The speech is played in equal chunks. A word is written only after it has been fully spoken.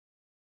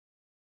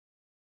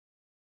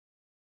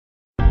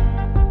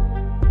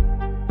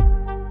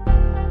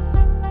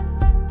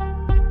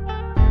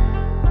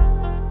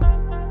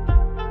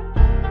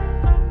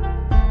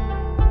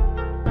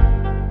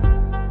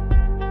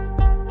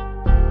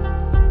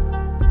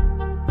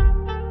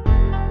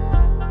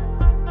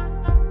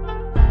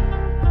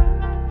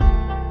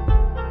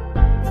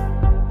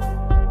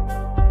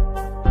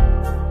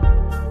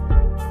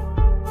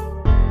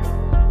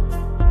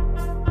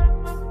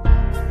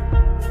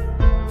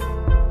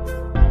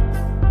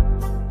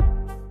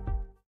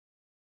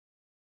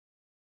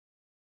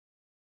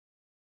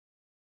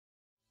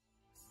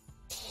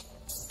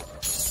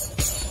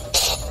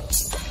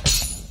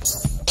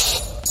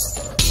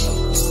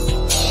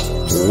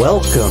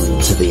Welcome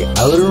to the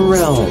Outer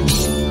Realm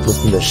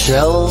with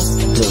Michelle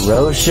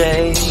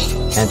DeRoche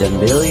and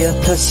Amelia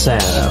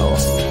Pisano.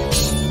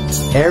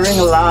 Airing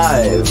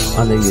live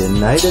on the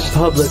United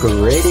Public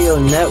Radio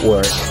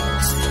Network,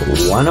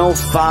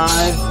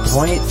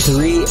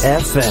 105.3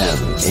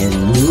 FM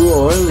in New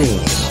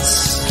Orleans.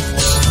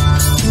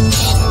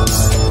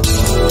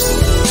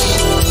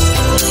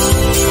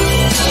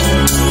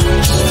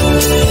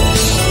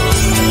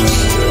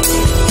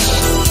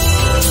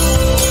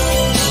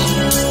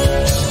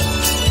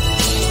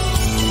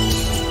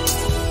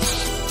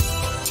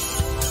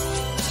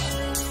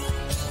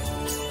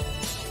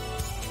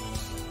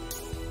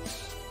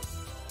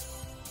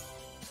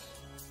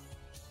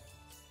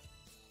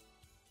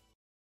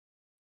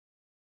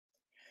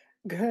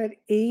 Good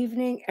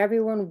evening,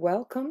 everyone.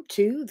 Welcome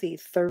to the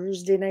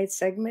Thursday night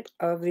segment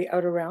of The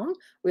Outer Realm.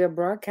 We are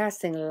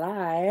broadcasting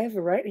live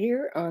right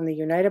here on the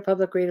United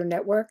Public Radio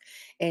Network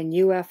and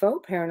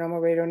UFO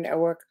Paranormal Radio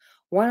Network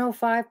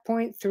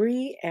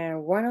 105.3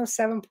 and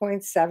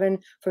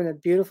 107.7 from the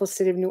beautiful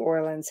city of New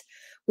Orleans.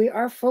 We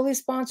are fully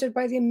sponsored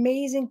by the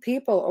amazing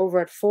people over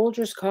at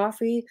Folgers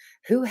Coffee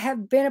who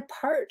have been a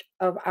part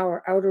of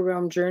our Outer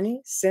Realm journey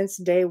since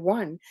day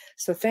one.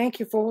 So thank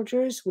you,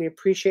 Folgers. We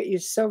appreciate you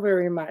so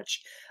very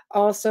much.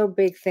 Also,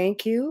 big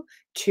thank you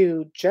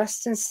to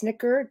Justin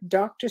Snicker,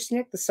 Dr.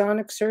 Snick, the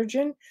sonic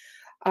surgeon,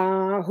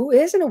 who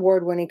is an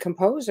award-winning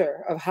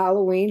composer of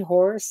Halloween,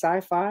 horror,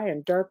 sci-fi,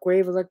 and dark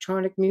wave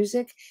electronic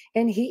music.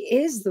 And he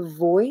is the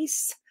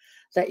voice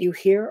that you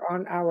hear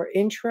on our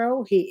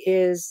intro. He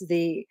is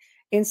the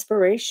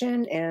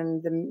inspiration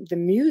and the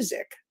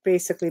music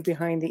basically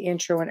behind the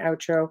intro and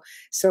outro.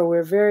 So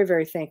we're very,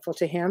 very thankful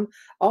to him.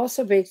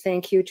 Also, big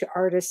thank you to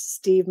artist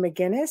Steve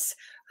McGinnis,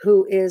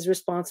 who is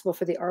responsible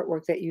for the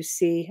artwork that you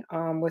see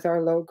with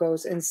our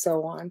logos and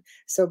so on.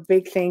 So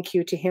big thank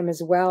you to him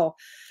as well.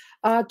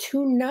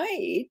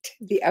 Tonight,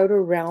 The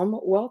Outer Realm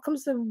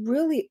welcomes a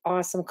really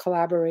awesome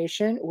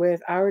collaboration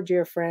with our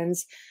dear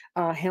friends,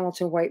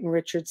 Hamilton White and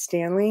Richard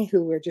Stanley,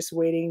 who we're just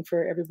waiting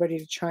for everybody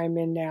to chime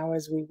in now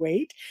as we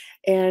wait.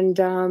 And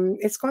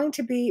it's going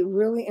to be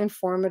really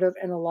informative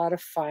and a lot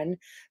of fun.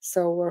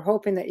 So we're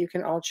hoping that you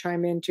can all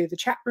chime into the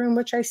chat room,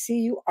 which I see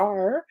you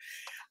are.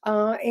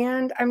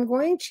 And I'm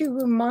going to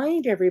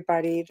remind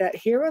everybody that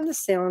here on the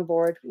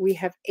soundboard, we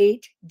have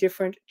 8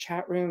 different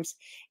chat rooms.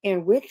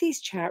 And with these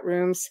chat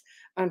rooms,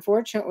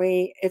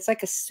 unfortunately, it's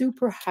like a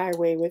super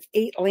highway with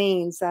 8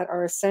 lanes that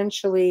are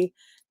essentially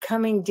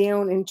coming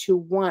down into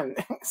one.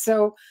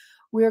 So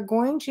we're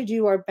going to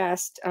do our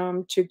best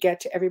to get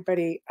to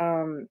everybody,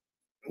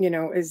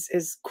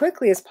 as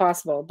quickly as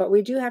possible. But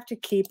we do have to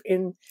keep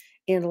in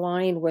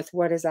line with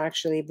what is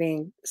actually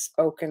being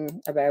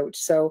spoken about.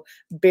 So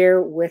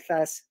bear with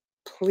us,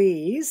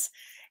 please.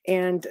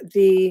 And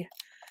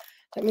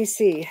let me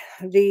see,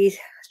 the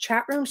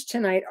chat rooms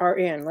tonight are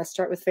in. Let's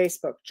start with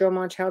Facebook. Joe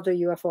Montaldo,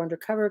 UFO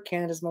Undercover,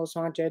 Canada's Most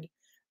Haunted.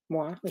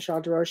 Moi,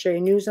 Michelle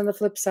DeRoche. News on the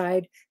flip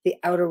side, The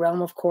Outer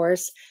Realm, of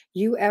course.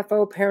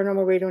 UFO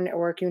Paranormal Radio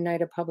Network,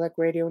 United Public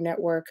Radio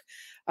Network.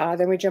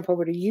 Then we jump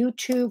over to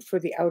YouTube for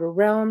The Outer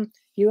Realm,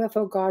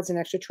 UFO Gods and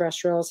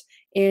Extraterrestrials,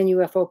 and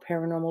UFO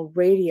Paranormal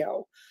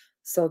Radio.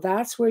 So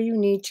that's where you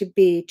need to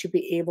be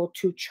able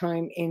to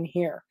chime in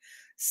here.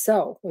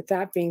 So with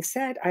that being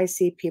said, I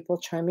see people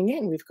chiming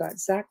in. We've got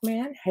Zach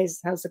Mann.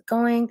 How's it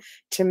going?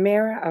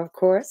 Tamara, of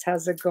course.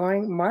 How's it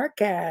going?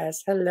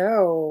 Marcus,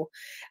 hello.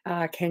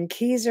 Ken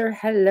Keyser,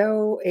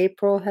 hello.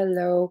 April,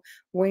 hello.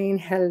 Wayne,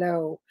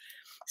 hello.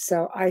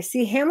 So I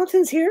see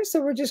Hamilton's here,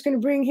 so we're just going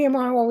to bring him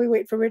on while we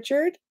wait for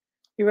Richard.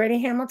 You ready,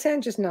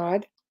 Hamilton? Just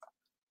nod.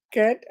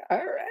 Good. All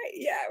right.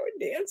 Yeah,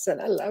 we're dancing.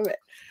 I love it.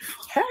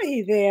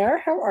 Hi there.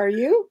 How are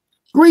you?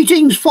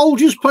 Greetings,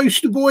 Folgers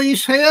poster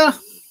boys here.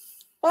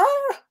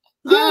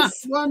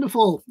 Yes.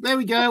 Wonderful. There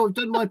we go. I've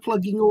done my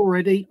plugging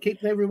already.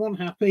 Keep everyone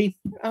happy.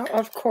 Oh,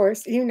 of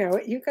course. You know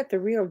it. You got the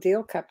real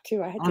deal cup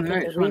too. I had to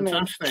get the remake.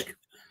 Fantastic.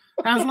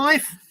 How's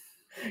life?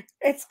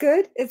 It's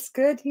good. It's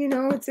good.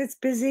 It's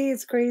busy.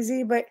 It's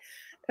crazy, but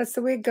that's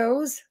the way it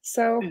goes.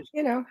 So,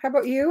 how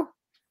about you?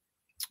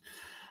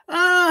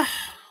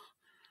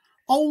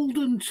 Old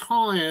and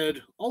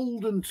tired. I'll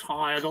be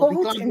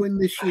glad when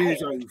this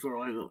year's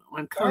over.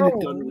 I'm kind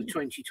of done with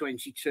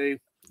 2022.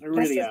 I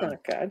really am. This is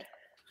not good.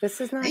 This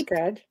is not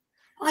good.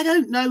 I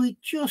don't know. It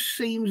just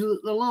seems that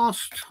the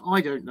last,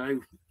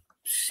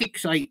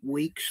 6-8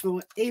 weeks,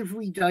 that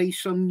every day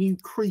some new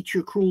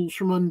creature crawls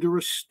from under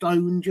a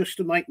stone just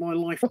to make my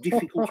life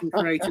difficult and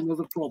create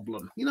another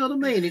problem. You know what I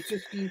mean? It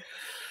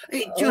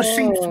just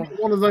seems to be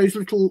one of those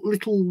little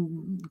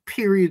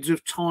periods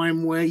of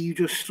time where you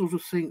just sort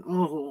of think,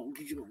 what am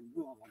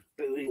I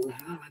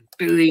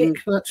doing?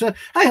 But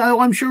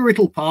hey-ho, I'm sure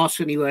it'll pass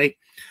anyway.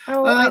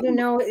 I don't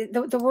know.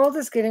 The world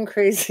is getting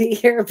crazy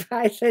here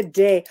by the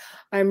day.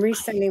 I'm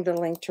resending the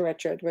link to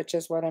Richard, which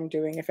is what I'm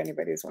doing, if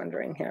anybody's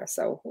wondering here.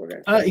 So we're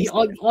going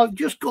to. I've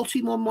just got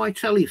him on my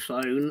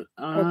telephone.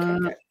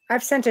 Okay,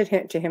 I've sent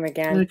it to him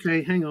again.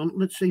 Okay, hang on.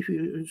 Let's see if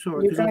you.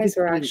 Sorry, you guys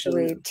were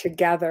actually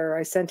together.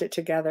 I sent it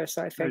together,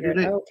 so I figured.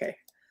 Okay.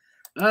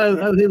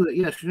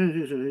 Yes.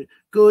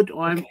 Good.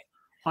 Okay.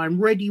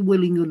 I'm ready,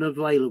 willing, and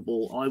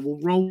available. I will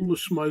roll the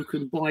smoke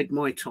and bide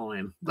my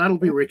time. That'll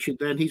be Richard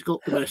then. He's got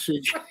the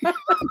message.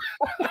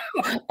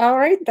 All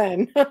right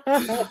then.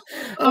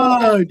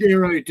 Oh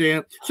dear, oh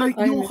dear. So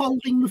I you're know.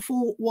 holding the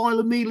fort while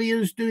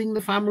Amelia's doing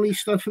the family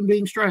stuff and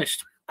being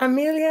stressed.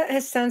 Amelia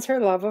has sensed her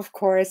love, of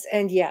course,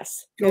 and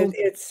yes, Cool.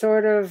 it's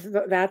sort of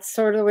that's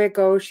sort of the way it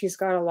goes. She's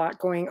got a lot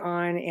going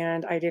on,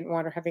 and I didn't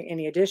want her having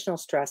any additional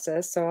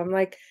stresses. So I'm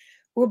like,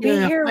 "We'll be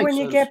Yeah, here when makes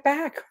you sense. get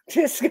back.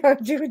 Just go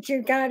do what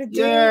you got to do."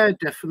 Yeah,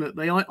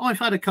 definitely. I've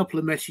had a couple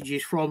of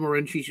messages from her,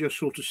 and she's just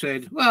sort of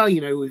said, "Well,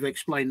 we've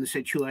explained the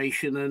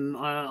situation, and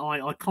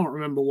I can't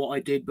remember what I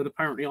did, but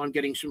apparently I'm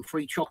getting some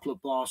free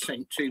chocolate bars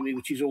sent to me,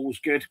 which is always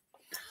good."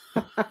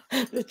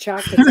 The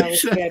chocolate's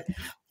always good.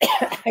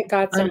 I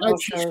got some And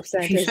also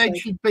sent. she It's said like,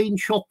 she'd been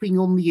shopping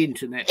on the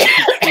internet. Which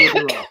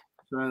cheered her up.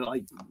 So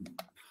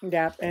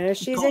yep, and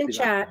she's can't in be that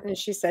chat, bad. and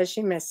she says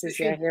she misses Is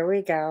you. she? Here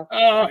we go.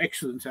 Oh,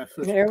 excellent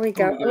effort. There we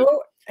go. Very good.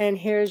 Oh, and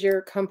here's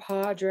your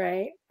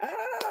compadre.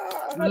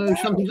 No,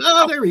 something.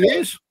 Oh, there he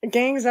is.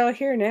 Gang's all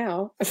here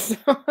now. So,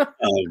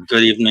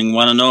 Good evening,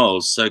 one and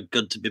all. So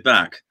good to be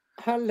back.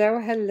 hello.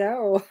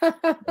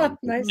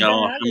 Nice to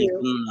Neil have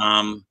you.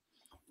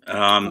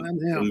 Hamilton,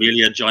 Yeah.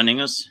 Amelia joining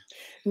us.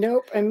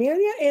 Nope,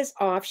 Amelia is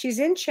off. She's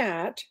in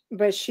chat,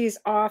 but she's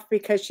off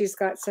because she's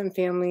got some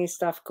family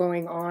stuff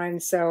going on.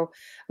 So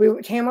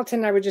Hamilton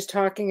and I were just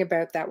talking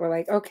about that. We're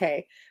like,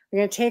 okay, we're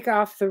going to take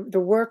off the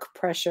work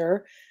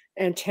pressure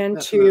and tend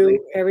Definitely.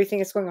 to everything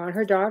that's going on.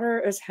 Her daughter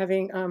is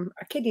having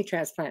a kidney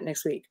transplant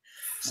next week.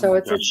 So Oh my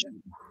it's gosh.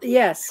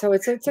 yes, so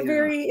it's a Yeah.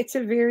 very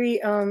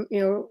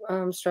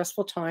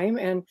stressful time,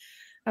 and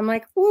I'm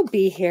like, we'll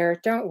be here.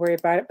 Don't worry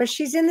about it. But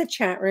she's in the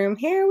chat room.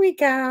 Here we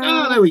go.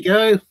 Oh, there we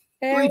go.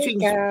 There we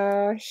Greetings.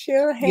 go.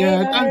 She'll hang Yeah,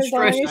 on don't as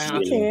long stress as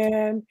out. she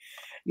can.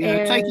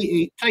 Yeah, take And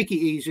it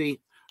easy.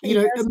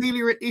 yes,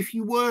 Amelia, if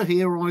you were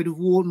here, I'd have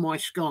worn my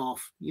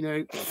scarf. My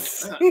you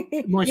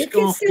can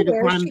scarf see did a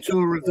where she grand can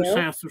tour of the see you.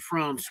 south of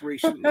France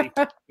recently.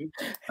 That's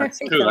There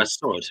you true. go. I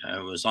saw it.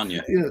 It was on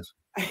you. Yes.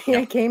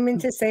 I came in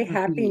to say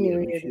Happy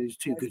New Year. Is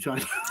too good. I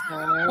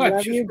I'm love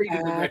just you reading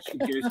the back.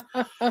 messages.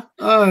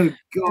 Oh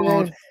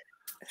God.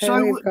 So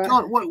So, we've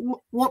got, God,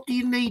 what do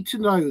you need to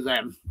know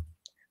then?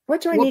 what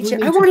do I What need do to?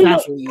 we I need to want to know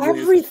dazzle you with?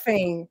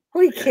 everything. Who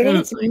are you kidding?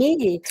 It's Everything.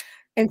 me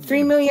and 3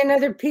 Yeah. million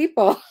other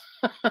people.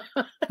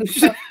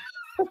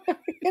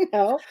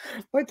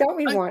 What don't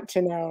we I- want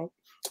to know?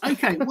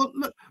 Okay, well,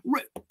 look,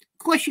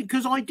 question,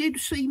 because I did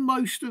see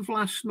most of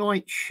last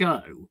night's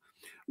show.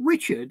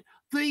 Richard,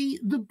 the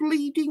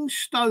Bleeding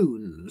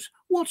Stones,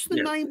 what's the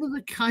Yes. name of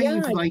the cave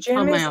Yeah, they Jim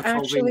come is out of in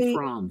actually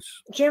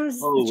France? Jim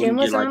Oh, wouldn't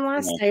was you like on to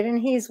last know? night, and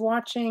he's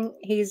watching.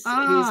 He's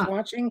Ah.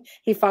 watching.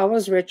 He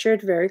follows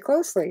Richard very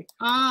closely.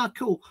 Ah,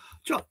 cool.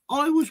 So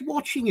I was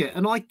watching it,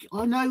 and I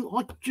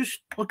know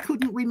I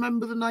couldn't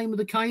remember the name of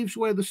the caves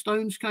where the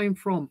stones came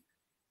from.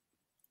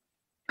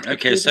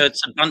 Okay, so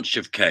it's a bunch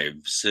of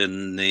caves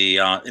in the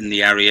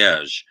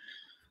Ariège.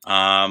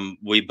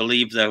 We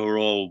believe they were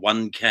all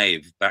one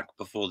cave back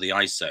before the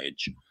Ice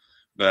Age,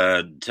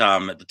 but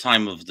at the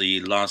time of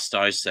the last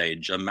Ice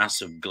Age, a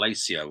massive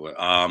glacier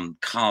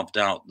carved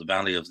out the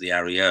valley of the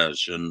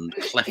Ariège and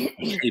cleft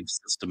the cave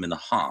system in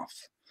half.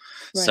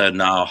 Right. So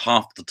now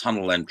half the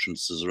tunnel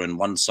entrances are in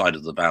one side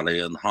of the valley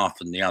and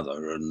half in the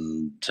other,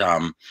 and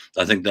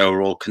I think they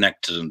were all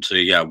connected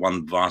into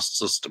one vast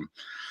system,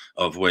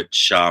 of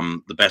which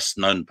the best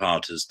known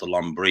part is the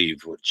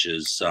Lombrive, which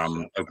is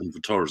open for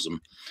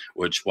tourism,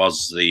 which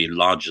was the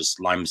largest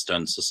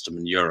limestone system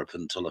in Europe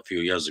until a few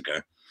years ago,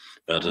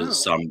 but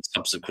has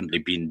subsequently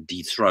been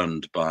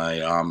dethroned by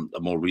a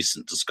more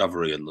recent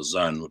discovery in the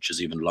zone, which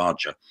is even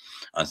larger.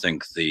 I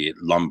think the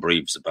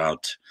Lombrive's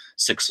about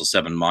 6 or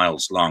 7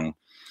 miles long.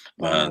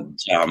 Wow.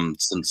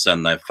 Since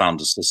then, they've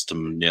found a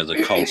system near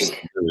the Col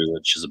Saint-Louis,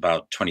 which is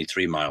about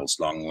 23 miles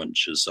long,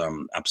 which is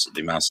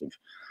absolutely massive.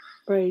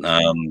 Right.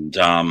 And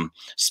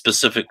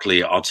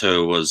specifically,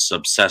 Otto was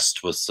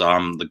obsessed with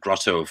the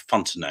Grotto of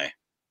Fontenay.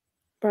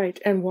 Right.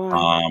 And why?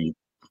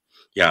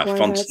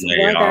 Fontenay,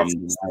 why that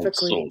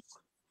specifically?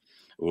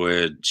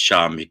 which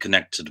he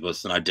connected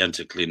with an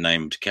identically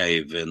named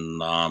cave in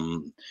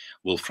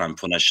Wolfram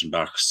von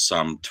Eschenbach's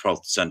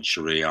 12th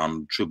century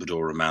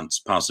troubadour romance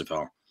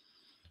Parsifal.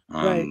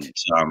 Right.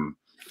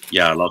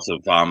 A lot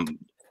of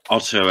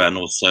Otto, and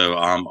also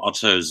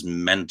Otto's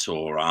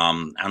mentor,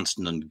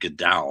 Antonin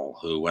Gedal,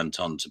 who went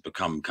on to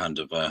become kind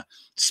of a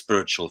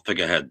spiritual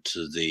figurehead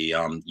to the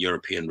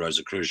European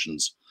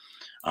Rosicrucians,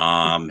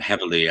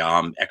 heavily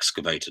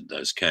excavated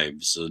those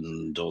caves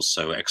and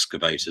also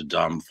excavated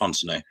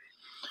Fontenay.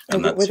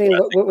 And what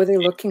were they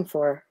looking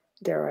for,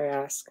 dare I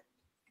ask?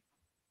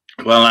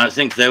 Well, I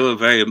think they were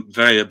very,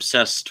 very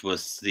obsessed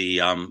with the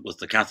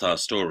Cathar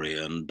story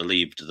and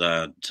believed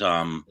that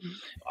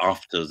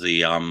after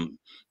the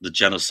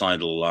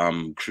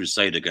genocidal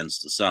crusade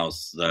against the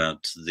South,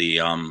 that the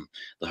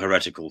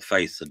heretical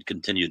faith had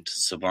continued to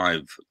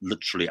survive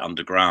literally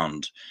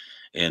underground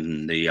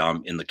in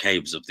the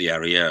caves of the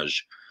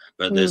Ariège.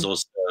 But there's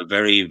also a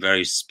very,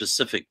 very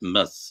specific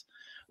myth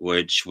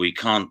which we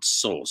can't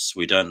source.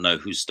 We don't know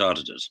who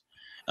started it.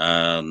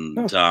 And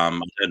I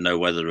don't know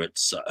whether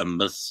it's a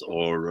myth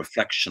or a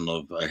reflection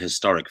of a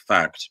historic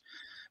fact,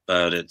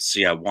 but it's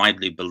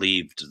widely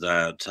believed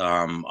that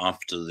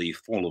after the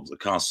fall of the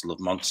castle of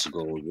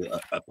Montsegur,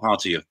 a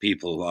party of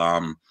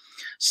people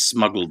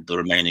smuggled the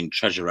remaining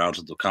treasure out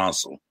of the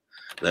castle.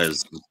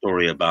 There's the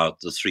story about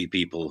the 3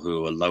 people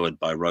who were lowered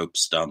by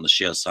ropes down the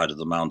sheer side of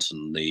the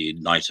mountain the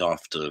night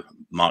after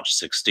March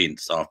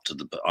 16th, after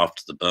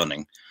the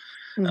burning,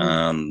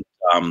 and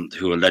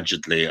who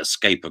allegedly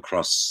escape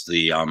across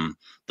the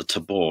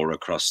Tabor,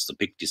 across the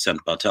Pic de Saint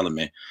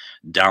Barthélemy,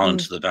 down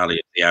to the valley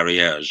of the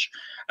Ariège.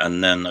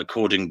 And then,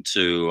 according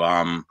to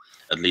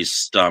at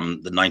least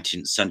the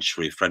 19th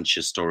century French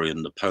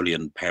historian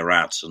Napoleon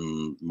Peyrat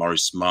and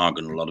Maurice Marg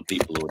and a lot of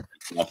people who were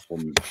taken off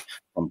from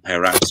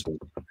Peyrat's work,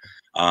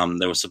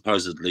 they were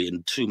supposedly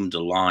entombed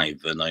alive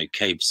in a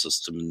cave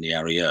system in the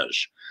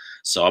Ariège.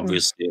 So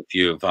obviously, if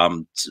you've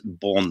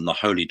borne the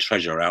holy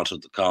treasure out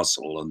of the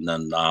castle and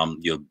then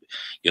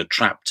you're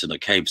trapped in a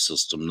cave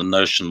system, the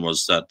notion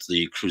was that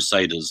the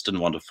Crusaders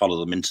didn't want to follow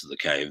them into the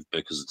cave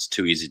because it's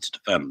too easy to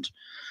defend.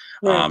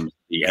 Right.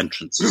 The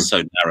entrance is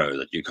so narrow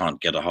that you can't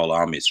get a whole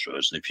army through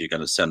it, and if you're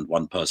going to send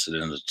one person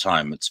in at a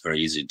time, it's very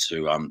easy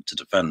to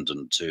defend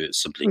and to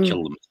simply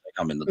kill them as they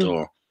come in the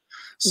door.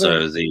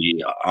 So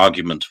the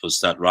argument was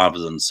that rather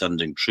than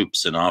sending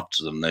troops in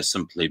after them, they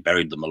simply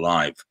buried them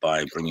alive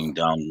by bringing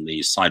down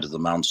the side of the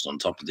mountain on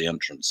top of the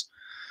entrance.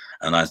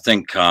 And I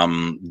think,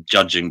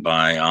 judging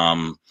by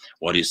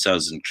what he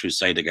says in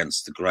Crusade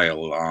Against the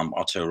Grail,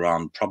 Otto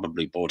Rahn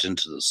probably bought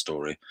into the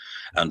story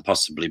and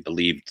possibly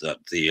believed that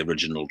the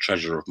original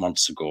treasure of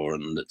Montsegur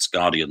and its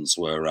guardians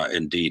were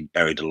indeed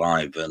buried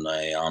alive in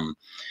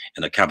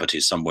a cavity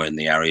somewhere in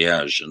the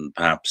Ariège, and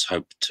perhaps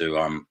hoped to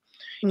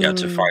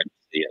find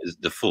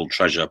the full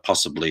treasure,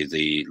 possibly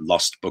the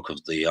lost book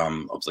of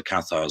the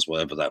Cathars,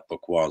 whatever that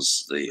book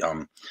was,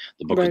 the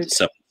book of the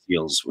Seven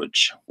Seals,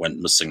 which went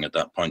missing at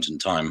that point in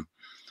time.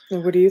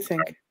 What do you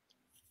think?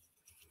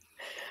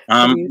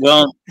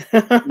 Well,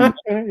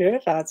 your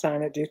thoughts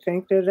on it? Do you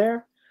think they're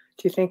there?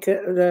 Do you think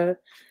that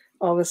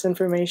all this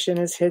information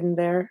is hidden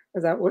there?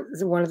 Is that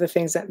one of the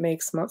things that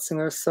makes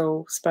Montsegur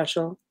so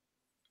special?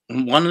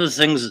 One of the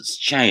things that's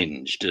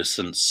changed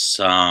since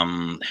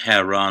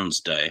Herr Rahn's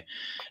day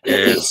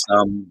is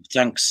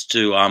thanks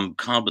to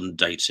carbon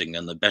dating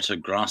and the better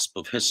grasp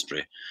of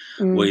history,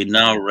 we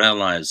now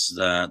realize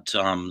that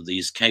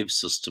these cave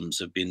systems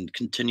have been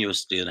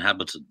continuously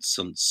inhabited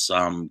since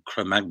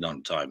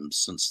Cro-Magnon times,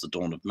 since the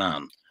dawn of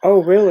man.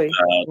 Oh, really?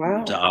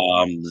 Wow.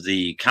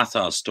 The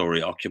Cathar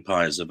story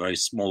occupies a very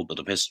small bit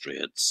of history.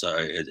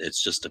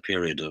 It's just a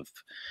period of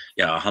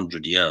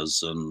 100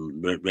 years,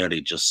 and really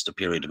just a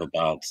period of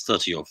about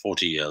 30 or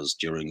 40 years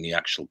during the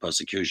actual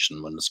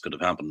persecution when this could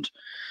have happened.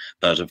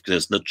 But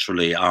there's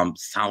literally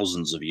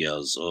thousands of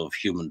years of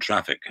human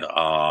traffic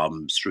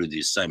through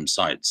these same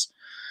sites.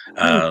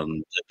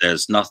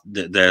 Unless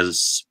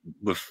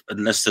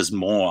there's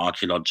more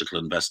archaeological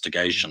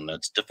investigation,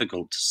 it's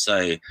difficult to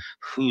say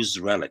whose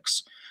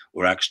relics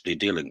we're actually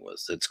dealing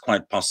with. It's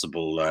quite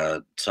possible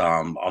that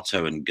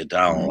Otto and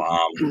Gedal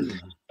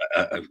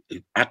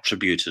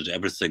attributed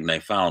everything they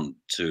found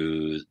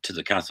to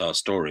the Cathar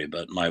story,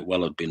 but might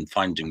well have been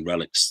finding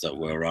relics that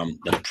were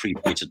that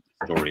predated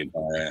the story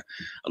by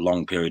a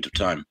long period of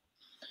time.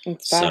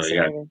 It's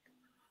fascinating.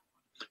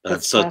 So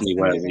that's certainly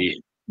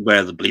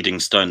where the bleeding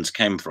stones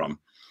came from.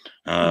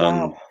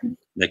 Wow.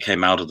 They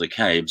came out of the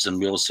caves, and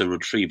we also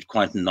retrieved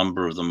quite a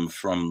number of them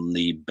from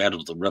the bed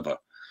of the river,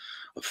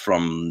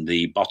 from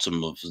the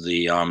bottom of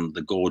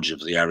the gorge of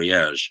the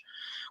Ariège,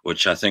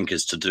 which I think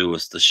is to do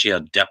with the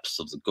sheer depth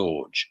of the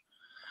gorge.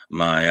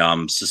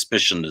 My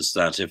suspicion is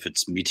that if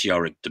it's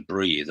meteoric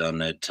debris, then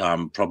it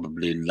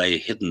probably lay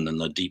hidden in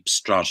the deep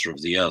strata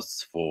of the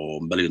earth for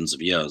millions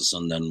of years,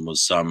 and then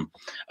was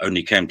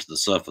only came to the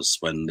surface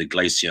when the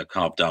glacier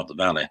carved out the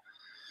valley.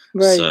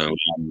 Right. So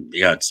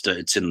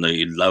it's in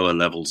the lower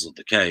levels of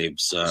the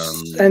caves.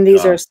 And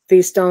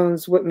these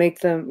stones. What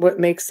makes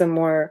them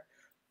more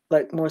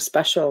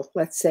special,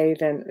 let's say,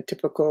 than a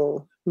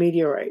typical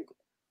meteorite?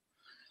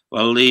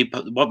 Well,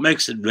 what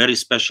makes it really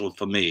special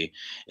for me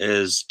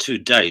is, to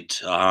date,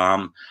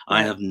 I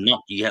have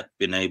not yet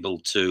been able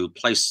to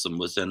place them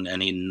within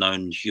any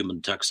known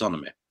human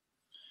taxonomy.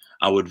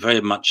 I would very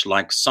much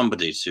like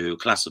somebody to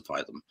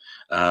classify them,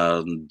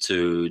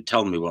 to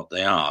tell me what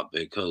they are,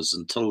 because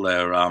until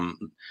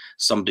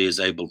somebody is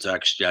able to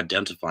actually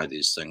identify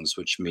these things,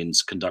 which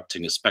means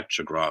conducting a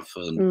spectrograph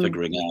and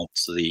figuring out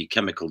the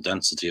chemical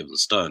density of the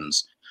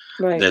stones,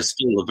 there's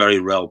still a very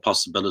real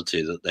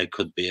possibility that they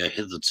could be a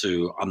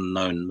hitherto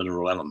unknown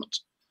mineral element,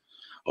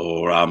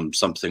 or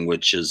something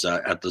which is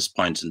at this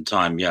point in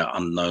time,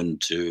 unknown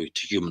to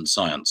human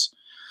science.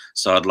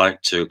 So I'd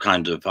like to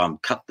kind of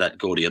cut that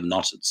Gordian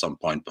knot at some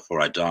point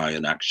before I die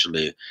and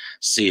actually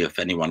see if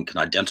anyone can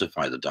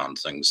identify the darn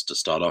things to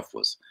start off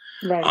with.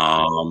 Right.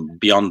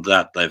 Beyond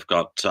that, they've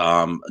got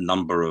a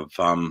number of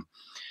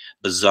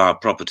bizarre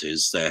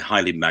properties. They're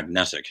highly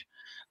magnetic.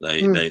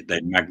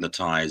 They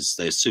magnetize.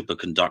 They're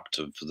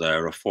superconductive.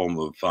 They're a form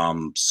of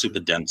super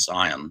dense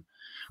iron,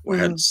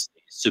 hence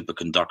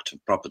superconductive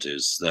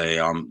properties. They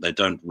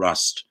don't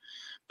rust,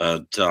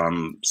 but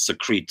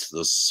secrete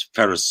this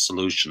ferrous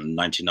solution,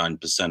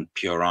 99%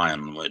 pure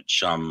iron,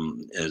 which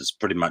is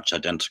pretty much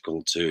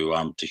identical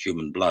to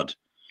human blood.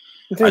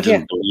 I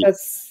didn't believe.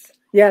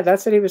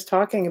 That's what he was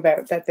talking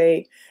about. That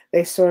they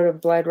sort of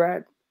blood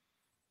red.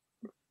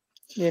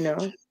 It's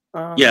unusual.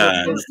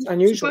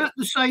 It's about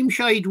the same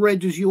shade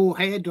red as your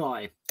hair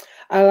dye.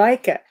 I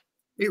like it.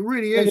 It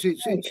really is.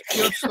 It's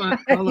just that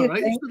color.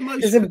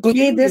 Does it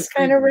bleed this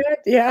kind of red?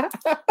 Yeah.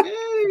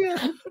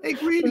 Yeah.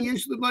 It really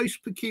is the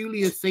most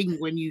peculiar thing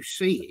when you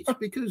see it,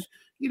 because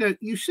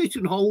you sit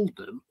and hold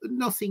them and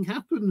nothing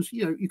happens.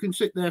 You can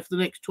sit there for the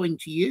next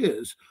 20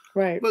 years.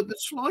 Right. But the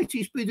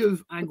slightest bit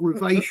of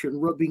aggravation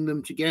rubbing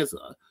them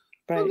together,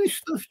 and this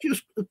stuff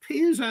just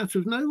appears out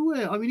of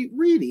nowhere. I mean, it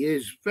really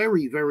is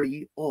very,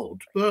 very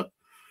odd. But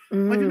I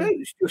don't know,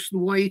 it's just the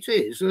way it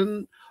is.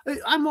 And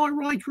am I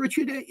right,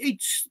 Richard?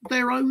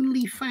 They're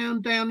only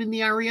found down in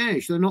the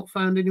Ariège. They're not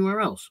found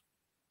anywhere else.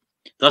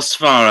 Thus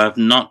far, I've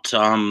not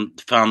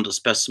found a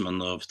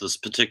specimen of this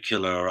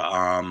particular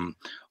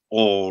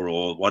ore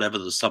or whatever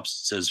the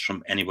substance is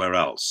from anywhere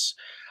else.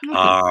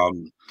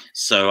 Okay.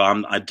 So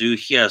I do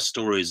hear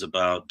stories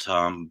about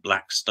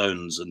black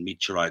stones and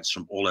meteorites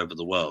from all over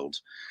the world.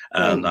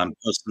 And I'm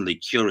personally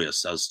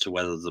curious as to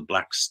whether the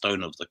black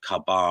stone of the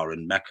Kaaba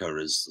in Mecca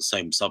is the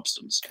same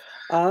substance.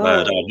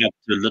 But I'd have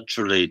to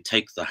literally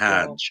take the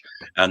Hajj,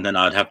 and then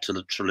I'd have to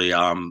literally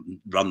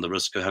run the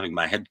risk of having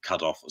my head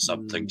cut off or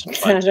something. To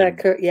try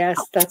yes,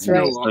 that's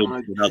right.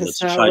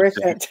 It's not worth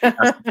it.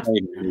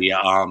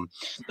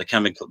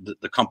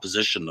 The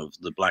composition of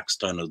the black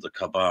stone of the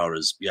Kaaba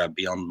is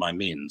beyond my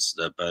means.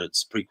 But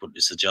it's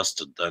frequently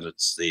suggested that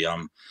it's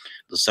the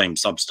same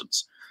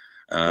substance.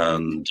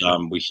 And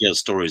we hear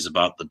stories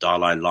about the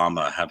Dalai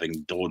Lama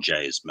having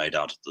dorjes made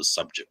out of the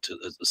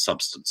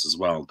substance as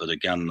well. But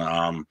again,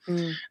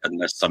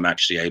 unless I'm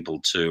actually able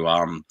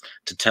to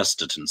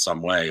test it in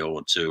some way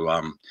or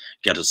to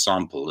get a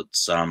sample,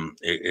 it's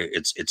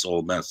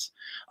all myth.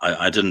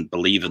 I didn't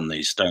believe in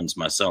these stones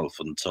myself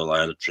until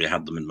I literally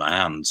had them in my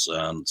hands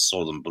and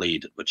saw them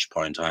bleed. At which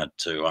point I had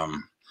to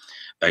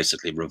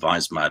basically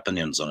revise my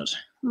opinions on it.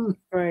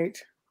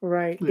 Right.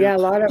 Yeah, a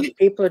lot of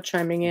people are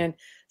chiming in.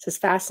 It's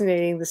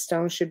fascinating. The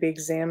stone should be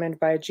examined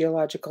by a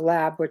geological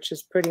lab, which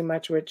is pretty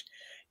much what,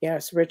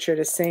 Richard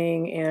is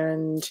saying.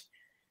 And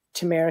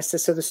Tamara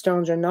says, so the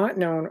stones are not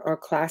known or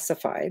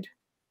classified.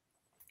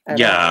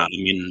 I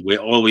mean,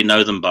 all we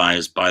know them by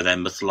is by their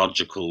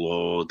mythological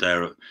or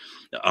their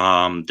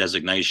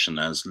designation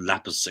as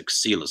lapis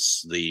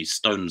xylus, the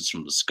stones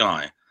from the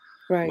sky.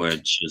 Right.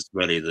 Which is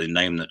really the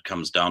name that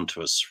comes down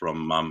to us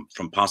from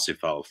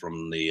Parsifal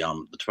from the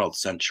 12th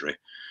century.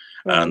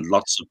 Right. And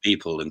lots of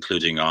people,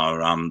 including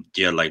our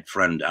dear late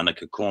friend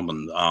Annika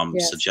Corman,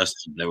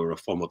 suggested they were a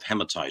form of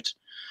hematite.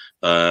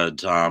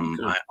 But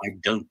I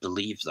don't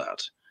believe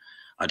that.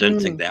 I don't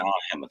think they are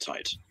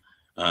hematite.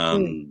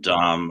 And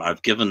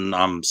I've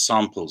given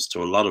samples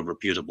to a lot of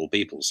reputable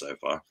people so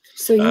far.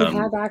 So you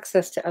have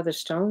access to other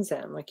stones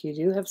then? Like you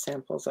do have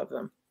samples of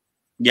them?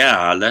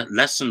 Yeah,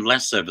 less and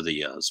less over the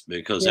years,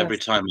 because every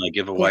time I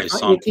give away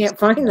samples, you can't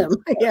find them.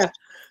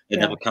 They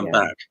never come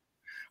back.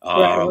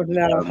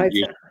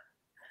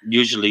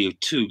 Usually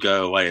two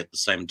go away at the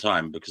same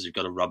time because you've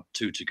got to rub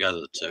two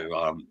together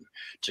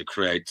to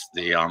create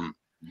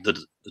the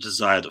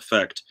desired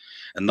effect.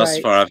 And thus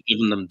far, I've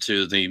given them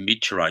to the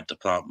meteorite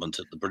department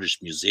at the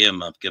British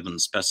Museum. I've given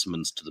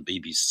specimens to the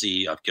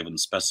BBC. I've given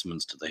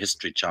specimens to the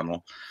History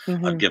Channel.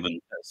 I've given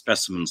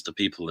specimens to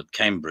people at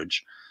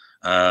Cambridge.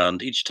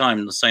 And each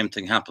time the same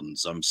thing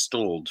happens. I'm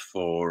stalled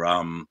for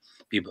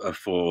people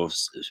for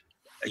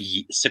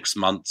 6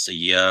 months, a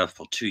year,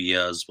 for 2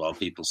 years, while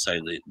people say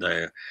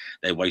that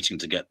they're waiting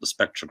to get the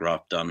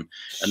spectrograph done,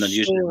 and then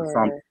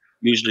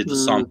usually the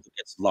sample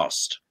gets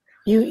lost.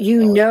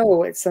 You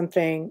know it's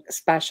something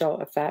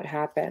special if that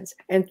happens.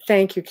 And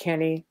thank you,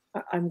 Kenny.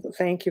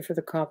 Thank you for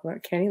the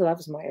compliment. Kenny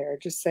loves my hair.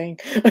 Just saying.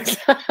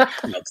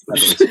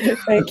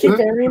 Thank you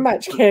very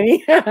much,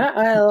 Kenny.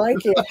 I like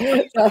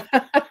it.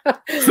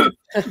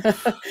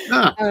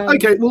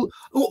 Okay. Well,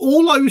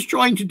 all I was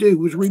trying to do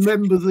was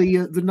remember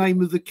the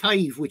name of the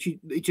cave, which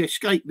it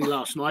escaped me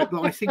last night.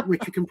 But I think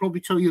Richard can probably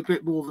tell you a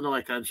bit more than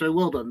I can. So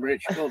well done,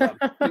 Rich. Well done.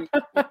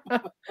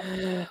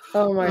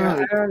 Oh my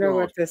God! I don't know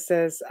what this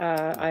is.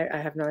 I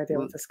have no idea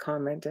what this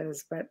comment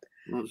is, but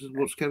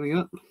what's coming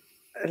up?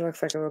 It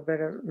looks like a little bit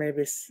of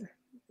maybe,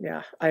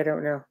 I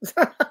don't know.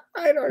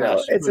 I don't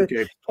know. It's a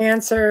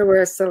cancer.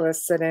 We're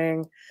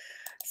soliciting.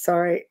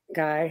 Sorry,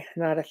 Guy,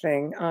 not a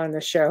thing on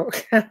the show.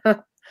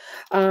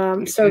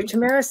 So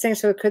Tamara's saying,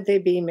 so could they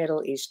be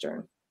Middle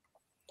Eastern?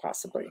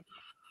 Possibly.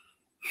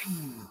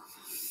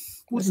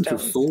 Wouldn't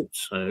have thought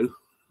so.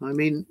 I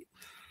mean,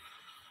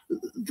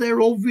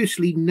 they're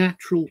obviously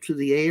natural to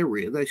the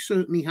area. They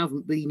certainly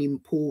haven't been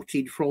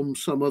imported from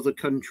some other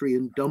country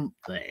and dumped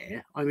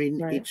there. I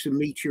mean, Right. it's a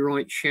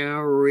meteorite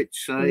shower, or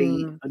it's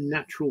a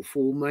natural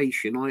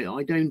formation.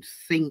 I don't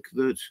think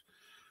that,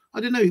 I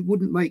don't know, it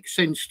wouldn't make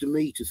sense to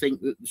me to think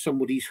that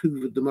somebody's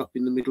hoovered them up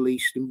in the Middle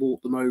East and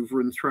brought them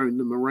over and thrown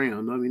them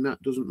around. I mean,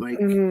 that doesn't make,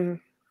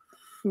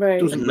 right.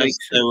 doesn't Unless make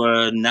they sense.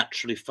 were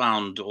naturally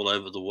found all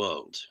over the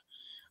world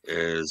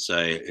is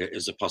a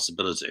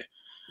possibility.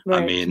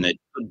 Right. I mean, it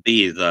could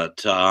be that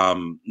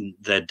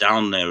they're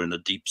down there in a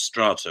deep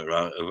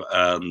strata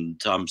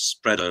and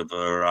spread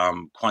over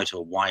quite a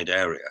wide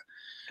area,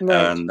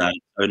 Right. and that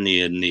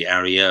only in the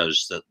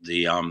Ariège that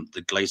the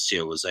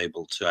glacier was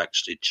able to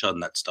actually churn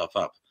that stuff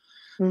up.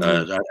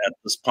 At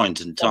this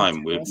point in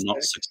time, we've not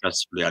Fantastic.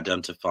 successfully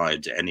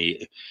identified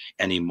any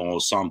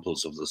more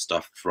samples of the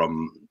stuff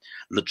from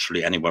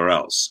literally anywhere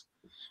else.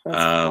 That's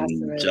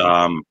And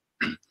fascinating.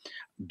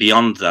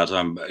 beyond that,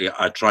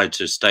 I try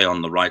to stay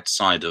on the right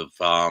side of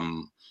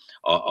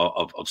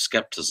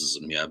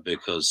skepticism here,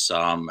 because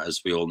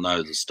as we all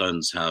know, the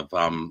stones have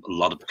a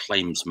lot of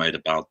claims made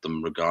about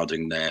them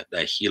regarding their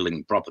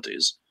healing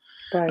properties.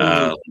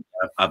 Right.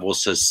 I've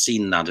also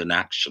seen that in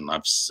action.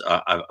 I've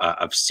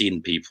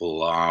seen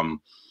people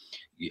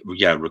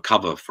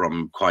recover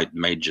from quite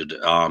major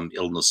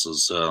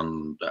illnesses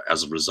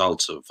as a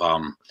result of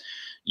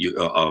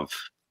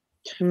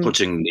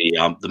putting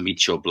the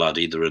meteor blood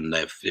either in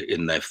their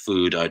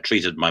food. I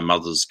treated my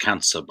mother's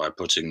cancer by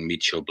putting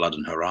meteor blood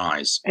in her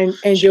eyes.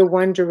 And you're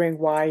wondering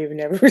why you've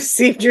never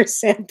received your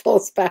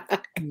samples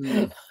back.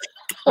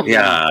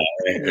 Yeah,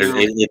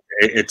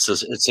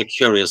 it's a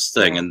curious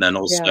thing. And then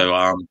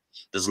also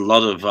there's a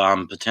lot of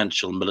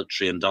potential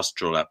military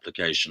industrial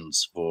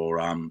applications for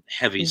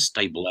heavy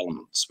stable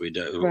elements. We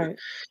do. Right.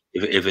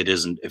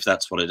 If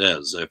that's what it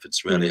is, if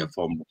it's really a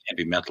form of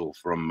heavy metal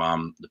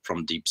from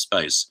deep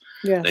space.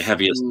 Yes. The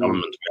heaviest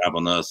element we have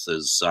on Earth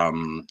is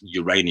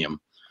uranium,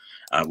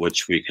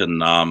 which we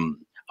can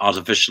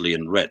artificially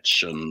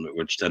enrich, and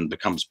which then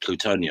becomes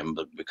plutonium,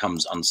 but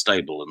becomes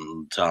unstable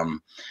and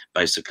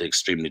basically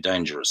extremely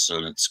dangerous.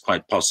 And it's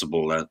quite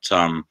possible that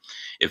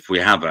if we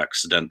have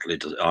accidentally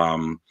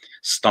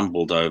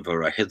stumbled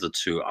over a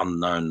hitherto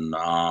unknown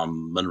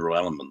mineral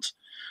element,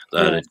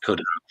 that it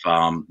could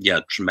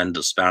have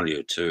tremendous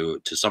value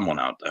to someone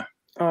out there.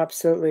 Oh,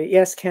 absolutely.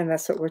 Yes, Ken,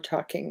 that's what we're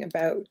talking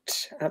about.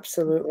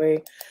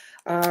 Absolutely.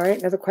 All right,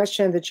 another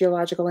question. The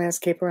geological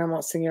landscape around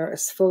Monseigneur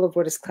is full of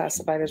what is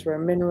classified as rare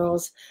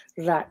minerals.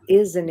 That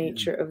is the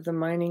nature of the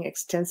mining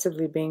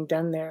extensively being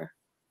done there.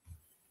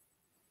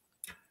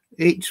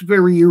 It's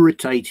very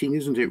irritating,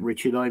 isn't it,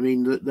 Richard? I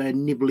mean, that they're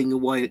nibbling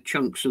away at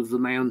chunks of the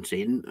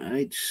mountain.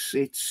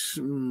 It's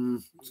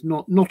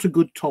not a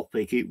good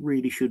topic. It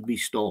really should be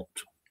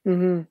stopped.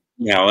 Yeah,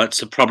 well,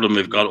 that's a problem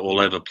we've got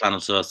all over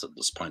planet Earth at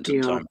this point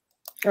in time.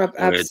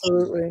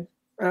 Absolutely.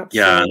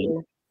 Yeah,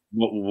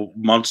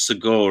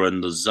 Montségur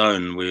and the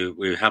zone,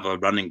 we have a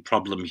running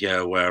problem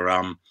here where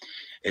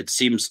it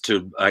seems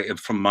to,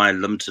 from my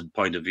limited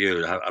point of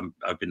view,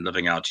 I've been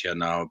living out here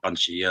now a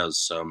bunch of years,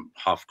 so I'm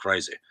half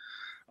crazy.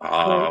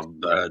 But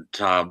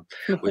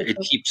it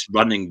keeps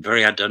running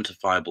very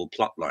identifiable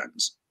plot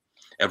lines.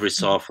 Every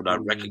so often I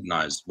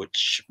recognize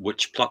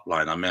which plot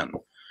line I'm in.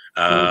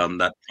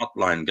 That plot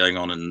line going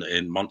on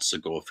in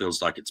Montségur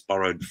feels like it's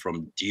borrowed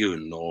from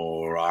Dune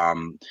or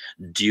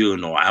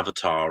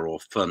Avatar or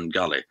Fern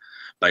Gully.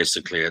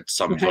 Basically, it's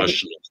some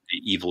version of the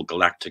evil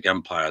galactic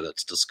empire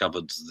that's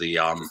discovered the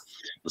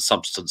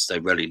substance they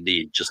really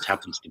need just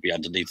happens to be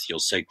underneath your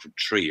sacred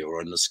tree,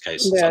 or in this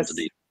case, it's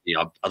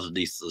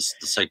underneath the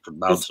sacred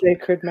mountain. The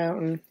sacred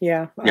mountain,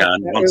 yeah. Yeah,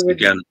 and once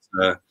again,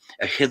 a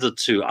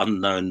hitherto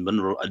unknown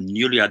mineral, a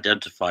newly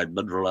identified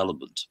mineral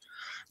element,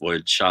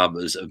 which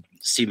is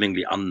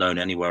seemingly unknown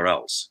anywhere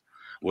else,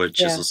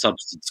 which is a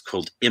substance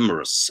called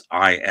Imerys,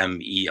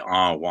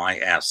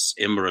 Imerys.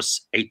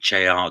 Imerys,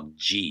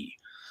 HARG,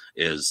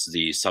 is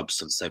the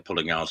substance they're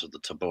pulling out of the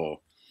Tabor.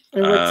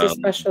 And what's so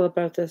special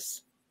about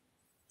this?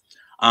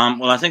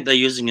 Well, I think they're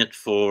using it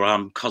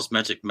for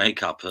cosmetic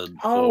makeup and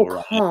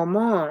come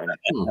on! And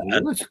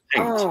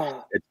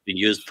paint. It's been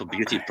used for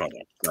beauty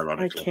products.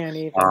 Ironically, I can't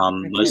even.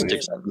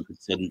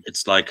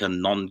 It's like a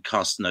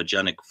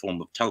non-carcinogenic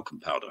form of talcum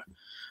powder.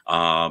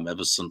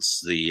 Ever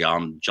since the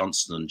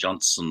Johnson &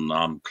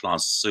 Johnson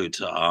class suit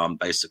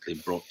basically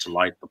brought to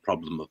light the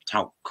problem of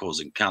talc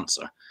causing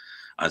cancer,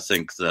 I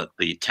think that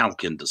the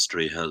talc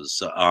industry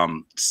has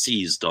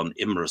seized on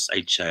Imerys,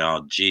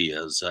 HARG,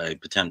 as a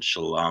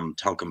potential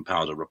talcum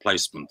powder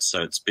replacement.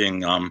 So it's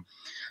being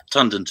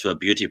turned into a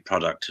beauty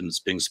product, and it's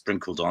being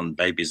sprinkled on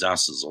babies'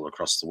 asses all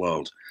across the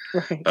world.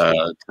 Right.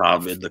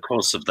 But in the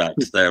course of that,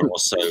 they're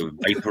also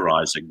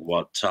vaporizing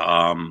what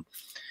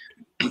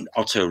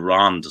Otto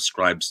Rahn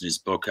describes in his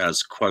book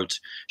as, quote,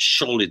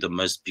 surely the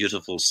most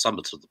beautiful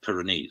summit of the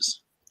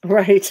Pyrenees.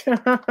 Right.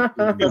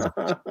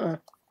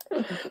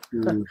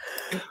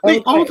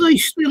 Are they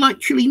still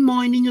actually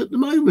mining at the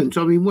moment?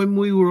 I mean, when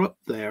we were up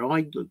there,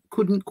 I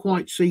couldn't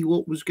quite see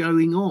what was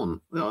going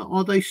on.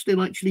 Are they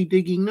still actually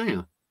digging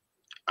now?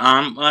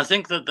 I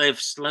think that they've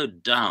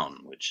slowed down,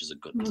 which is a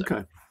good thing.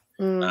 Okay.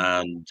 And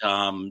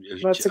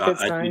That's a good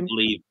I do sign.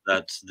 believe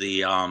that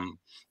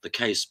the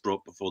case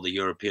brought before the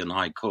European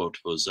High Court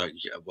was a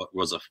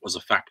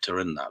factor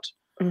in that.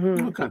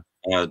 Okay.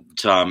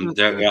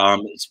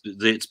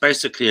 It's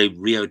basically a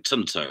Rio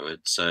Tinto.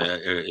 It's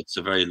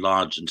a very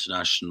large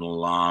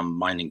international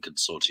mining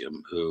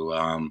consortium who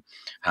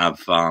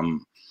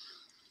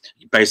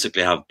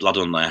basically have blood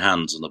on their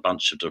hands in a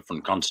bunch of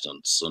different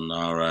continents and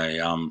are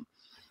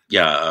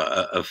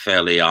a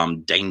fairly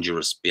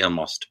dangerous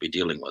behemoth to be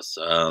dealing with.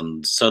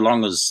 So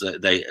long as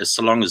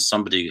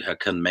somebody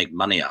can make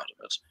money out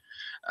of it,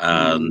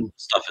 and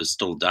stuff is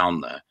still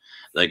down there,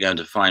 they're going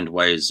to find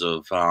ways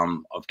of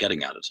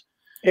getting at it.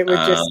 It would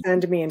just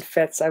send me in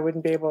fits. I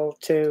wouldn't be able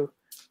to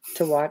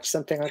watch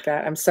something like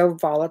that. I'm so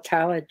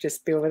volatile. I'd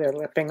just be over there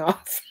lipping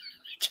off.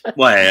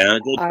 Well,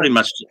 pretty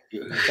much.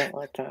 I don't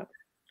like that.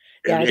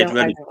 Yeah, I don't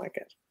like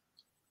it.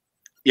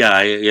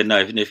 Yeah,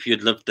 even if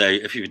you'd lived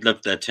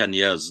there 10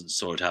 years and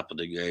saw it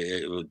happening,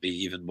 it would be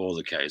even more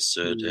the case.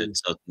 It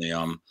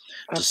certainly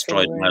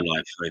destroyed my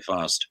life very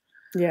fast.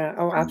 Yeah.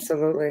 Oh,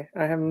 absolutely.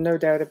 I have no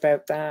doubt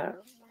about that.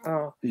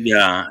 Oh.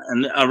 Yeah,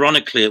 and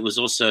ironically, it was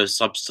also a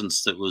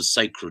substance that was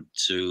sacred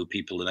to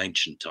people in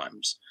ancient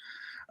times.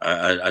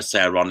 I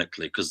say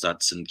ironically because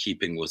that's in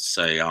keeping with,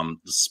 say, the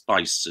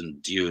spice in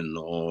Dune,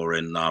 or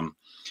in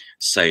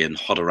say in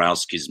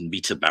Hodorowski's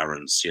Meteor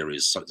Baron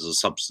series. So there's a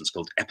substance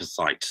called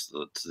epithite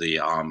that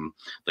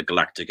the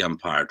Galactic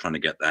Empire are trying to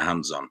get their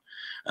hands on,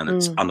 and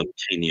it's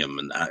unobtainium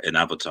in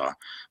Avatar.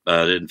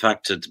 But in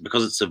fact,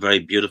 because it's a very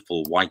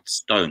beautiful white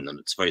stone and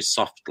it's very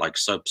soft like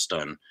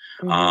soapstone,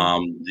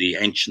 the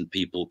ancient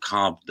people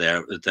carved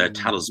their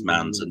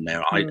talismans and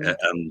their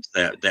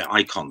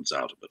icons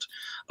out of it.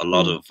 A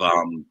lot of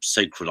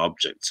sacred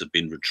objects have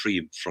been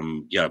retrieved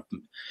from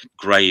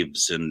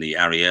graves in the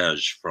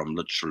Ariège from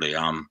literally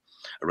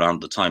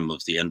around the time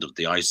of the end of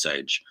the Ice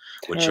Age,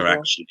 which are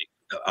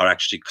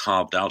actually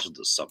carved out of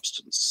the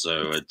substance.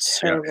 So it's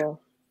terrible,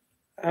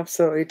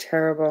 absolutely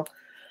terrible.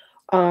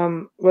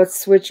 Let's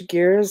switch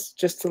gears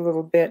just a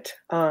little bit.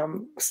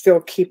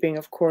 Still keeping,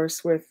 of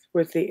course, with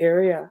the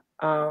area.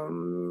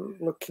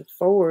 Looking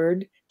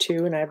forward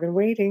to, and I've been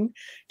waiting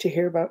to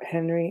hear about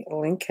Henry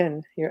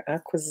Lincoln, your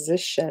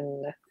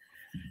acquisition.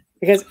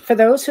 Because for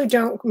those who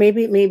don't,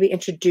 maybe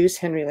introduce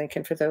Henry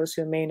Lincoln for those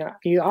who may not.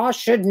 You all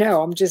should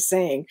know. I'm just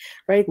saying,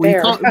 right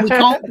there. We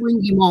can't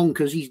bring him on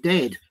because he's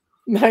dead.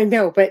 I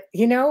know, but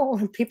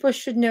people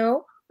should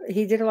know.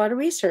 He did a lot of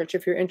research.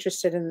 If you're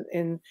interested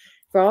in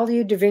for all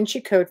you Da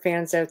Vinci Code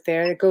fans out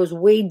there, it goes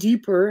way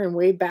deeper and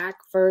way back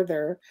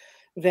further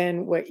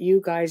than what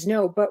you guys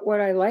know. But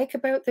what I like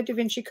about the Da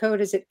Vinci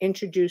Code is it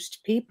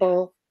introduced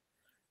people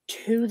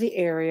to the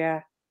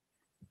area.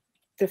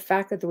 The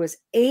fact that there was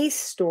a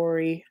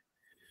story.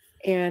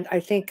 And I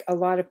think a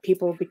lot of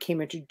people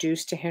became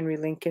introduced to Henry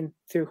Lincoln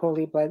through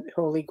Holy Blood,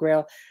 Holy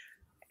Grail.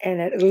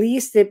 And at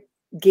least it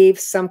gave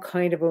some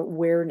kind of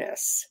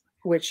awareness,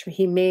 which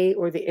he may,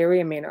 or the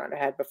area may not have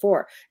had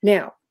before.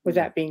 Now, with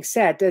that being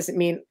said, doesn't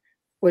mean,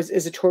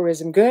 is the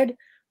tourism good?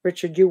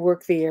 Richard, you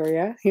work the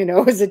area,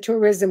 is the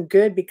tourism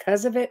good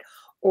because of it?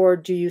 Or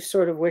do you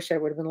sort of wish I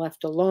would have been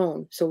left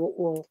alone?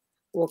 So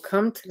we'll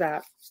come to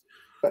that.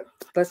 But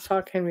let's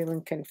talk Henry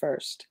Lincoln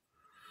first.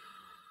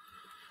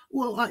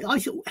 Well, I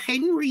thought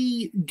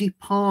Henry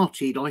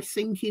departed, I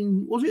think,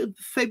 was it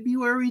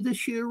February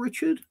this year,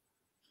 Richard?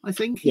 I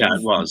think. Yeah,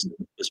 it was.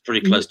 It was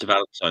pretty close to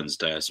Valentine's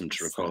Day, I seem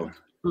to recall.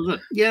 Was it?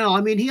 Yeah,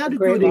 I mean, he had a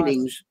good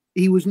innings.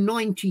 He was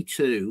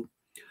 92.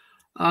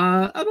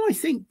 And I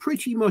think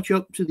pretty much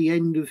up to the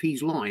end of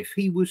his life,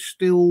 he was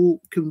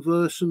still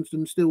conversant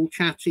and still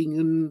chatting.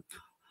 And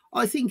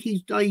I think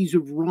his days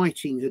of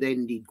writing had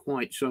ended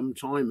quite some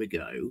time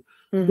ago.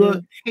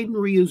 But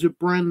Henry as a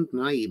brand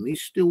name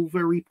is still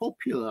very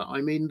popular.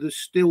 I mean, there's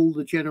still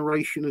the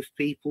generation of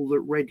people that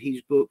read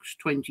his books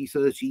 20,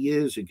 30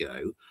 years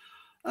ago.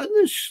 And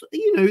there's,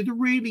 there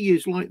really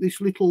is like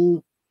this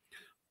little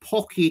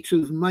pocket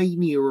of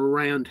mania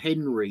around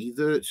Henry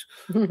that,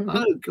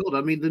 oh God,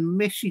 I mean, the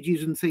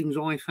messages and things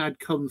I've had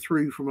come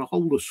through from a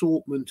whole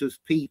assortment of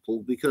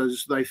people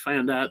because they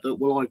found out that,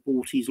 well, I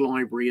bought his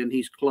library and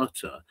his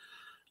clutter.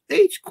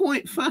 It's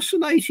quite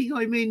fascinating.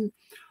 I mean,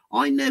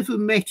 I never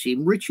met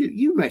him. Richard,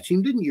 you met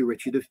him, didn't you,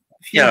 Richard? A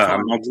few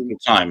times. Multiple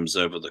times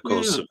over the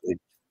course of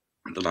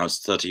the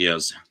last 30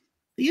 years.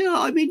 Yeah,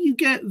 I mean, you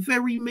get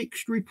very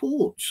mixed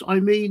reports. I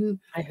mean,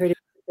 I heard it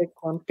was a bit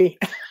grumpy.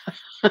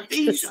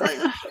 He's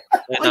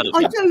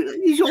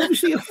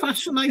obviously a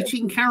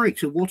fascinating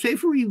character.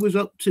 Whatever he was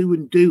up to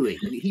and doing,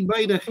 he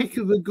made a heck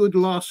of a good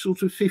last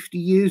sort of 50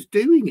 years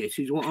doing it,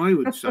 is what I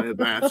would say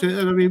about it.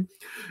 And I mean,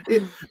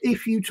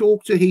 if you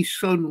talk to his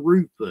son,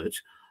 Rupert,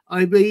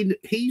 I mean,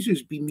 he's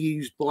as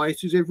bemused by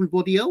it as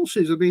everybody else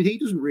is. I mean, he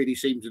doesn't really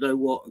seem to know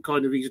what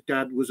kind of his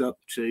dad was up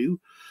to.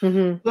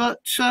 But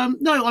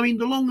no, I mean,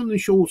 the long and the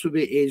short of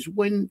it is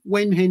when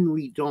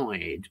Henry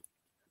died,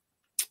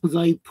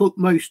 they put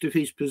most of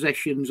his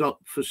possessions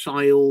up for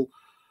sale.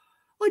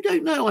 I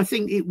don't know. I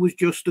think it was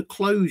just a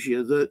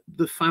closure that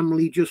the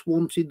family just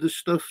wanted the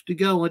stuff to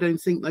go. I don't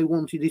think they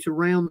wanted it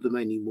around them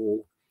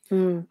anymore.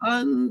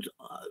 And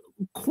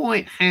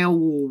quite how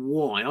or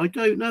why, I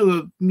don't know.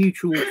 A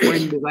mutual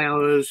friend of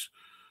ours,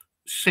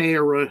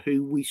 Sarah,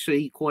 who we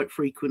see quite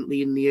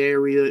frequently in the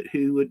area,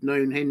 who had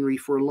known Henry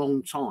for a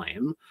long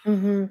time.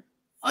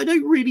 I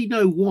don't really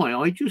know why.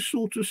 I just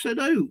sort of said,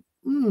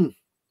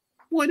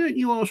 why don't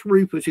you ask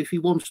Rupert if he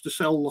wants to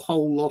sell the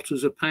whole lot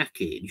as a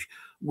package,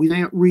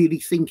 without really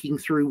thinking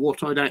through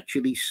what I'd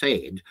actually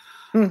said.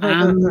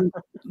 And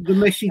the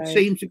message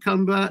seemed to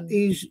come back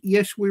is,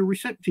 yes, we're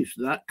receptive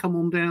to that. Come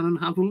on down and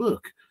have a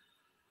look.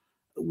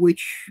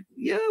 Which,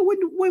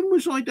 when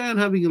was I down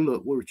having a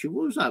look, Richard?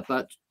 What was that,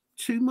 about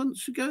 2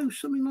 months ago?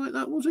 Something like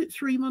that, was it?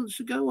 3 months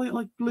ago?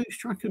 I lose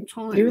track of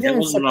time. You were there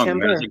in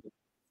September.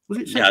 Was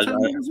it September,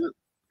 was it?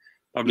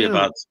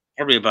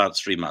 Probably about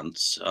 3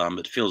 months.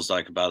 It feels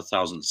like about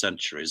 1,000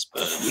 centuries,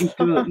 but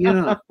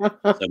yeah.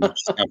 So much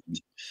has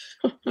happened.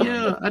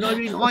 Yeah, and I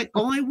mean,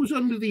 I was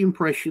under the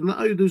impression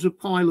that, there's a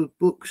pile of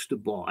books to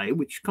buy,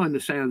 which kind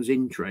of sounds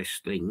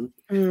interesting.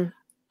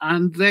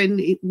 And then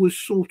it was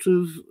sort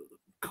of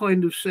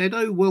kind of said,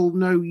 oh, well,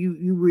 no,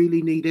 you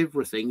really need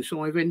everything.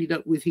 So I've ended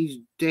up with his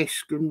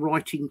desk and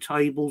writing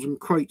tables and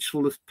crates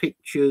full of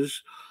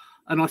pictures.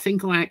 And I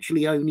think I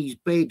actually own his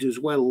bed as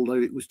well,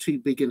 although it was too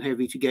big and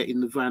heavy to get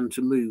in the van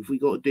to move. We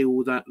got to deal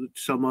with that at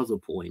some other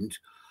point.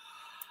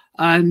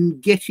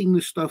 And getting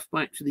the stuff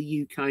back to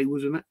the UK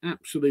was an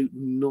absolute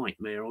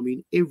nightmare. I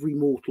mean, every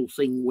mortal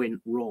thing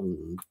went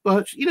wrong.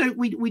 But,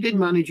 we did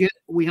manage it.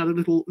 We had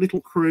a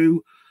little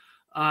crew.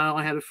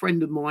 I had a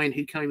friend of mine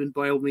who came and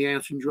bailed me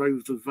out and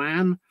drove the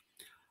van.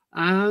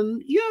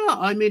 And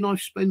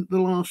I've spent the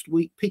last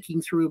week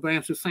picking through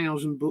about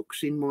 1,000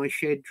 books in my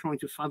shed, trying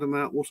to fathom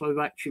out what I've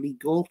actually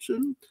got.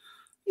 And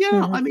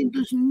I mean,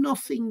 there's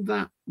nothing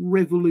that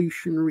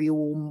revolutionary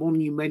or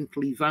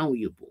monumentally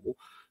valuable,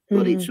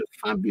 but it's a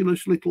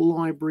fabulous little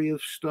library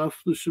of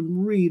stuff. There's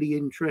some really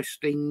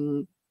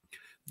interesting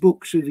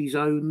books of his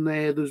own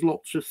there. There's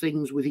lots of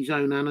things with his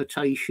own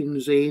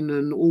annotations in,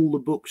 and all the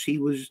books he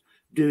was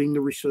doing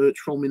the research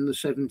from in the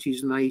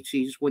 70s and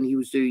 80s when he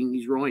was doing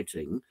his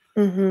writing.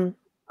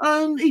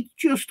 And it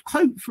just,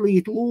 hopefully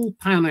it'll all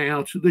pan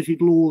out, that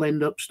it'll all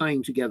end up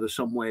staying together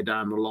somewhere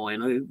down the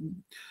line.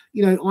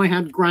 I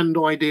had grand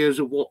ideas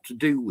of what to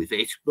do with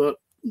it, but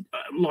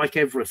like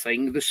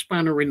everything, the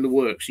spanner in the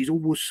works is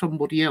always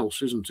somebody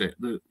else, isn't it?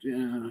 That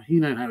you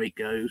know how it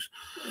goes.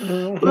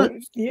 But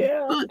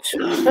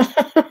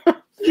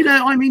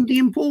I mean, the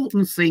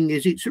important thing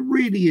is it's a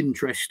really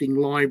interesting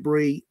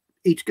library.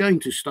 It's going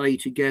to stay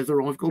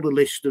together. I've got a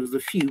list of the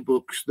few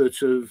books that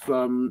have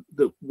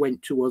that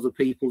went to other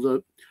people.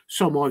 That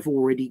some I've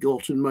already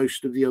got, and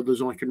most of the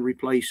others I can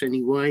replace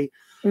anyway.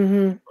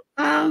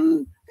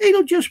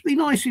 It'll just be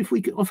nice if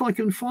I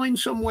can find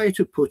somewhere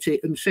to put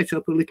it and set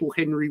up a little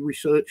Henry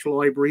research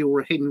library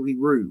or a Henry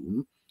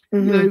room.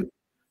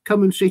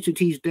 Come and sit at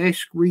his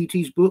desk, read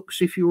his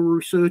books. If you're a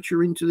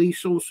researcher into these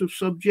sorts of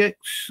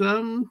subjects,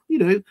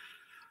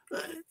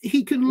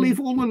 he can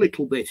live on a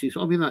little bit.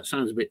 I mean, that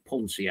sounds a bit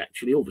poncy,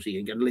 actually. Obviously,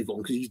 he can live on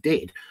because he's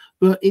dead.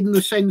 But in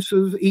the sense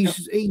of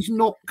he's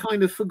not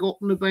kind of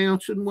forgotten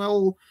about, and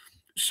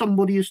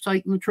somebody has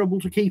taken the trouble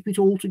to keep it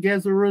all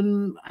together.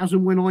 And as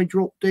and when I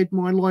drop dead,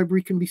 my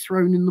library can be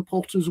thrown in the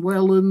pot as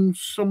well, and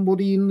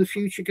somebody in the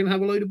future can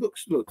have a load of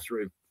books to look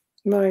through.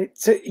 Right.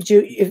 So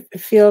it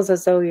feels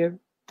as though you're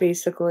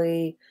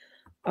basically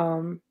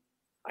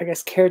I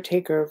guess,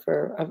 caretaker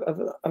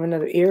of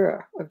another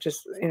era of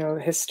just,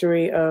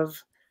 history of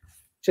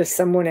just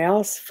someone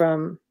else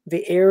from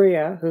the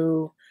area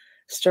who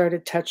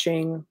started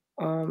touching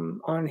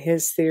on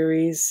his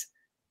theories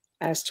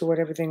as to what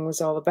everything was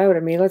all about.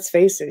 I mean, let's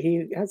face it,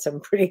 he had some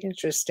pretty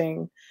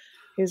interesting,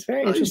 he's a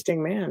very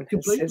interesting man.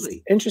 His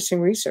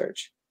interesting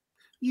research.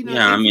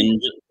 I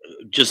mean,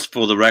 just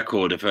for the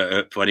record,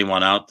 for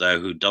anyone out there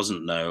who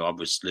doesn't know,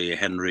 obviously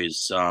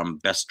Henry's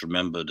best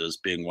remembered as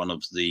being one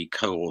of the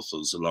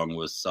co-authors, along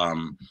with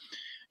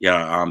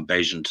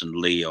Basinton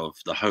Lee, of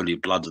The Holy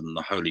Blood and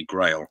the Holy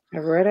Grail.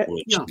 I've read it.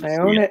 I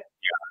own it.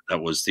 Yeah,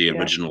 that was the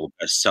original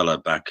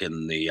bestseller back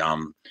in the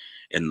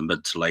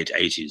mid to late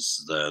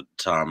 80s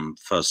that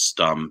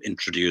first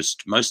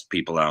introduced most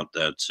people out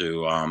there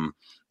to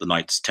the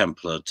Knights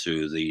Templar,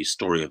 to the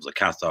story of the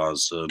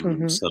Cathars,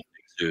 certainly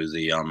to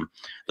the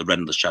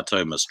Rennes le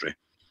Chateau mystery.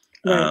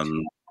 Right.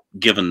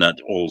 Given that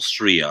all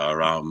three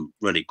are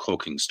really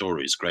corking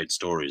stories, great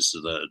stories,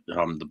 so that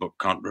the book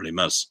can't really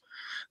miss,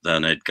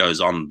 then it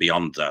goes on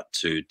beyond that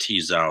to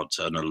tease out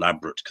an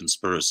elaborate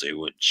conspiracy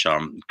which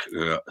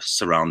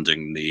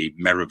surrounding the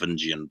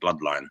Merovingian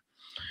bloodline.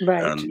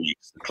 Right. And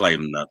makes the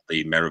claim that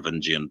the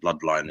Merovingian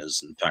bloodline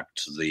is in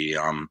fact the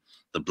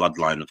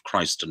bloodline of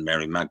Christ and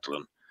Mary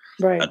Magdalene.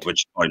 Right. At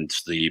which point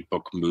the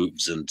book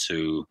moves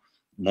into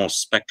more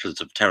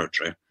speculative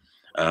territory,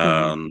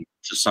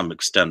 to some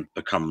extent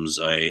becomes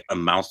a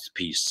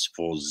mouthpiece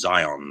for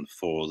Zion,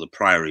 for the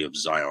Priory of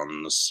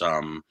Zion, this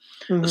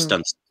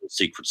ostensible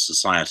secret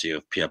society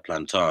of Pierre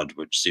Plantard,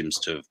 which seems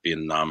to have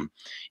been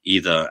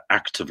either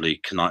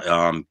actively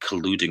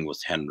colluding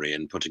with Henry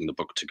and putting the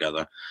book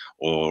together,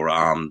 or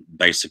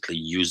basically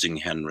using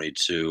Henry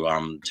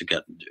to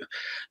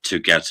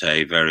get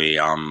a very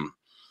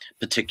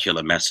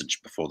particular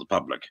message before the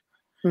public.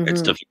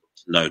 It's difficult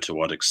to know to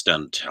what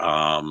extent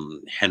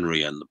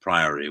Henry and the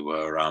Priory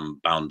were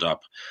bound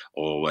up,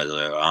 or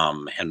whether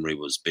Henry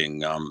was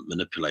being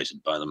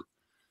manipulated by them.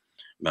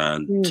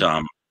 And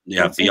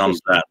That's beyond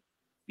that,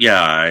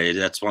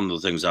 that's one of the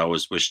things I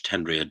always wished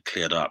Henry had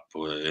cleared up,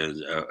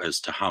 as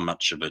to how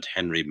much of it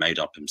Henry made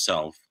up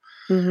himself,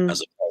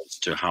 as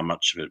opposed to how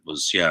much of it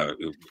was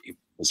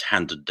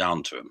handed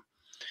down to him.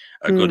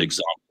 A good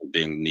example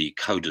being the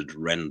coded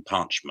Wren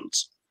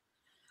parchments.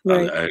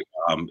 Right.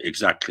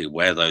 Exactly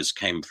where those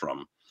came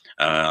from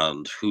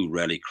and who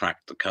really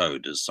cracked the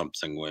code is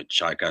something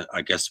which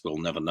I guess we'll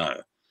never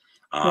know.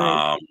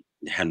 Right.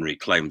 Henry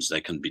claims they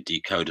can be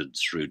decoded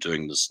through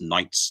doing this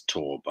Knights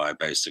tour by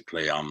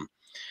basically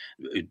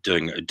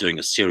doing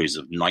a series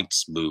of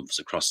Knights moves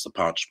across the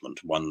parchment,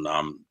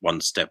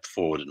 one step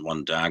forward and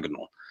one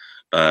diagonal.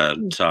 But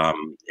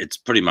it's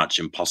pretty much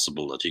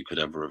impossible that he could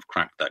ever have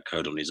cracked that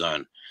code on his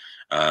own.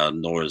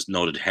 Nor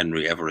did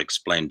Henry ever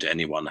explain to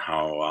anyone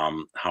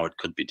how it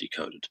could be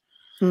decoded.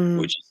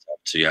 We just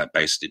have to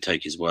basically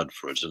take his word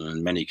for it. And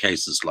in many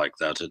cases like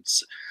that,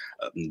 it's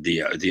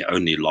the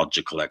only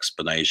logical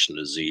explanation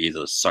is he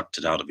either sucked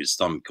it out of his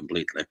thumb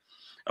completely,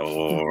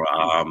 or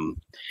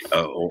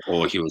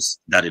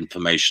that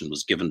information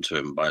was given to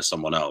him by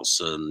someone else,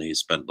 and he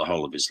spent the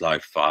whole of his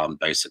life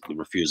basically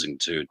refusing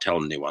to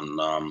tell anyone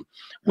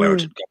where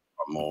it had come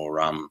from,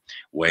 or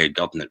where he'd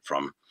gotten it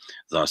from,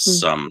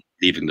 thus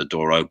leaving the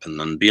door open.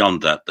 And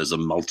beyond that, there's a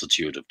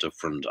multitude of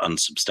different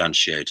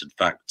unsubstantiated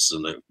facts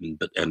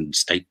and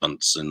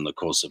statements in the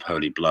course of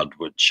Holy Blood,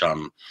 which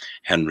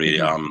Henry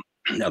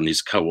and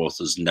these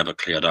co-authors never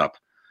cleared up.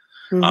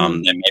 They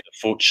made a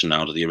fortune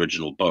out of the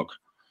original book,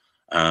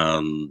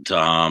 and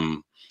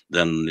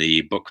then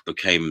the book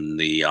became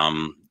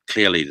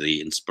clearly the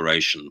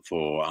inspiration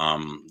for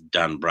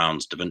Dan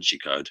Brown's Da Vinci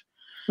Code.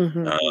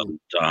 In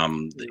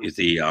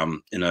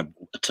a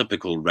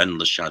typical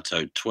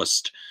Rennes-le-Chateau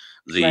twist,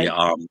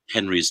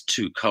 Henry's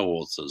two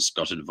co-authors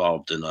got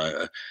involved in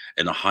a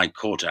high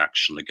court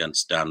action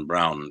against Dan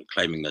Brown,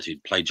 claiming that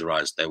he'd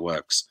plagiarized their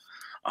works.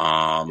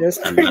 That's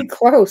pretty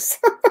close.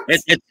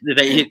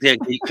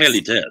 He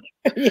clearly did.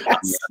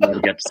 Yes. I'm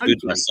going to get sued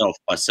myself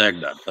by saying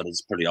that, but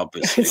it's pretty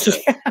obvious. So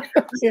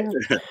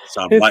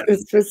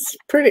it's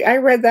pretty. I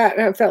read that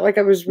and I felt like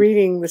I was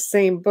reading the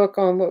same book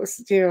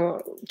almost,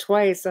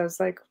 twice. I was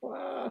like,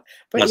 wow.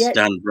 But plus,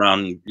 Dan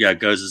Brown,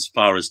 goes as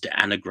far as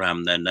to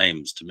anagram their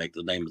names to make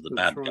the name of the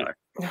bad guy.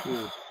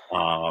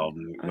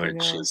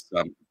 Which is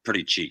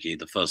pretty cheeky.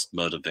 The first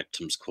murder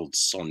victim's called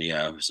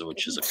Sonia,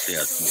 which is a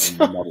clear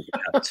model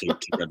to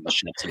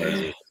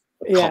Rennes-le-Chateau.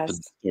 The Coppin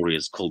story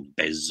is called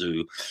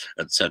Bezu,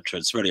 etc.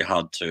 It's really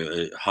hard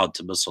to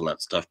miss all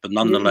that stuff. But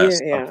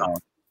nonetheless,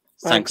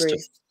 thanks to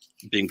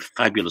being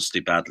fabulously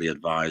badly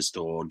advised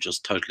or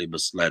just totally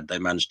misled, they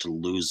managed to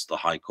lose the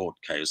High Court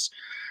case,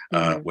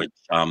 which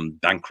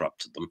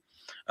bankrupted them.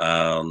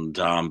 And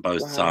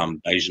both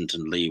Bagent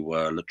and Lee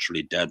were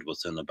literally dead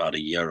within about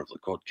a year of the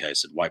court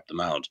case. It wiped them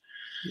out.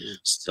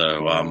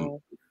 So,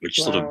 which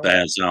sort of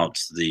bears out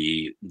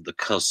the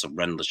curse of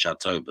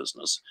Rennes-le-Chateau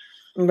business.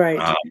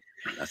 Right.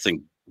 I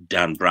think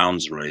Dan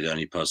Brown's really the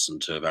only person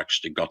to have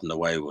actually gotten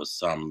away with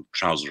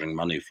trousering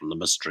money from the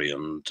mystery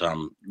and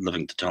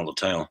living to tell the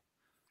tale.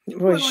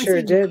 Well, he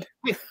sure did.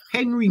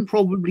 Henry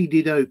probably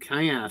did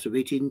okay out of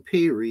it in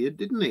period,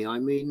 didn't he? I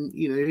mean,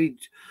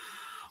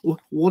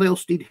 what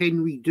else did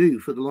Henry do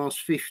for the last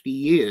 50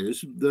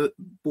 years that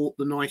bought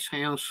the nice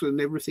house and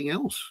everything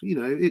else? He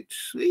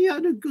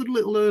had a good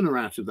little earner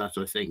out of that,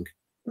 I think.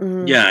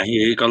 Yeah,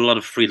 he got a lot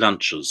of free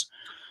lunches.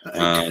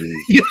 Yeah,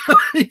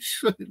 he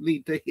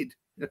certainly did.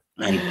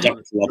 And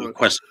ducked a lot of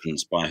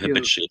questions by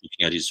habitually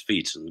looking at his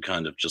feet and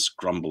kind of just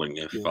grumbling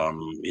if he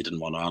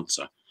didn't want to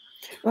answer.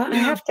 Well, I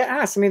have to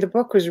ask. I mean, the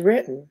book was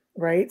written,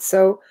 right?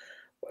 So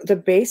the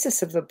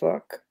basis of the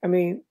book, I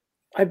mean,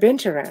 I've been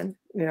to Rennes.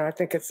 I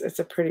think it's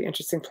a pretty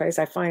interesting place.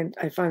 I find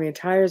the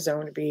entire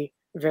zone to be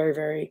very,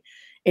 very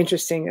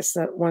interesting. It's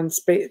not one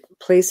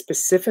place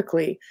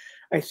specifically.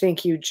 I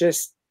think you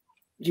just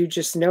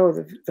know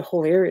the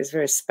whole area is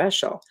very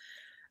special.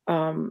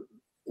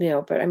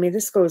 But I mean,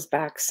 this goes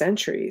back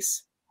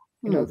centuries.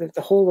 The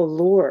whole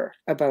allure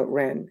about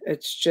Rennes.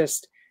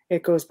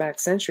 It goes back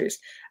centuries.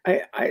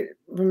 I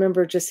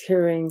remember just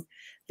hearing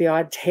the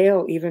odd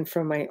tale, even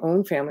from my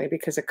own family,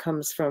 because it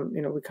comes from,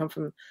 we come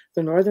from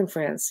the northern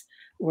France,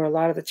 where a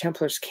lot of the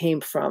Templars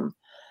came from.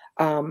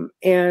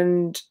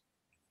 And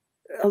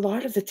a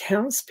lot of the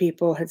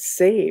townspeople had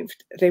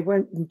saved. They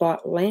went and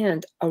bought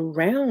land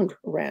around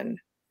Rennes.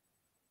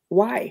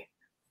 Why?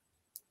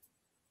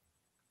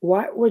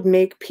 What would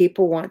make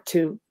people want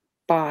to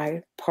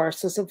buy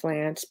parcels of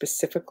land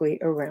specifically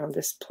around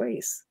this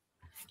place?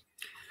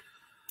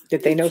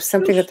 Did they know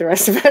something that the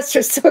rest of us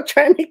are still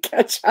trying to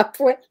catch up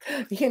with?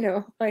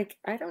 Like,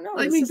 I don't know.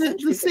 I mean,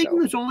 the thing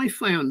that I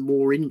found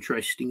more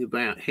interesting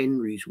about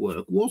Henry's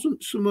work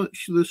wasn't so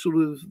much the sort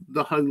of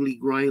the Holy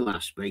Grail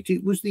aspect.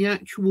 It was the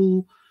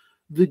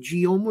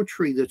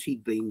geometry that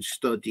he'd been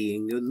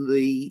studying, and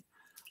the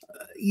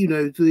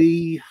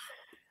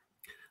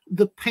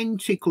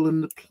pentacle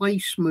and the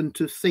placement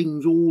of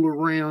things all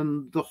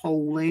around the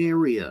whole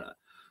area.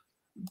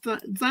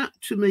 That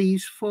to me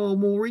is far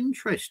more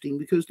interesting,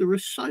 because there are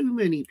so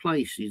many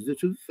places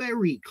that are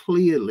very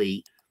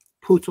clearly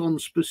put on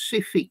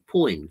specific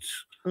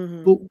points.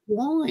 But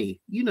why?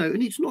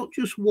 And it's not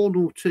just one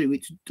or two,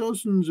 it's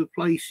dozens of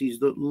places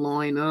that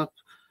line up,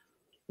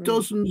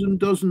 dozens and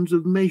dozens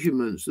of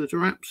measurements that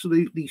are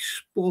absolutely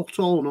spot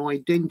on,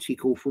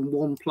 identical from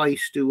one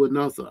place to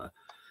another.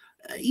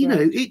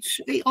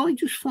 I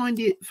just find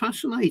it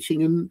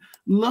fascinating. And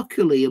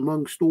luckily,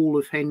 amongst all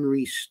of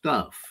Henry's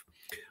stuff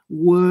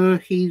were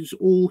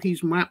all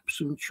his maps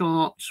and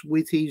charts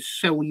with his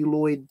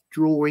celluloid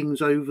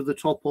drawings over the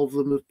top of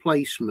them of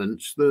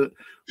placements that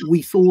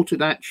we thought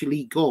had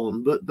actually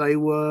gone, but they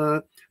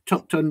were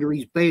tucked under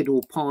his bed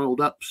or piled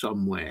up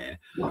somewhere.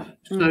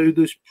 So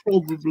there's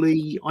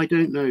probably, I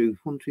don't know,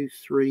 1, 2,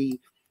 3,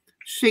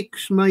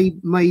 6,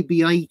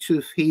 maybe 8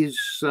 of his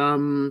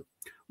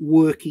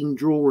working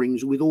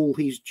drawings with all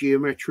his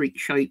geometric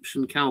shapes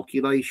and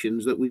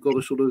calculations that we've got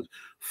to sort of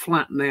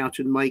flatten out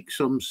and make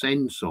some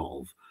sense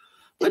of.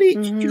 But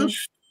it's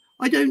just,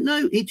 I don't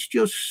know, it's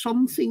just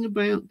something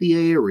about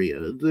the area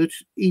that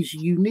is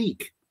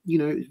unique.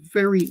 It's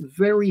very,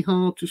 very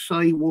hard to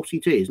say what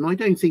it is. And I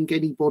don't think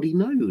anybody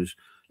knows.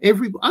 What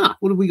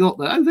have we got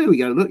there? Oh, there we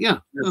go. Look, yeah.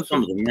 That's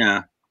something,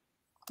 yeah.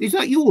 Is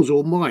that yours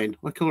or mine?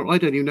 I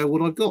don't even know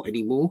what I've got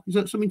anymore. Is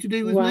that something to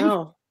do with me?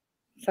 Wow.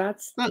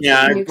 That's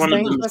yeah, it's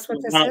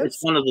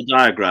one of the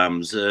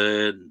diagrams.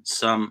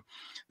 There's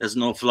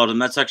an awful lot, and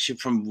that's actually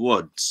from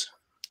Woods.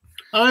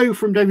 Oh,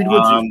 from David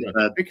Woods.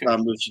 Okay.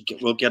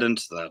 We'll get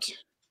into that.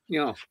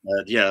 Yeah.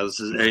 This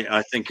is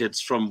I think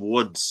it's from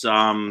Woods.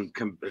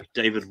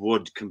 David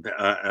Wood,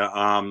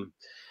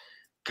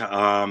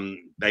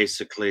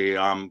 basically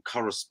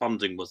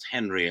corresponding with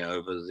Henry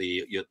over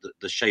the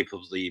shape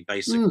of the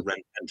basic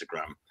Rent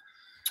pentagram.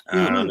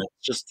 And it's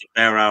just to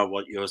bear out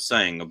what you're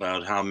saying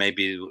about how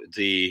maybe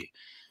the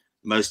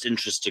most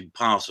interesting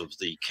part of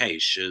the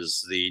cache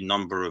is the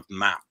number of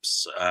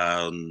maps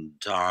and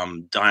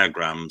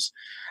diagrams,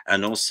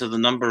 and also the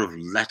number of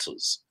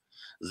letters,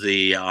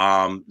 the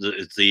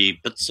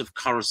bits of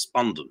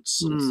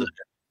correspondence,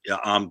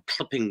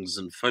 clippings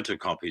and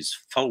photocopies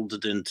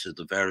folded into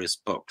the various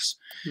books,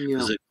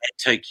 because it may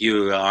take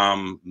you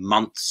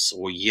months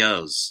or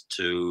years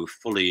to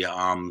fully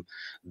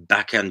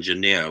back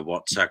engineer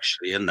what's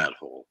actually in that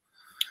haul.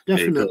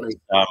 Definitely.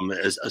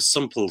 Because, a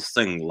simple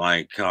thing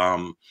like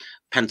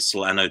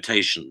pencil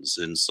annotations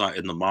in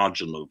the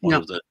margin of one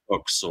of the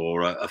books,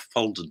 or a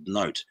folded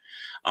note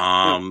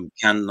can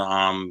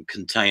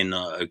contain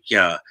a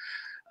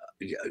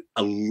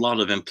lot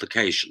of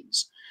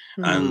implications.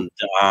 And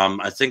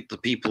I think the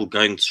people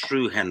going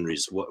through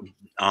Henry's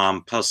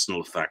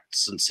personal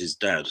effects since he's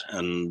dead,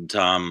 and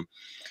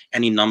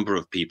any number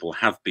of people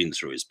have been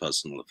through his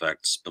personal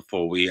effects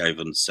before we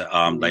even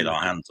laid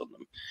our hands on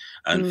them.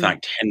 In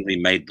fact, Henry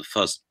made the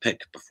first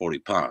pick before he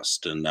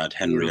passed, and that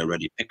Henry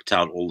already picked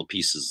out all the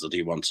pieces that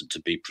he wanted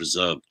to be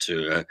preserved,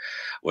 to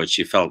which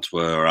he felt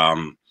were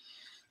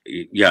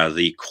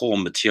the core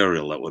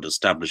material that would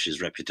establish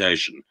his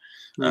reputation.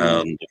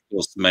 And of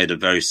course made a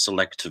very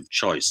selective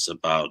choice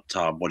about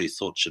what he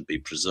thought should be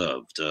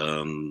preserved.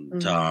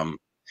 And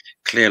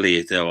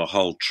clearly there were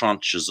whole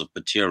tranches of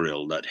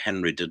material that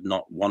Henry did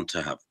not want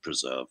to have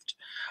preserved,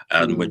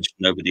 and which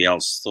nobody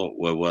else thought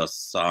were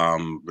worth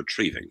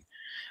retrieving.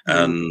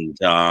 And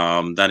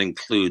that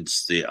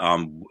includes the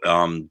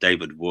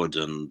David Wood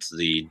and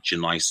the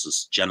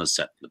Genesis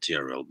Geneset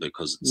material,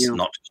 because it's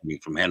not coming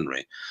from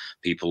Henry.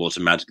 People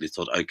automatically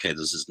thought, okay,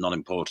 this is not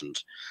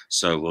important,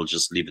 so we'll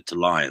just leave it to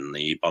lie in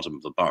the bottom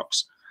of the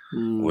box.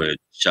 Which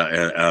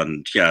a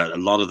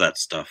lot of that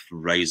stuff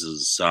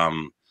raises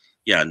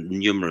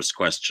numerous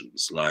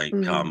questions, like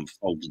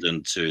folded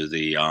into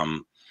the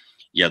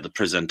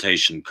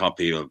presentation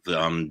copy of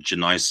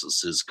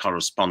Genesis'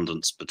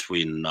 correspondence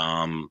between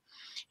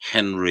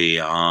Henry,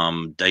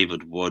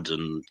 David Wood,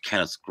 and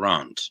Kenneth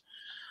Grant,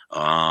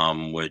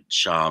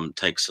 which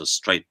takes us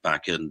straight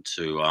back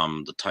into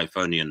the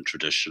Typhonian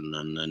tradition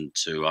and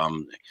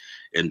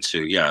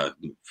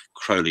into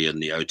Crowley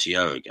and the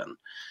OTO again.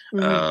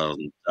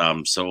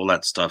 So all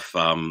that stuff,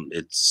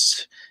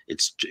 it's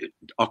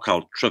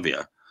occult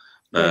trivia,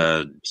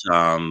 but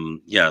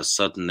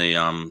certainly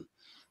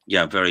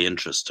very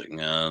interesting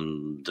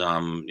and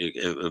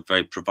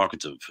very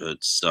provocative.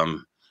 It's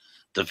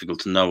difficult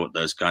to know what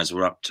those guys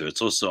were up to.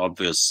 It's also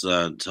obvious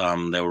that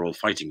they were all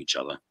fighting each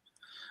other.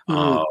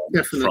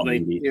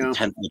 Definitely,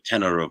 from the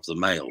tenor of the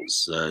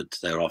males.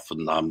 They're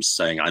often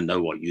saying, "I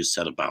know what you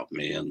said about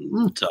me,"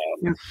 and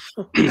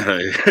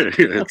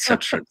et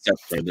cetera, et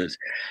cetera. And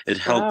it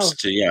helps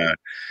to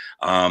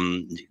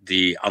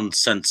the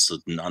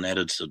uncensored and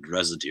unedited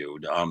residue,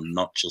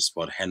 not just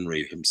what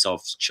Henry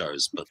himself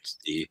chose, but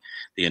the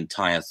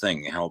entire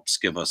thing helps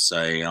give us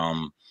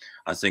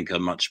I think a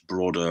much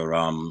broader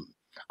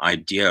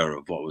idea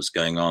of what was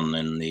going on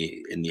in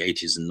the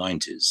 80s and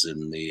 90s,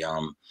 in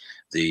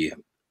the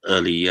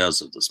early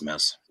years of this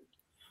mess.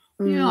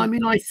 Yeah, I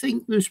mean, I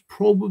think there's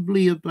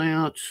probably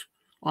about,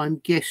 I'm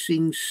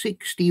guessing,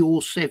 60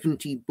 or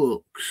 70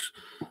 books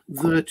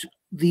that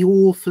the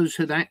authors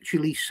had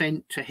actually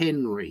sent to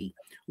Henry,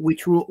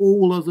 which were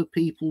all other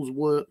people's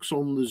works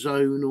on the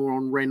Zone or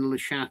on Rennes le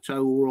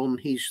Chateau or on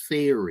his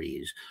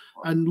theories.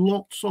 And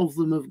lots of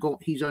them have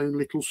got his own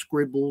little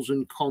scribbles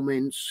and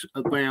comments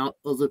about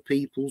other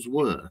people's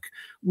work,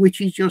 which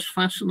is just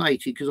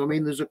fascinating because, I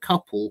mean, there's a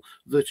couple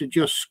that are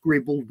just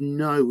scribbled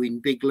no in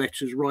big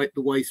letters right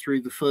the way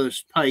through the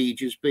first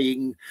page as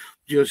being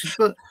just,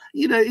 but,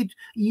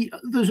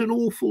 there's an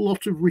awful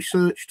lot of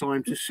research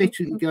time to sit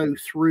and go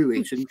through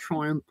it and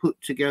try and put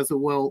together,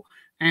 well,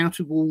 out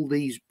of all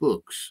these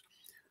books,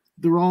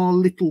 there are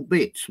little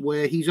bits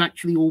where he's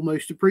actually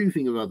almost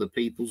approving of other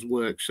people's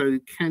work. So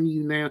can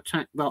you now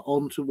tack that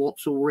on to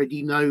what's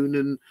already known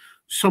and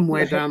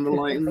somewhere down the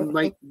line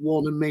make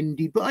one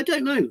amended? But I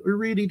don't know. I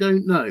really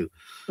don't know.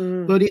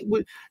 But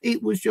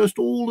it was just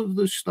all of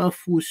the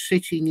stuff was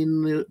sitting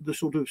in the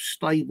sort of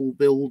stable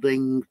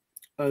building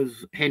of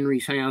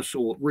Henry's house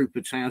or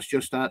Rupert's house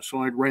just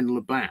outside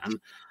Rennes-les-Bains.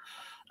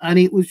 And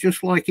it was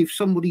just like, if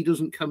somebody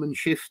doesn't come and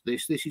shift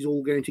this is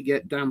all going to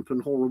get damp and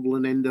horrible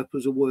and end up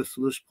as a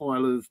worthless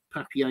pile of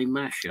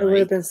papier-mâché. It would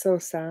have been so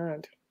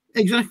sad.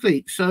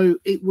 Exactly. So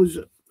it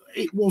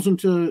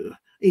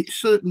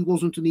certainly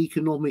wasn't an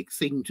economic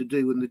thing to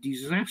do. And the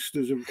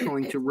disasters of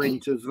trying to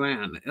rent a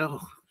van,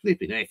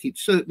 flipping heck, it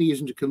certainly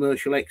isn't a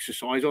commercial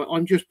exercise.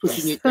 I'm just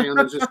putting it down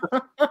as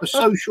a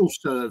social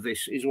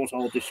service is what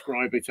I'll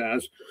describe it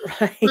as.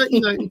 Right. But,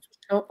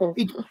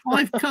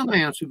 I've come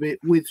out of it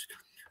with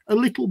a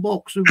little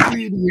box of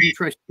really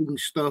interesting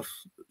stuff,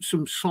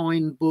 some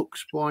signed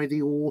books by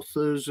the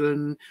authors,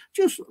 and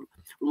just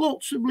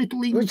lots of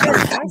little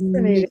interesting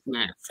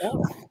knickknacks.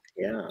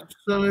 Yeah.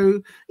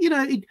 So,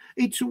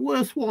 it's a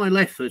worthwhile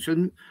effort.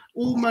 And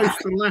almost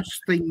the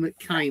last thing that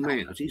came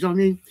out is, I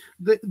mean,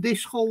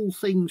 this whole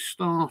thing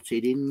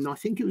started in, I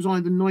think it was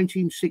either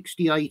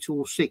 1968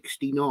 or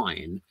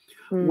 69,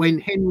 when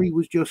Henry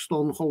was just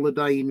on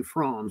holiday in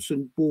France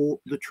and bought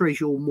the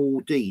Trésor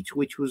Maudit,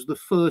 which was the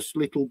first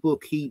little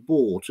book he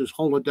bought as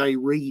holiday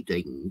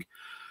reading,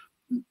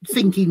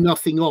 thinking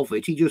nothing of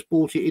it. He just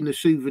bought it in a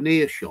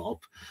souvenir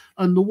shop.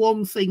 And the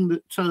one thing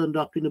that turned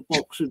up in a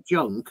box of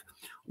junk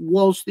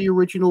was the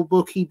original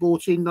book he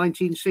bought in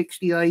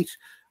 1968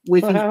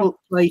 with his book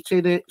plate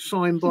in it,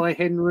 signed by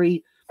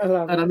Henry.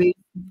 I mean,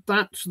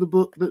 that's the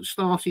book that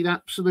started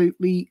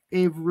absolutely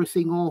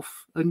everything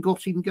off and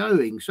got him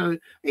going. So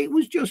it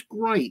was just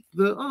great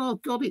that, oh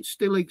God, it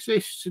still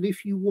exists. And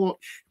if you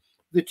watch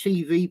the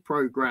TV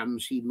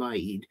programs he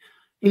made,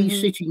 he's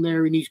sitting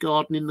there in his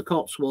garden in the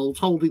Cotswolds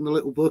holding the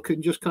little book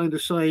and just kind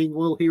of saying,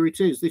 well, here it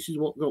is. This is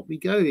what got me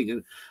going.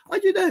 And I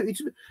don't know,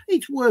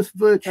 it's worth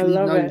virtually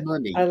no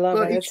money. I love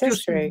it. It's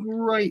just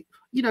great,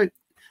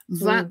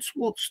 that's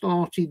what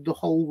started the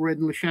whole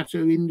Rennes le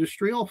Chateau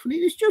industry off. And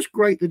it's just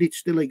great that it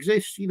still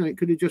exists. It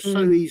could have just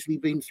so easily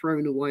been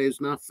thrown away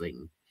as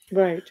nothing.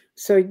 Right.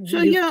 So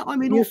I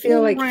mean, you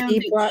feel like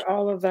he brought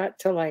all of that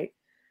to light.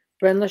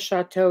 Rennes le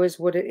Chateau is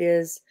what it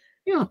is.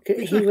 Yeah,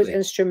 exactly. He was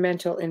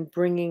instrumental in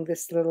bringing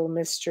this little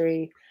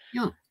mystery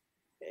to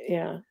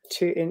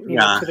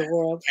the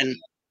world. And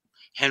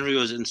Henry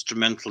was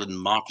instrumental in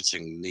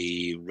marketing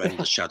the Rennes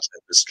le Chateau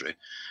mystery.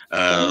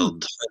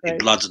 The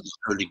Blood of the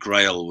Holy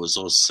Grail was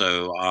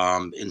also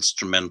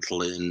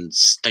instrumental in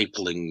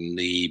stapling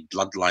the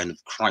bloodline of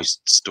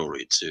Christ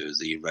story to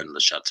the Rennes le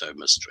Chateau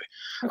mystery.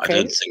 I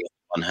don't think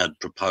anyone had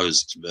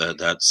proposed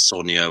that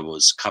Saunier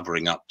was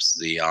covering up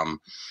the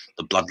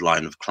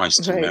bloodline of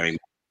Christ and Mary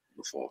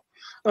before.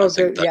 There's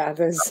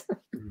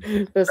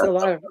a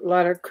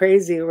lot of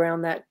crazy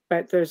around that,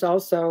 but there's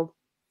also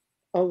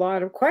a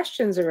lot of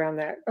questions around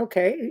that.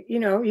 Okay,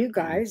 you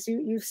guys,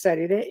 you've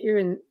studied it. You're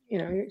in,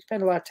 you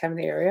spend a lot of time in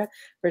the area,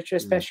 Richard,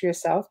 especially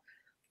yourself.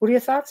 What are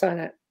your thoughts on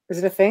it? Is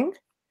it a thing,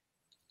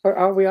 or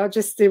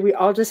did we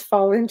all just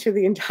fall into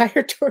the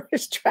entire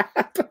tourist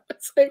trap?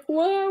 It's like,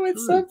 whoa,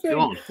 it's something.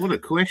 God, what a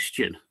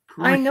question.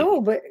 I know,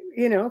 but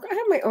I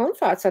have my own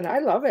thoughts on it. I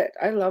love it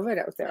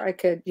out there. I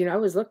could, I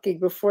was looking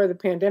before the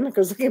pandemic. I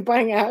was looking at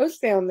buying a house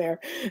down there,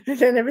 and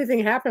then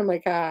everything happened. I'm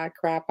like,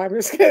 crap! I'm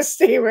just gonna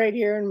stay right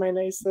here in my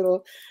nice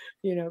little,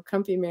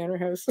 comfy manor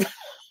house.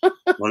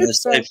 Well,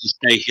 if you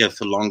stay here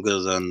for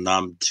longer than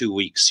 2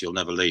 weeks, you'll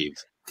never leave.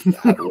 We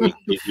call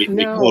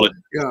it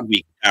a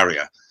 2-week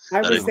barrier.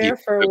 I was there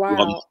for a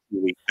while.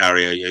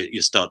 Barrier,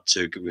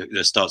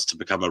 there starts to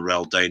become a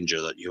real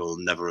danger that you'll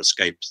never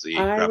escape the.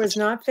 I was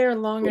not there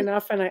long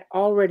enough, and I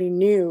already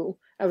knew.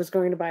 I was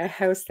going to buy a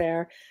house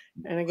there.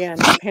 And again,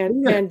 the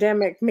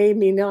pandemic made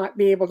me not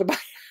be able to buy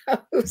a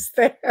house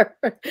there.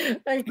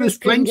 There's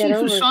plenty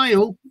for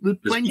sale. There's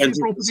plenty of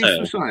properties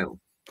for sale.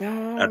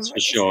 That's for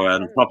sure.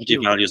 And property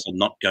values are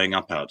not going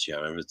up out here.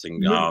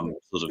 Everything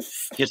sort of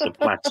hit a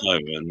plateau,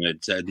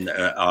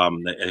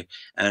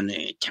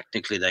 and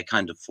technically they're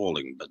kind of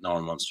falling, but no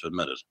one wants to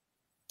admit it.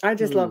 I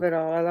just love it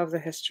all. I love the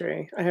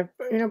history. I have,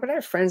 but I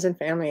have friends and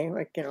family,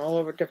 like, all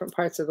over different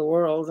parts of the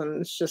world, and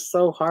it's just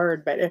so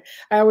hard. But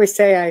I always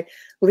say I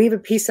leave a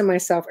piece of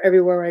myself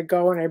everywhere I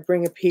go, and I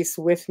bring a piece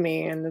with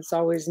me, and it's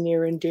always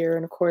near and dear.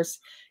 And of course,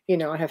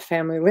 I have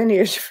family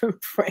lineage from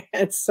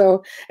France,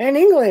 and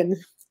England.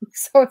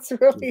 So it's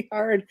really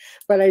hard,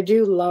 but I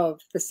do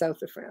love the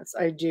south of France.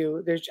 I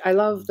do. I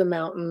love the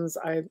mountains.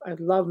 I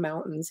love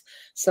mountains.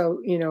 So,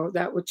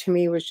 that to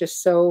me was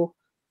just so,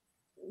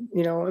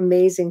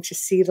 amazing to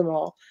see them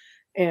all,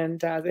 and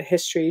the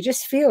history. You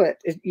just feel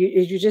it.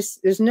 You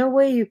just, there's no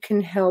way you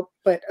can help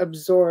but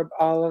absorb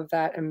all of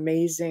that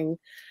amazing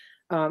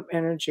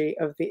energy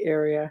of the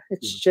area.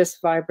 It's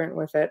just vibrant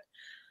with it.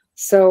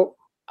 So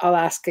I'll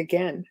ask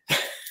again.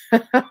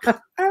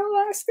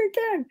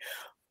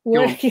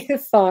 What are your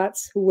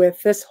thoughts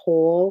with this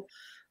whole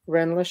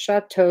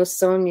Rennes-le-Château,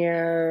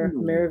 Saunière,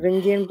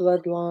 Merovingian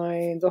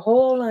bloodline, the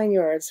whole 9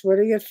 yards? What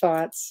are your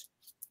thoughts?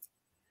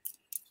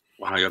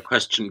 Wow, your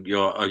question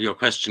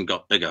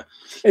got bigger.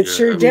 It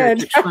sure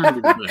did.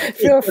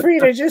 Feel free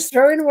to just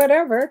throw in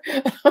whatever.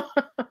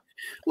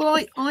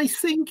 Well, I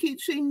think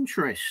it's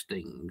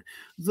interesting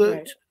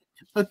that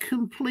a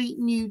complete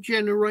new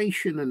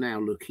generation are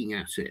now looking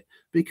at it,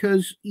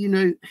 because,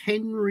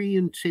 Henry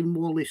and Tim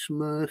Wallace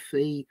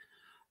Murphy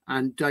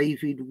and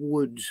David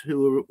Woods,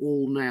 who are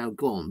all now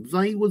gone,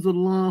 they were the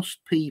last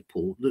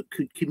people that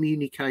could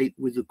communicate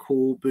with the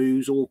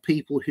Corboos, or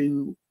people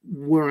who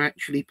were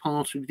actually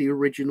part of the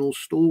original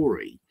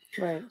story.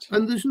 Right.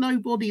 And there's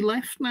nobody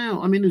left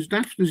now. I mean, as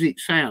daft as it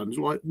sounds,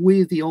 like,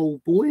 we're the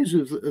old boys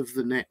of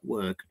the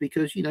network,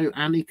 because,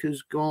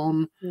 Annika's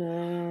gone.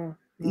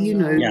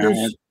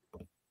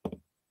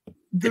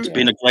 It's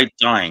been a great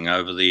dying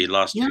over the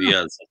last few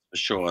years, that's for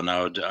sure. And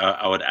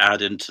I would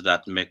add into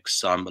that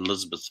mix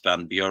Elizabeth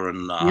Van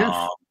Buren,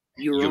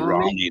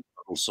 Urani,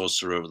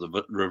 sorcerer of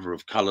the River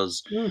of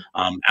Colors,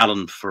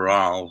 Alan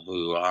Farrell,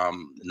 who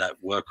in that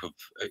work of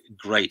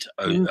great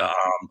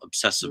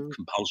obsessive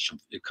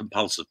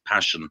compulsive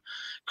passion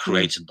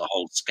created the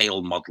whole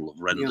scale model of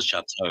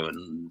Rennes-le-Château,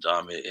 and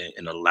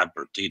in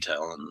elaborate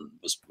detail, and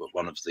was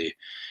one of the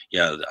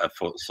I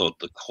thought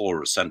the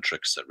core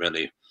eccentrics that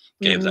really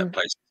gave that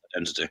place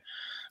identity.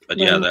 But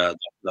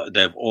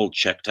they've all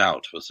checked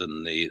out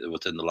within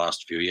the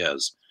last few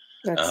years.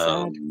 That's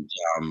sad.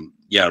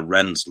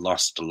 Rennes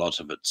lost a lot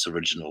of its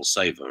original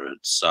savor.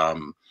 It's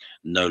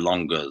no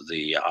longer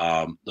the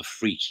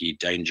freaky,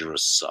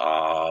 dangerous,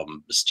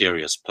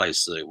 mysterious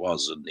place that it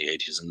was in the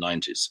 80s and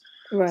 90s.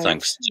 Right.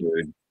 Thanks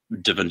to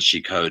Da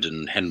Vinci Code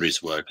and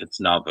Henry's work, it's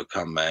now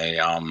become a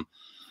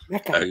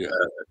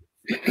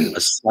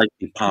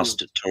slightly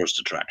past tourist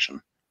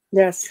attraction.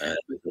 Yes.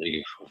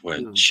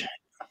 Which.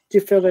 Do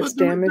you feel that's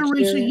damaged? There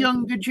is a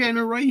younger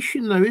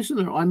generation, though, isn't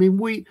there? I mean,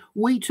 we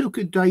took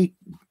a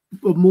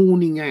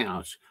morning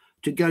out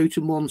to go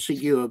to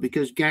Montségur,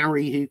 because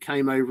Gary, who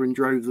came over and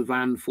drove the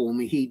van for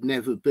me, he'd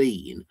never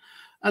been.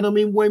 And I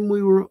mean, when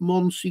we were at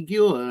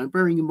Montségur,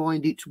 bearing in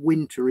mind it's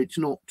winter, it's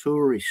not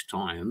tourist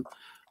time,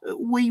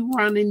 we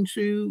ran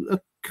into a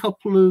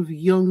couple of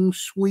young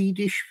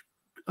Swedish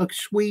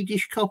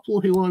couple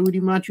who I would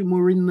imagine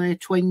were in their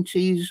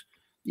 20s.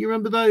 You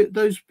remember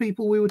those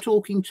people we were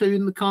talking to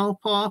in the car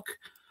park?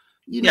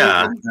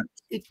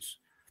 It's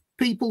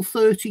people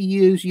 30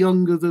 years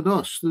younger than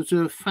us that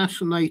are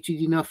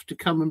fascinated enough to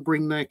come and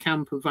bring their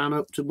camper van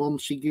up to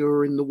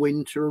Montségur in the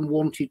winter and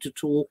wanted to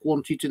talk,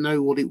 wanted to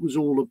know what it was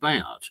all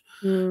about.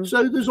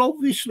 So there's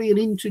obviously an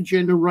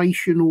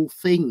intergenerational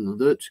thing,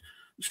 that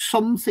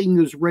something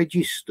has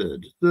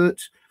registered,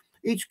 that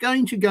it's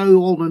going to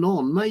go on and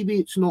on. Maybe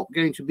it's not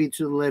going to be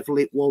to the level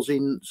it was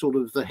in sort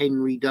of the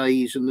Henry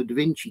days and the Da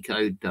Vinci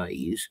Code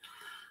days,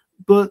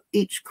 but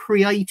it's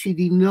created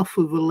enough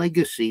of a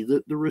legacy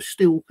that there are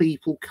still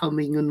people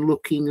coming and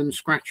looking and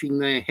scratching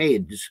their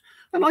heads.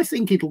 And I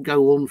think it'll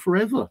go on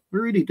forever. I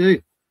really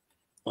do.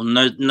 Well,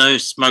 no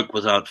smoke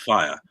without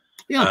fire.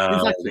 Yeah,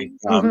 exactly.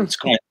 It's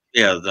quite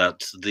clear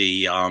that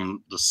the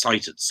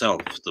site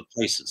itself, the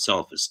place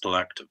itself, is still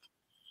active.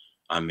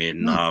 I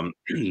mean,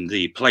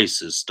 the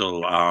place is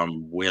still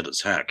weird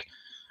as heck.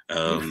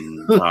 I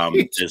love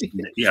it.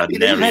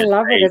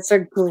 It's a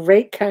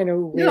great kind of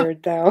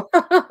weird, though.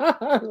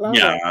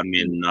 I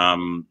mean,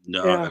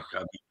 I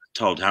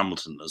told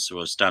Hamilton this. We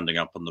were standing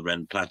up on the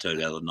Rennes Plateau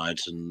the other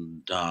night,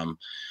 and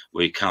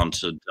we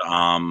counted.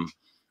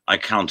 I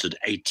counted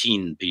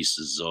 18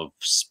 pieces of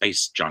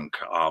space junk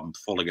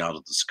falling out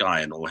of the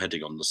sky and all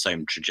heading on the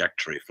same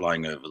trajectory,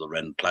 flying over the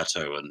Rennes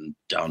Plateau and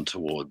down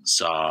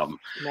towards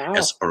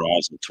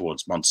Esperance,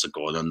 towards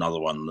Montségur, and another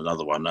one.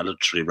 I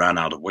literally ran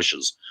out of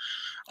wishes.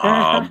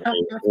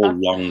 all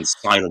long,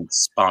 silent,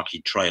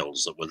 sparky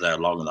trails that were there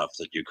long enough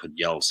that you could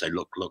yell, say,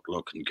 look, look,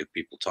 look, and give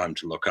people time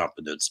to look up,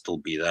 and it'd still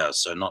be there.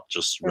 So not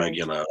just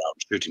regular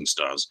shooting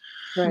stars.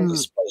 Right.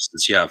 This place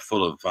is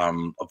full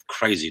of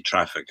crazy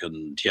traffic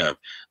and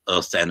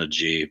earth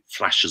energy,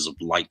 flashes of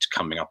light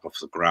coming up off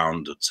the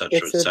ground, etc.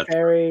 It's a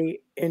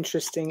very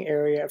interesting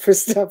area for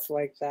stuff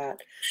like that.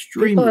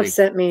 Extremely. People have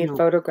sent me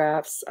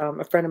photographs.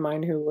 A friend of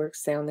mine who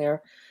works down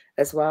there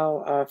as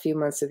well, a few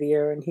months of the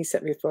year, and he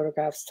sent me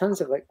photographs,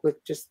 tons of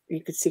with just,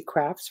 you could see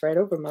crafts right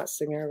over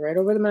Mutsinger, right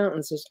over the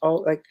mountains. There's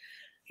all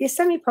he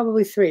sent me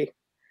probably 3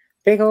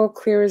 big old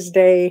clear as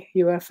day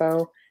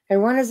UFO,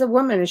 and one is a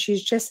woman, and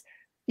she's just,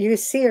 you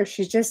see her,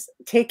 she's just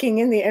taking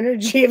in the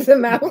energy of the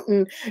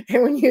mountain,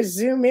 and when you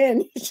zoom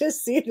in, you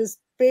just see this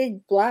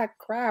big black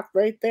craft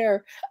right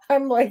there.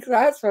 I'm like,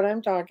 that's what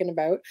I'm talking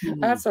about.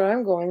 That's what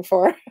I'm going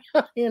for,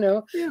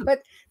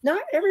 But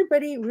not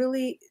everybody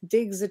really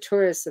digs the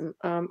tourism.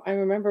 I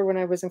remember when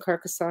I was in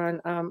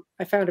Carcassonne,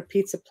 I found a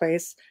pizza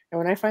place, and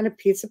when I find a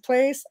pizza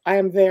place, I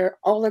am there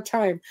all the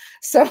time.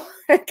 So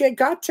it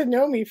got to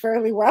know me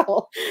fairly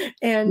well.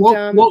 And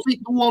was it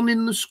the one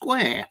in the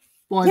square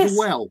by the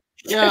well?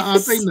 Yeah,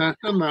 I've been there,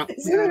 done that.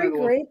 Isn't it a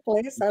great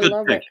place? I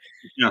love it.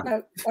 Yeah.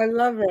 I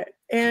love it.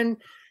 And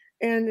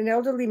an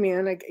elderly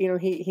man,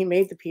 he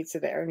made the pizza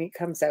there, and he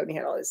comes out and he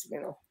had all his,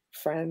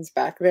 friends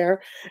back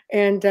there.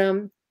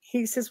 And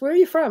he says, "Where are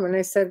you from?" And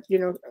I said,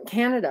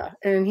 "Canada."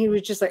 And he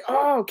was just like,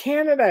 "Oh,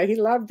 Canada." He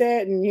loved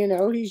it. And,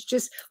 he's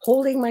just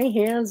holding my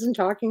hands and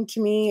talking to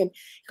me. And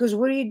he goes,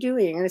 "What are you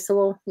doing?" And I said,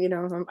 "Well,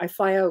 I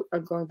fly out.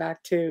 I'm going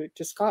back to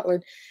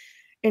Scotland."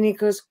 And he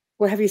goes,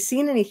 "Well, have you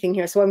seen anything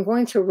here?" So I'm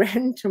going to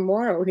Rennes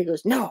tomorrow. And he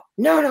goes, No.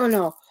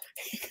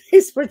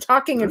 We're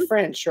talking in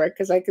French, right?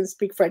 Because I can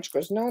speak French. He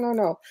goes,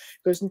 No.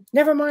 He goes,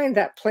 "Never mind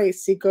that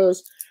place." He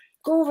goes,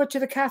 "Go over to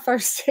the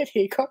Cathar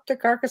City, go up to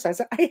Carcassonne." I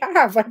said,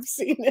 I've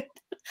seen it.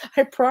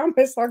 I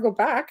promise I'll go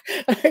back.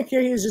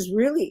 He's just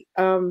really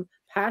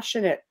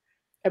passionate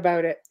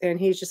about it. And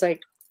he's just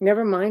like,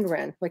 never mind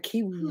Rennes. Like,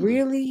 he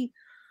really,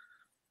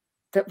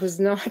 that was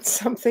not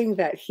something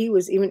that he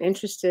was even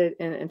interested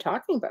in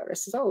talking about. I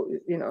said, "Oh,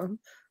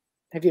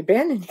 have you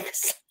been?" And he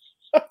goes,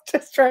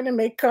 just trying to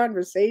make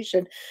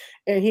conversation,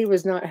 and he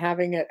was not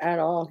having it at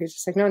all. He's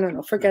just like,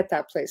 no, forget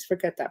that place.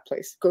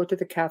 Go to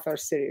the Cathar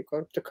City,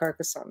 go to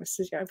Carcassonne. I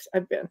said, "Yeah,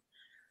 I've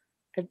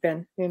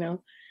been,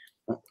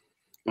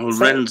 Well,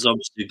 Rennes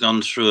obviously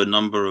gone through a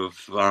number of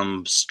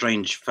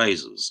strange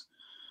phases.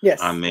 Yes.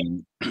 I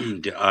mean,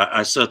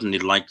 I certainly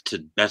liked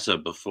it better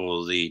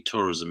before the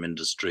tourism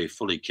industry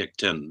fully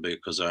kicked in,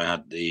 because I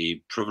had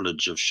the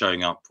privilege of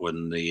showing up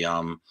when the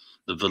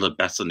Villa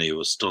Bethany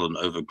was still an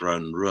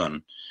overgrown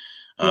ruin.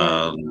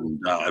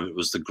 It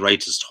was the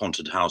greatest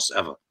haunted house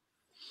ever.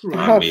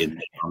 I mean,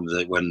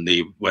 when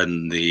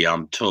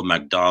the Tour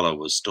Magdala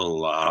was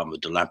still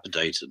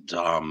dilapidated,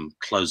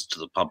 closed to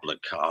the public,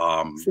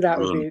 so that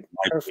would be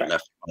perfect.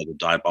 Left by the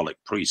diabolic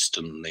priest,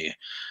 and the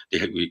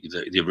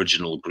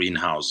original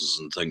greenhouses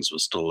and things were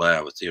still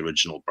there, with the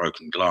original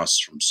broken glass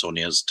from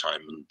Saunier's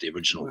time and the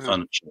original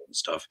furniture and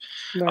stuff.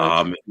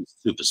 Right. It was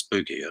super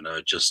spooky,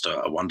 just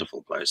a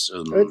wonderful place.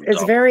 And,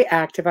 it's very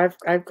active.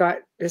 I've got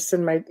this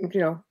in my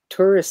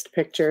tourist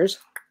pictures.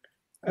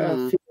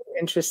 A few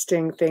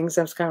interesting things.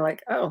 I was kind of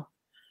like, "Oh,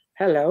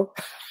 hello."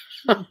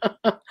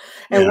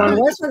 And one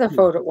was with a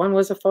photo. One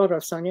was a photo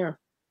of Saunier.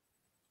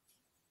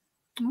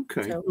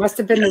 Okay. So it must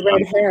have been the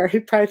red hair.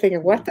 He's probably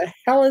thinking, "What the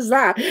hell is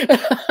that?"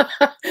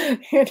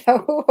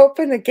 Who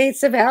opened the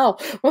gates of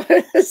hell? What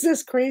is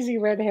this crazy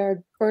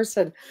red-haired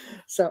person?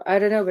 So I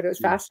don't know, but it was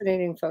a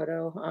fascinating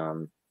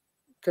photo.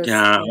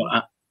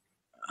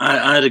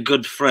 I had a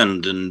good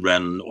friend in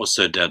Rennes,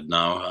 also dead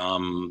now,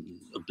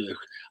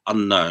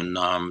 unknown,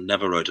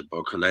 never wrote a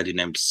book, a lady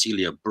named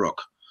Celia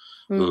Brooke,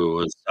 who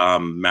was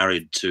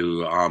married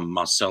to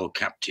Marcel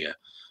Captier,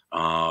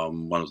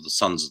 one of the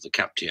sons of the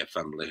Captier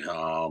family.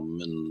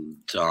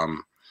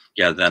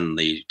 Then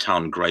the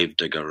town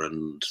gravedigger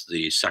and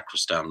the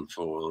sacristan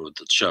for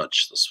the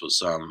church. This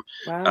was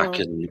back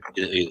in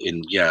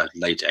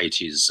late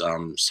 80s,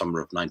 summer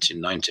of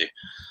 1990,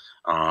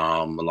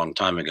 a long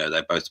time ago.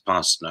 They both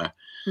passed now.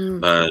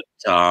 But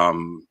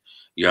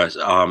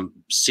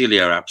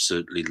Celia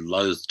absolutely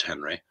loathed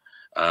Henry.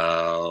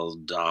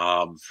 Told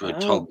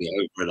me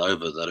over and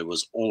over that it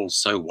was all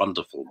so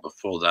wonderful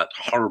before that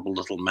horrible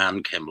little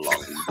man came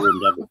along and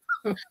ruined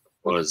everything.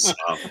 That's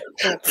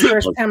the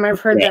first time I've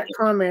heard that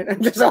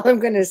comment. That's all I'm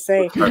going to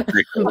say.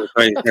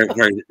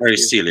 very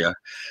Celia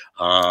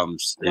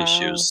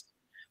issues.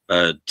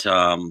 But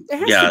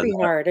it has to be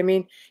hard. I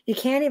mean, you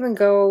can't even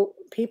go.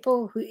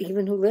 People who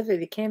live there,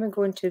 you can't even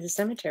go into the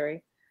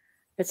cemetery.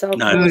 It's all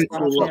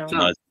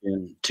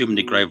too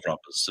many grave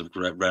robbers.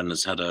 Rennes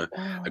has had a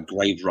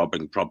grave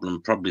robbing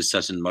problem, probably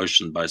set in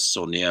motion by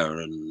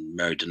Saunier and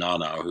Mary de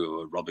Narnau,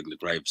 who are robbing the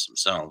graves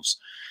themselves.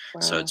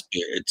 So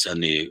it's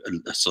only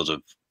a sort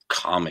of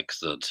karmic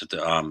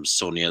that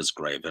Sonia's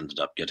grave ended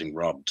up getting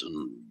robbed,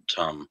 and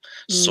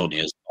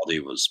Sonia's body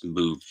was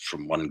moved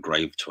from one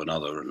grave to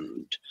another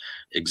and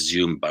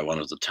exhumed by one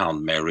of the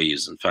town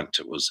maries. In fact,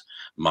 it was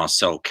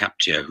Marcel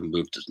Captier who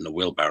moved it in a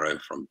wheelbarrow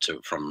from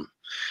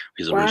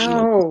his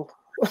original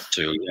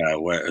to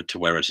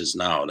where it is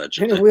now,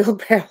 allegedly. In a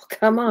wheelbarrow.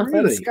 Come on,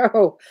 let's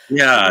go.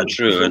 Yeah,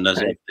 true. And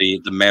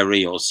the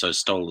Mary also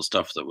stole the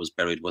stuff that was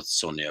buried with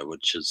Sonia,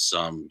 which is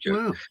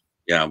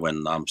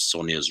when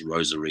Sonia's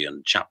rosary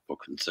and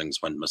chapbook and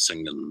things went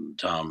missing,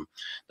 and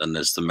then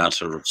there's the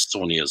matter of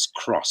Sonia's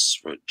cross,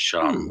 which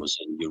was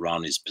in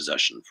Urani's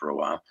possession for a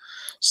while.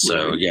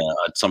 So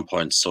at some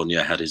point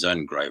Sonia had his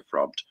own grave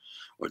robbed,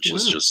 which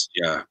is just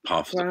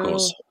par for the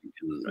course.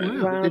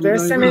 Wow,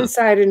 there's some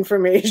inside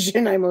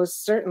information I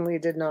most certainly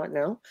did not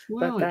know.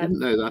 Well, I didn't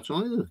know that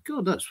either.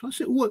 God, that's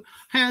fascinating.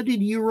 How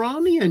did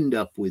Urani end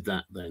up with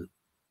that then?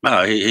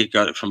 He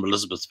got it from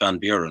Elizabeth Van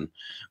Buren,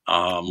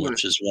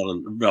 which is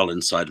well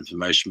inside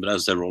information. But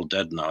as they're all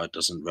dead now, it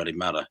doesn't really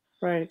matter.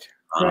 Right.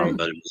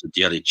 But it was a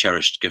dearly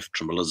cherished gift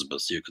from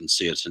Elizabeth. You can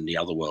see it in the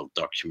Otherworld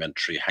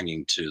documentary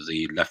hanging to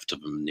the left of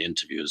him in the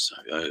interviews.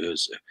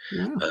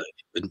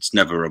 It's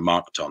never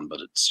remarked on, but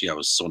it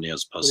was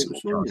Sonia's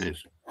personal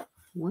prize.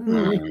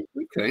 Wow.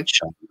 Okay.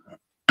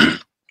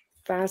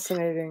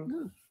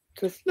 Fascinating.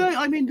 No,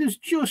 I mean, there's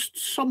just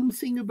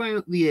something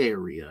about the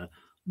area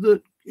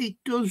that it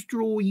does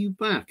draw you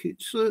back. It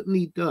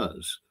certainly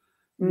does.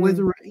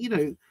 Whether,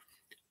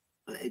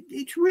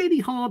 it's really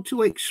hard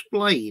to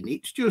explain.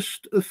 It's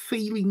just a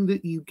feeling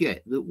that you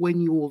get that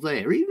when you're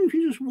there, even if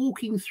you're just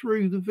walking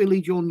through the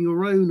village on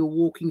your own or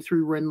walking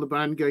through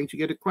Rennes-les-Bains going to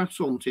get a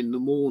croissant in the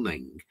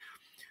morning,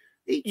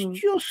 it's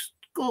just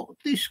got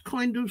this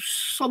kind of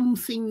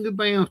something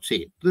about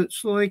it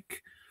that's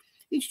like,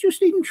 it's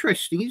just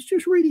interesting. It's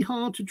just really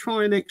hard to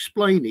try and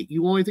explain it.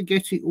 You either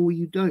get it or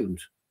you don't.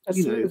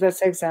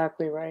 That's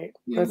exactly right.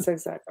 Yeah. That's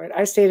exactly right.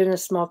 I stayed in a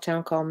small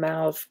town called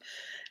Malve,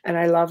 and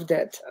I loved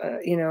it,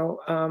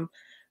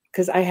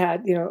 because I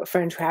had, a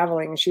friend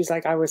traveling, and she's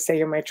like, I would say,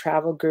 you're my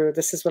travel guru.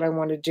 This is what I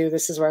want to do.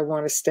 This is where I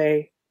want to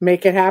stay.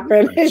 Make it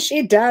happen. Right. And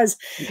she does.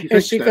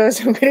 And she goes,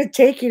 I'm going to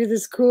take you to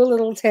this cool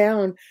little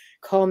town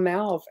called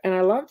Malve. And I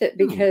loved it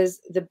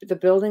because the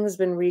building has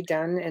been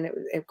redone, and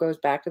it goes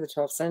back to the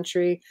 12th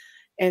century.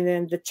 And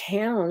then the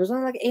town, there's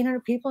only like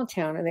 800 people in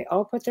town, and they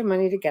all put their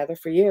money together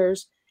for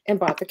years and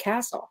bought the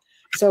castle.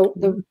 So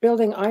the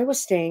building I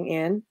was staying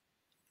in,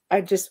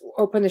 I'd just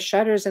open the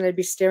shutters and I'd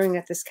be staring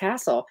at this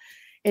castle.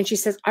 And she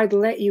says, I'd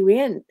let you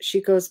in.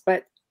 She goes,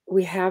 but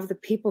we have the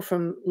people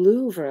from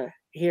Louvre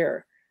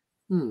here.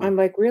 I'm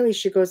like, really?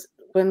 She goes,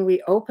 when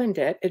we opened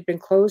it, it'd been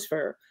closed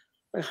for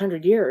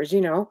 100 years,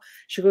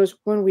 She goes,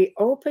 when we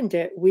opened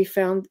it, we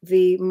found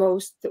the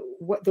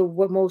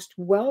most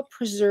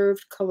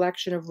well-preserved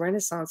collection of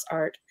Renaissance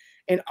art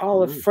in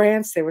all of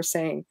France, they were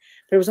saying.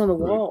 But it was on the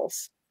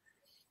walls.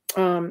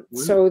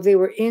 So they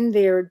were in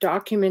there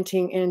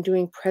documenting and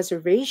doing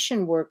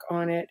preservation work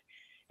on it.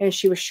 And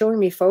she was showing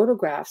me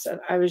photographs.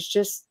 And I was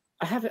just,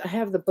 I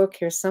have the book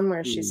here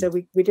somewhere. She said,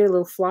 we did a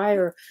little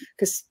flyer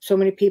because so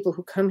many people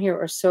who come here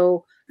are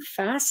so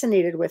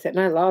fascinated with it.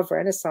 And I love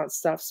Renaissance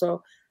stuff.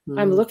 So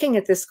I'm looking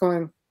at this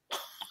going,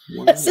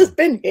 this has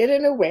been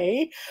hidden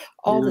away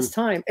all this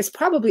time. It's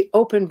probably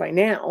open by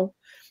now,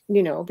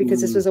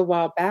 because this was a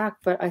while back,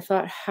 but I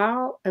thought,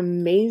 how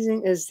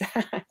amazing is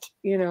that?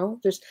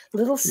 There's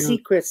little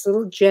secrets,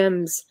 little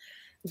gems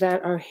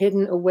that are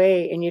hidden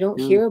away, and you don't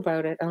hear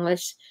about it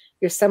unless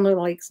you're someone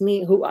like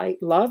me, who I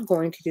love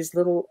going to these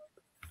little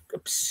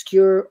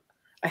obscure,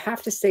 I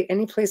have to say,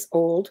 any place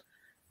old.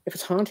 If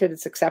it's haunted,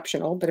 it's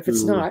exceptional, but if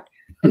it's not,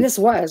 and this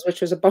was,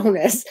 which was a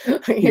bonus,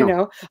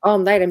 all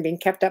night I'm being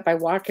kept up by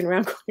walking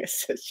around going,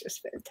 it's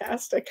just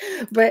fantastic.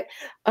 But,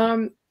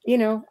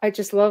 I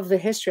just love the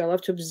history. I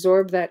love to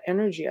absorb that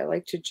energy. I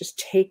like to just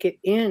take it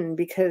in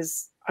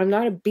because I'm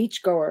not a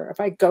beach goer.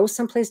 If I go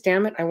someplace,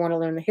 damn it, I want to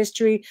learn the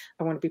history.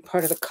 I want to be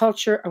part of the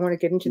culture. I want to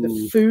get into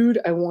the food.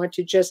 I want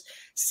to just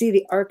see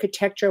the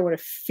architecture. I want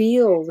to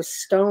feel the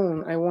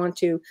stone.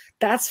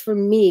 That's for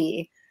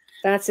me.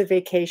 That's a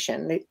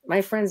vacation.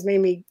 My friends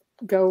made me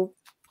go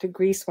to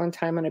Greece one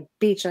time on a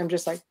beach. And I'm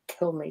just like,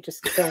 kill me,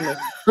 just kill me.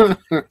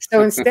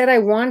 So instead I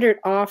wandered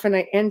off and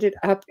I ended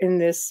up in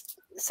this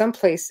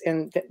someplace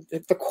in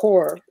the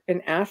core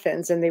in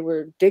Athens, and they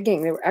were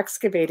digging, they were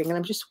excavating, and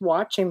I'm just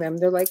watching them.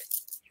 They're like,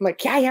 I'm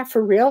like, yeah,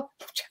 for real.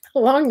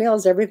 Long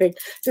nails, everything.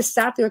 Just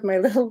sat there with my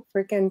little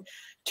freaking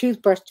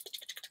toothbrush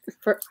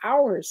for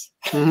hours.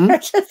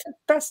 That's just the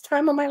best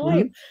time of my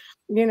life.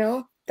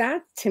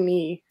 That to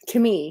me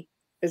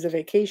is a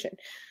vacation.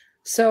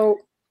 So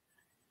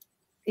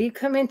you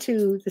come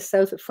into the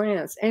south of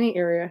France, any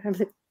area,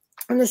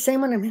 I'm the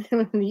same when I'm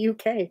in the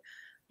UK.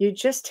 You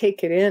just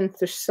take it in.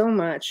 There's so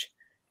much.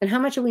 And how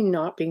much are we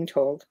not being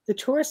told? The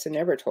tourists are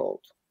never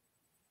told.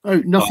 Oh,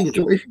 nothing at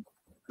all.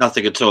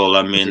 Nothing at all.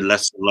 I mean,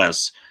 less and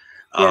less,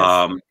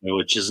 Yes.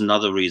 which is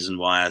another reason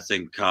why I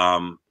think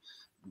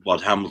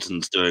what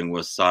Hamilton's doing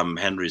with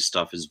Henry's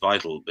stuff is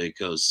vital,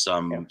 because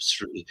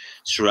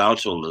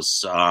throughout all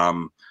this,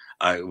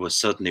 it was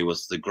certainly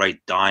with the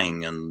great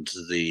dying and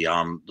the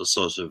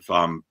sort of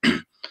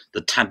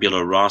the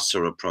tabula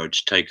rasa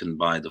approach taken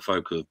by the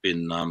folk who have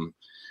been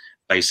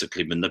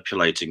basically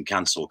manipulating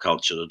cancel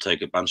culture to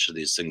take a bunch of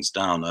these things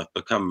down. I've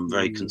become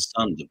very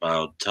concerned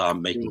about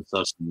making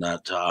certain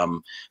that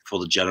for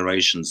the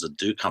generations that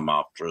do come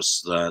after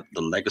us, that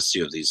the legacy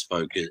of these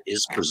folk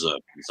is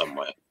preserved in some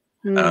way.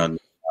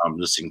 And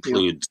this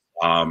includes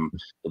the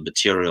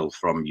material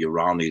from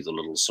Urani, the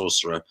Little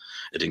Sorcerer.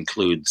 It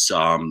includes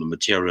the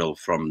material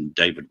from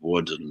David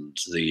Wood and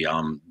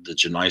the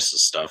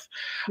Genesis stuff.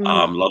 A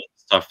lot of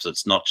stuff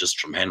that's not just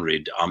from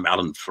Henry,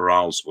 Alan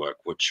Farrell's work,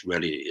 which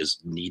really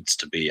needs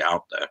to be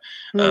out there,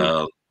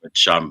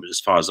 which, as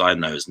far as I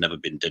know, has never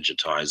been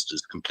digitized,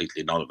 is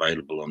completely not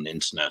available on the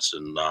internet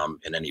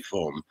in any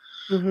form.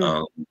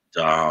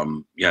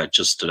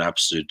 Just an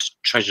absolute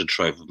treasure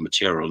trove of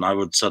material, and I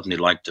would certainly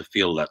like to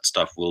feel that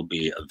stuff will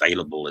be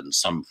available in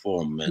some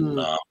form in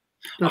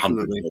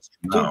 100 years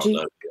from now.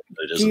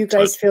 Do you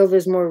guys feel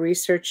there's more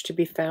research to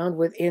be found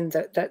within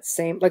that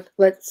same, like,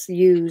 let's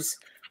use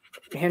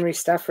Henry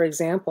stuff, for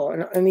example,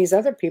 and these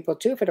other people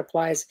too, if it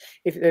applies,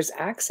 if there's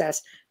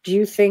access? Do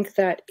you think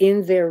that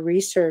in their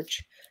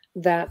research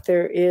that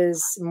there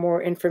is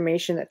more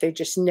information that they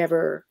just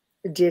never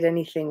did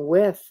anything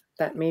with,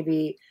 that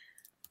maybe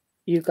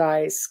you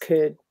guys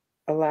could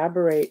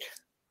elaborate?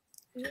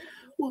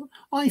 Well,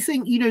 I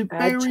think,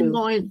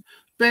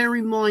 bear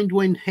in mind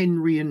when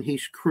Henry and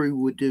his crew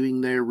were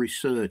doing their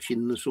research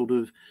in the sort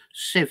of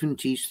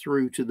 70s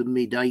through to the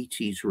mid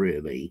 80s,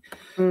 really,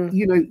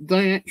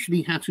 they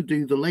actually had to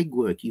do the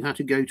legwork. You had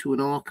to go to an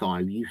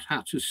archive. You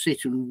had to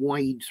sit and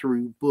wade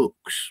through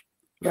books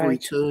for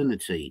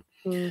eternity.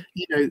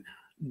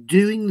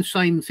 Doing the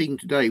same thing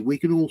today, we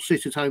can all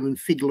sit at home and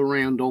fiddle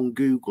around on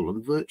Google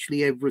and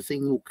virtually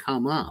everything will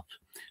come up.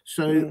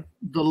 So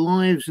the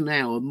lives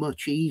now are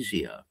much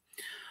easier.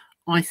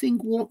 I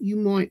think what you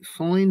might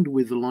find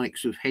with the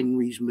likes of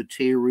Henry's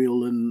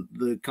material and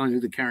the kind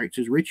of the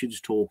characters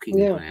Richard's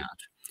talking about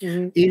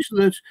is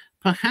that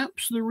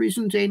perhaps there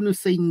isn't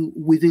anything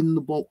within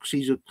the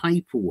boxes of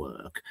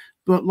paperwork,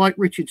 but like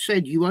Richard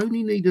said, you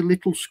only need a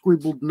little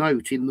scribbled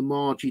note in the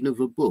margin of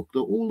a book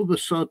that all of a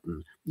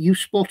sudden you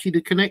spotted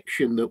a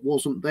connection that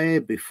wasn't there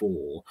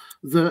before,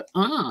 that,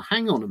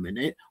 hang on a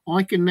minute,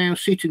 I can now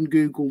sit and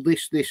Google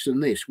this, this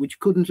and this, which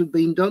couldn't have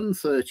been done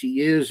 30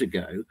 years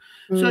ago.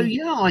 So,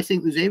 I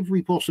think there's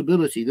every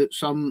possibility that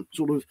some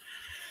sort of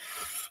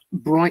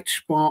bright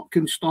spark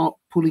can start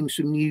pulling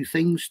some new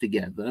things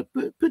together,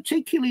 but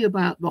particularly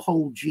about the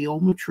whole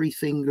geometry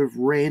thing of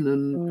Wren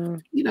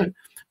and,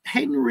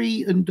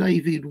 Henry and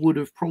David would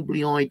have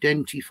probably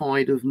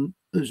identified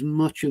as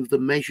much of the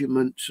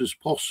measurements as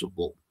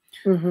possible.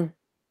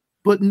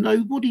 But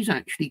nobody's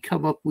actually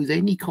come up with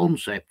any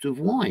concept of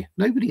why.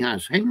 Nobody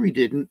has. Henry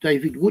didn't.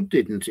 David Wood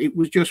didn't. It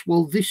was just,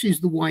 well, this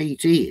is the way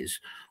it is.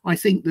 I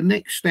think the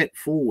next step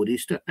forward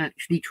is to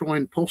actually try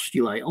and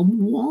postulate on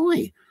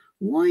why.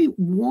 Why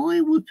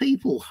were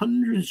people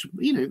hundreds,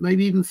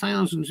 maybe even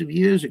thousands of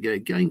years ago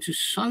going to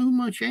so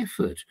much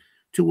effort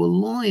to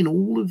align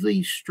all of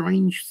these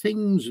strange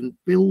things and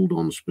build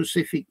on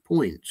specific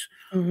points?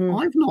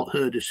 I've not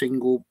heard a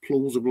single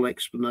plausible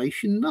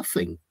explanation,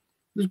 nothing.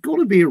 There's got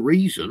to be a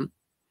reason.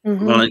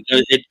 Well,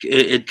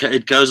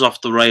 it goes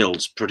off the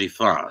rails pretty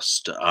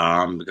fast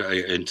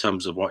in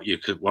terms of what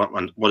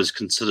is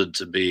considered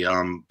to be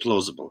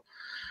plausible,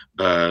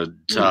 but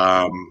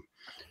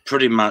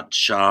pretty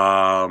much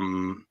all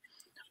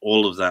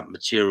of that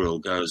material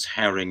goes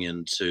herring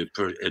into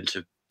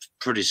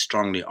pretty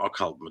strongly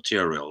occult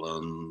material,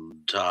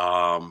 and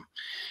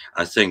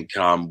I think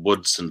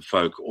Woods and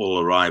folk all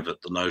arrive at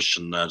the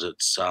notion that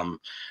it's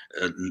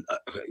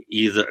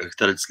either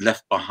that it's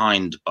left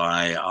behind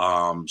by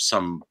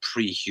some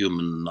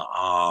pre-human,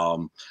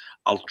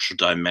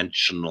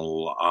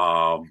 ultra-dimensional,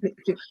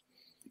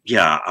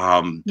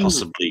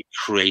 possibly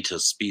creator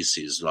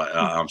species, like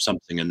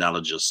something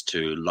analogous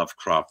to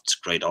Lovecraft's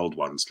Great Old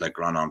Ones, like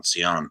Grand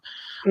Ancien.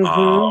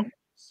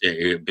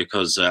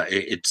 Because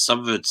some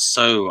of it's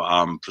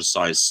so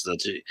precise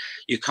that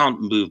you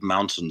can't move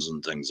mountains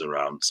and things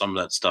around. Some of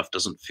that stuff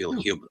doesn't feel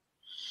human.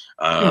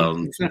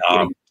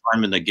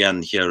 Time and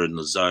again here in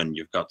the zone,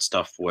 you've got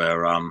stuff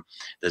where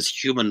there's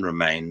human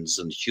remains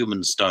and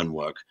human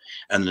stonework,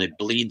 and it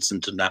bleeds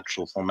into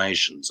natural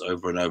formations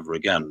over and over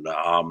again.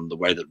 The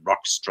way that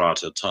rock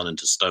strata turn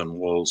into stone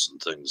walls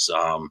and things,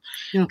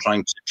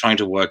 trying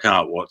to work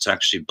out what's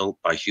actually built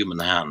by human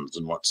hands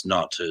and what's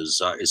not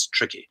is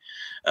tricky.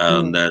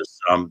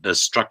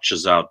 There's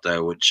structures out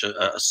there which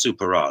are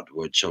super odd,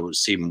 which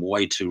seem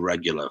way too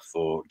regular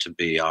to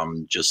be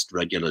just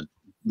regular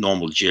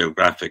normal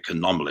geographic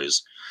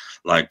anomalies.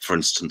 Like, for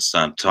instance,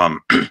 that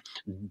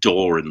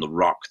door in the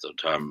rock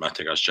that I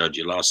think I showed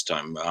you last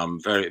time.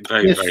 Very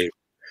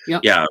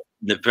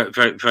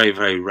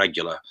very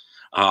regular.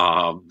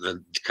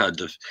 The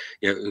kind of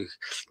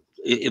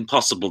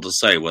impossible to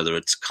say whether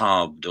it's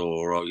carved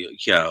or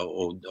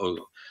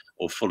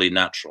fully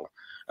natural.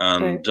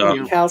 And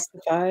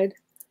calcified.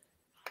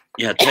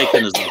 Yeah,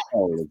 taken as a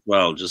whole as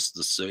well. Just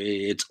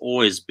it's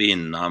always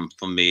been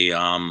for me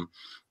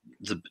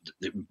the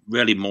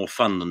really more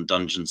fun than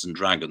Dungeons and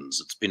Dragons.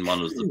 It's been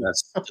one of the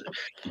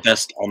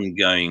best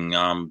ongoing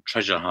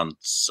treasure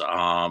hunts,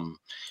 I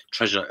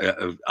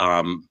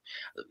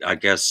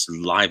guess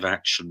live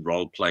action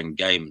role playing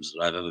games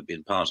that I've ever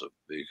been part of,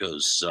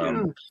 because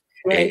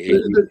Right.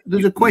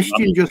 There's a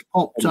question just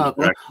popped up.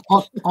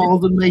 Are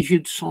the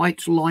measured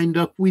sites lined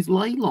up with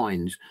ley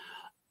lines?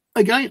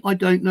 Again, I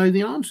don't know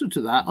the answer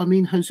to that. I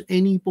mean, has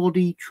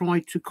anybody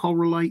tried to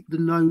correlate the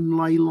known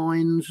ley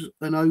lines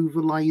and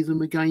overlay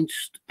them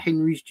against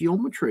Henry's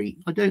geometry?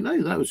 I don't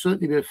know. That would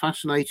certainly be a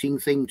fascinating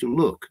thing to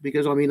look,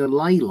 because, I mean, a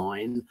ley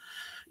line,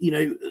 you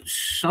know,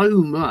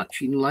 so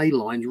much in ley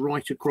lines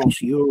right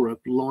across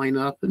Europe line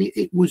up, and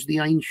it was the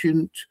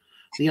ancients'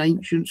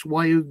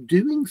 way of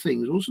doing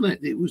things, wasn't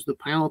it? It was the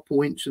power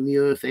points and the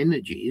earth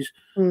energies.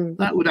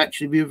 That would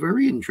actually be a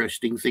very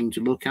interesting thing to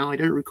look at. I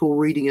don't recall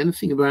reading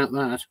anything about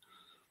that.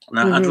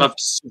 Now, I'd love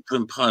to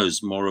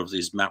superimpose more of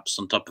these maps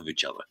on top of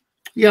each other.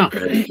 Yeah,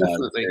 it'd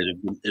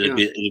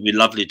be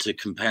lovely to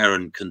compare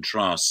and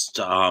contrast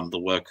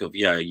the work of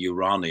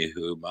Urani,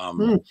 who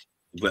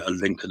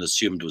Lincoln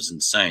assumed was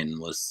insane,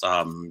 with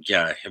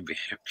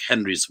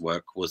Henry's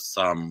work, with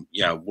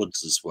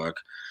Woods's work.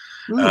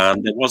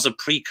 There was a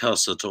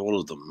precursor to all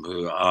of them,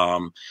 who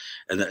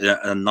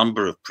a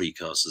number of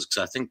precursors,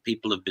 because I think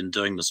people have been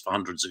doing this for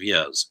hundreds of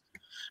years.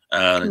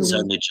 It's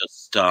only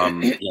just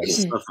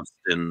surfaced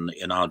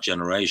in our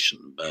generation,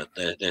 but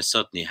there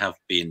certainly have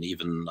been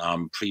even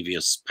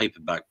previous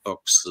paperback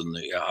books, and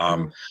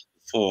the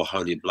For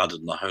Holy Blood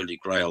and the Holy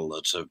Grail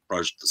that have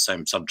broached the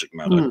same subject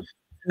matter.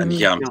 And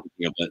I'm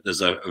thinking of it.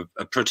 There's a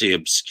pretty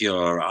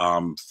obscure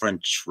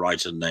French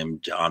writer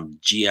named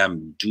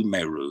G.M.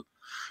 Dumeru,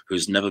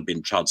 who's never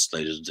been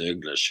translated into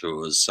English, who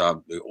was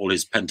all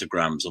his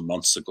pentagrams are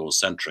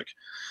Montsegur-centric.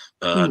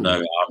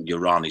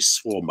 Urani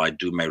swore by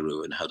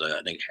Dumeru and had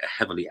a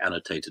heavily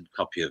annotated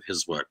copy of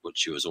his work,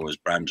 which he was always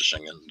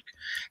brandishing, and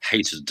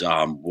hated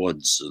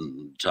Woods.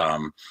 And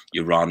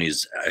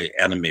Urani's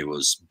enemy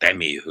was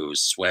Bemi, who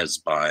swears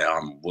by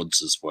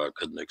Woods's work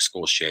and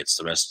excoriates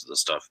the rest of the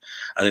stuff.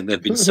 I think they've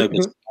been so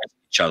busy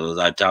each other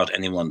that I doubt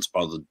anyone's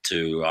bothered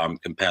to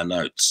compare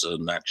notes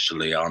and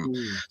actually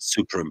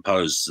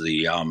superimpose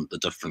the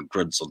different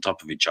grids on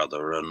top of each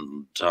other,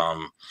 and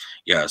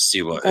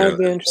see what that'd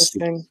be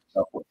interesting.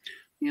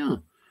 Yeah.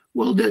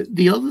 Well,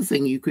 the other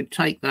thing, you could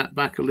take that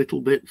back a little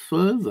bit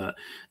further.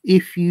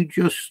 If you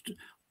just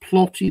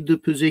plotted the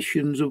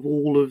positions of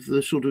all of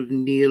the sort of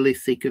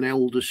Neolithic and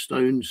Elder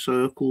Stone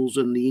circles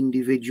and the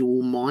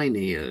individual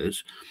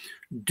Mynheers,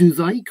 do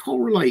they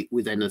correlate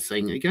with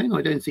anything? Again,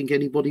 I don't think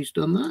anybody's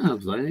done that,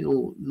 have they?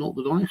 Or not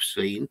that I've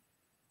seen.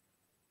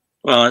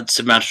 Well, it's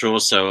a matter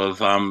also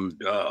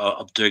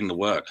of doing the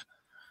work.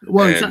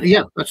 Well, exactly.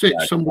 Yeah, that's it.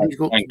 Somebody's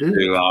got to do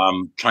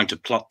it. Trying to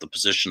plot the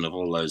position of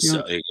all those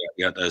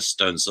those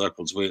stone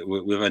circles.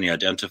 We've only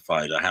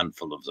identified a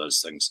handful of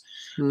those things.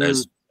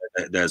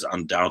 There's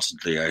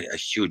undoubtedly a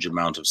huge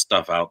amount of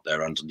stuff out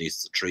there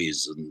underneath the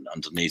trees and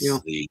underneath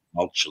the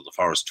mulch of the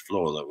forest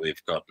floor that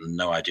we've got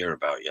no idea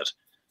about yet.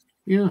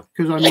 Yeah,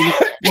 because I mean,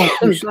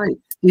 like you say,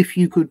 if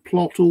you could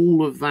plot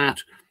all of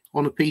that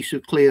on a piece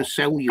of clear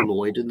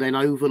celluloid and then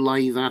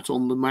overlay that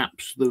on the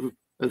maps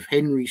of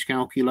Henry's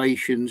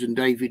calculations and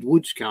David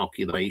Wood's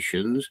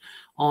calculations,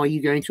 are you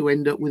going to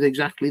end up with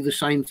exactly the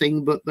same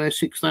thing, but they're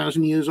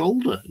 6,000 years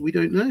older? We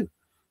don't know.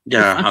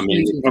 Yeah, I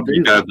mean, you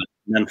probably go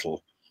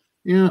mental.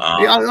 Yeah.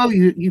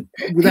 You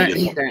without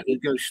any doubt, you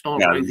go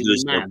stark raving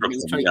mad. It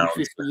will take you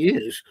 50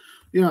 years.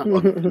 Yeah.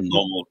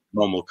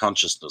 normal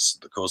consciousness in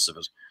the course of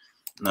it.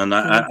 And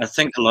I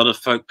think a lot of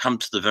folk come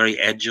to the very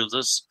edge of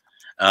this.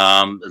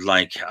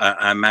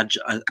 I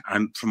imagine,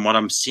 from what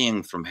I'm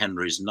seeing from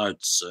Henry's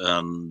notes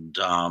and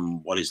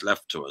what he's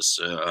left to us,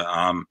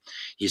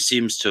 he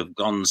seems to have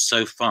gone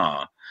so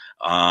far,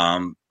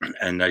 and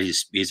that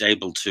he's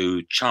able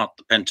to chart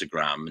the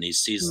pentagram and he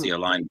sees the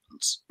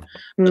alignments.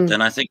 But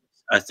then I think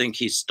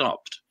he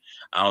stopped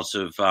out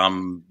of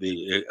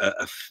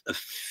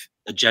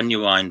a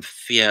genuine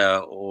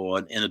fear or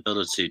an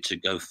inability to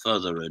go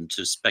further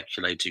into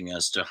speculating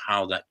as to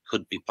how that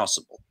could be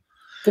possible.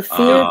 The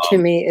fear to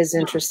me is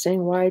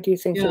interesting. Why do you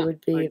think there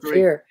would be a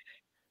fear?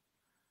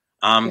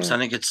 So I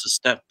think it's a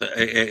step.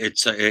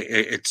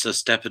 It's a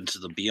step into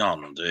the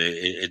beyond.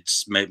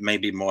 It's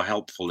maybe more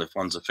helpful if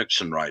one's a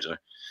fiction writer.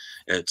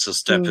 It's a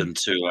step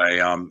into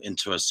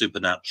a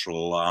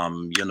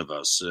supernatural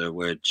universe,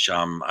 which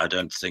I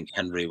don't think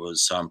Henry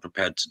was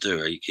prepared to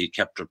do. He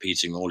kept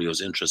repeating all he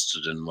was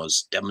interested in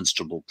was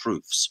demonstrable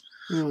proofs,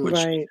 which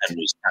is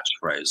Henry's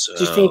catchphrase.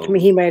 Do you think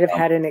he might have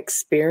had an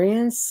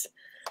experience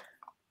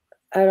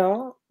at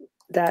all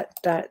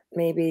that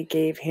maybe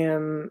gave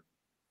him,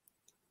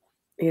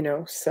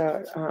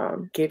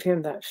 gave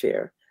him that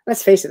fear?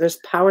 Let's face it, there's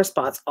power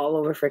spots all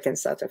over freaking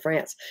south of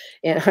France,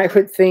 and I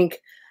would think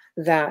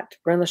that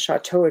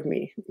Rennes-le-Chateau would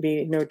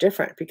be no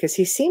different, because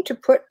he seemed to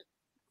put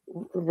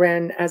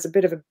Rennes as a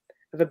bit of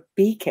a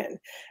beacon,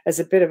 as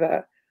a bit of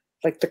a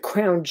like the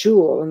crown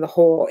jewel in the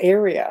whole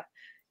area,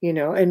 you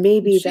know, and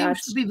maybe it seems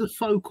that's to be the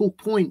focal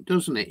point,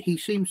 doesn't it? He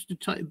seems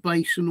to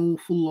base an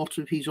awful lot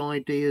of his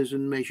ideas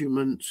and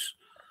measurements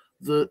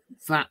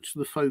that's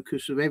the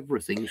focus of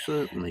everything,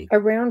 certainly.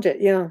 around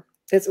it. Yeah.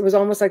 It was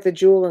almost like the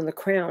jewel in the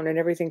crown, and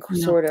everything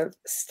sort of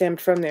stemmed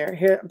from there.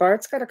 Here,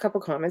 Bart's got a couple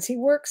comments. He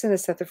works in the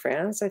South of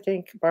France. I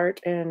think Bart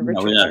and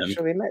Richard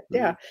actually met.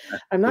 Yeah.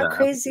 I'm not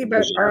crazy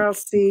about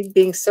RLC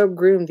being so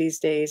groomed these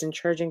days and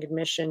charging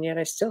admission, yet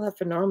I still have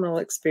phenomenal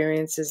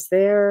experiences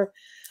there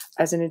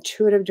as an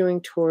intuitive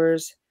doing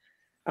tours.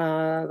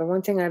 The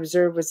one thing I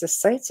observed was the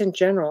sites in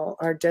general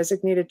are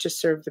designated to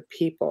serve the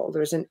people.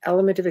 There's an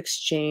element of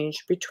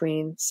exchange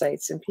between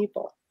sites and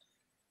people.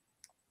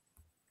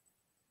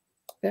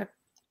 Yeah.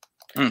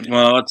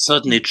 Well, what's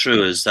certainly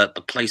true is that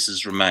the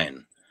places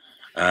remain,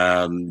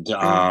 and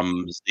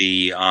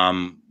the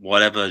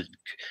whatever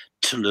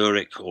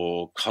telluric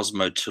or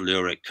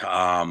cosmotelluric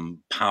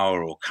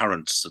power or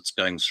currents that's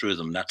going through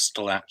them, that's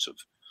still active.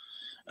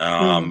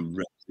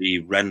 The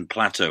Ren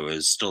Plateau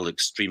is still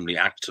extremely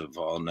active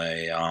on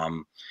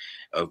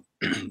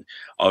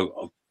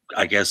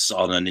I guess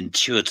on an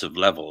intuitive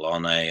level,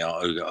 on a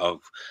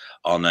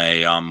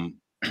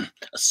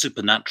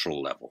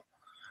supernatural level,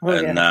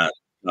 you know,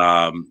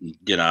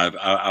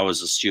 I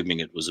was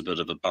assuming it was a bit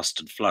of a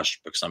busted flush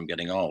because I'm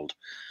getting old.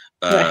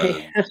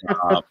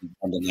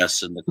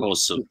 Nonetheless, in the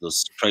course of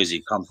this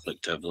crazy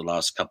conflict over the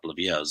last couple of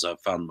years, I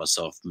found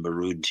myself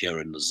marooned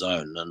here in the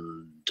zone,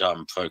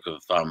 and folk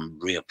have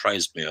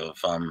reappraised me of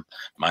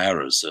my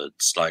errors.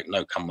 It's like,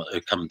 no, come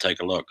and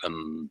take a look.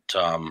 And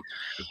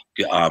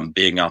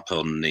being up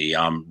on the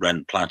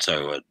Ren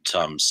Plateau at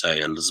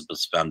say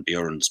Elizabeth Van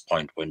Buren's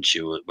point where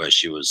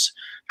she was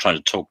trying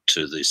to talk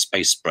to the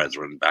space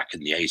brethren back in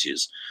the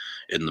 80s,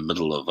 in the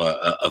middle of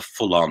a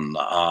full-on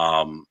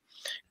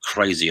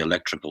crazy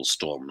electrical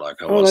storm, like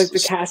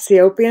the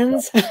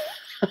Cassiopeans.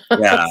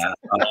 Yeah,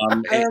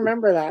 I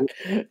remember that.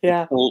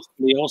 Yeah, it's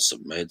really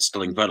awesome. It's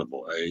still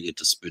incredible.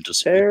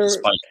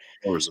 Despite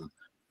tourism,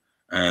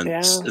 and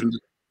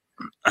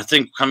I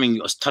think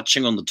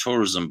touching on the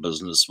tourism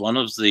business, one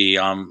of the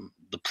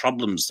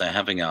problems they're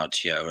having out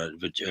here,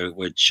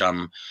 which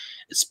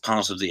is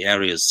part of the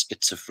area's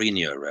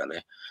schizophrenia,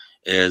 really,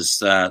 is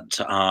that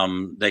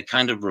they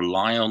kind of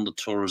rely on the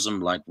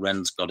tourism. Like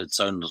Rennes got its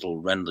own little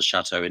Rennes the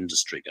Chateau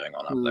industry going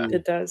on up there.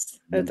 It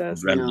does.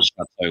 Rennes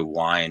the Chateau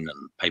wine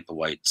and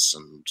paperweights.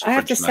 And I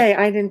have to say,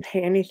 I didn't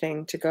pay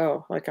anything to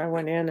go. Like, I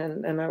went in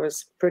and I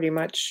was pretty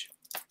much,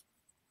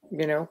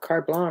 you know,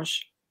 carte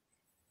blanche.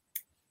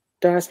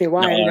 Don't ask me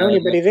why. I didn't know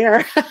anybody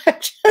there.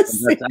 It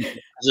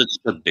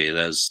should be.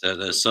 There's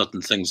certain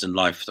things in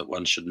life that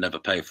one should never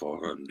pay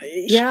for.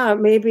 Yeah,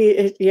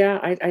 maybe.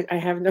 I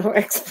have no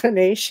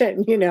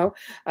explanation. You know,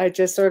 I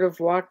just sort of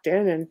walked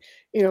in, and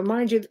you know,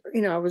 mind you,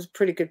 I was a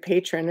pretty good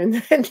patron in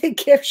the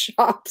gift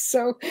shop,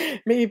 so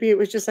maybe it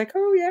was just like,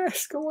 oh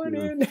yes, go on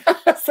in.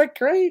 It's like,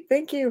 great,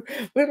 thank you.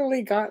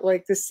 Literally got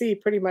like to see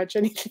pretty much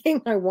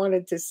anything I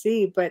wanted to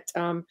see, but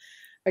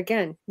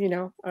again, you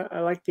know, I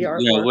like the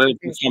artwork. Yeah, where it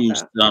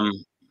becomes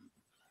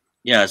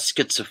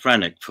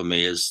schizophrenic for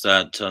me is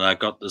that, and I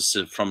got this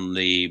from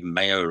the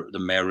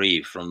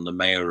mairie, from the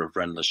mayor of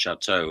Rennes le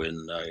Chateau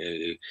in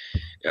the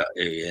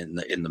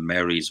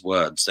mairie's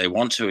words. They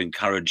want to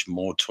encourage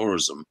more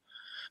tourism,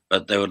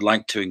 but they would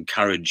like to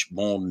encourage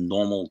more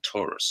normal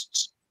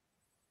tourists.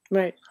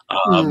 Right.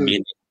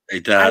 Meaning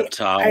that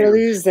I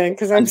lose then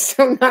because I'm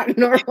so not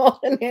normal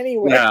in any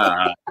way.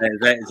 Yeah,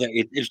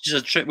 it's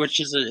just a trick which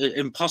is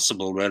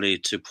impossible really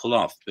to pull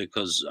off,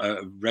 because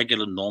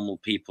regular normal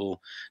people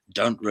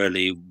don't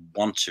really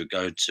want to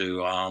go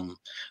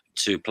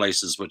to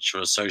places which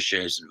are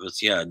associated with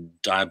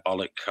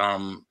diabolic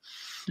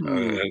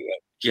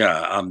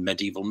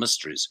medieval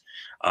mysteries.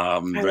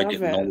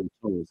 Regular normal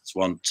tourists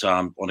want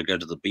to go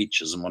to the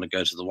beaches and want to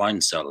go to the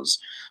wine cellars,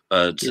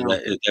 but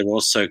they're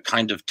also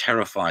kind of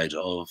terrified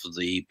of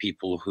the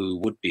people who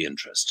would be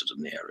interested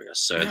in the area.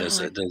 So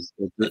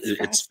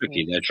it's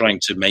tricky. They're trying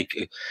to make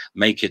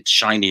it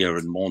shinier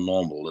and more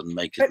normal and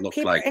make it look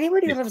like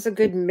anybody who loves a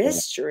good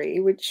mystery,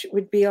 which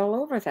would be all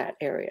over that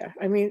area.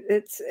 I mean,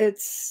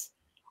 it's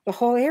the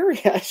whole area.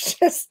 It's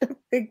just a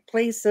big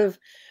place of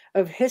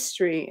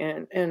history,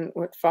 and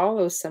what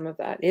follows some of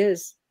that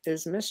is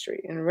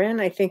mystery. And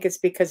Rennes, I think it's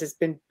because it's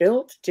been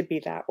built to be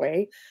that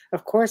way.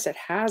 Of course, it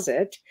has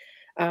it.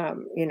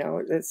 You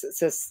know, it's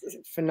just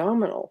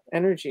phenomenal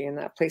energy in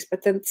that place.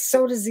 But then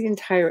so does the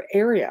entire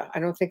area. I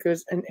don't think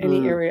there's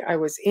any area I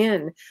was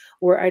in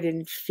where I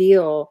didn't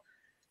feel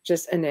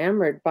just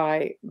enamored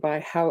by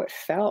how it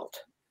felt.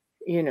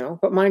 You know,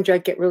 but mind you, I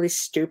get really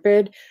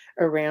stupid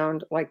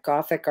around like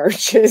Gothic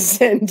arches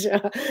and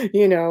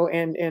you know,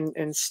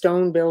 and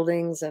stone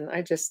buildings, and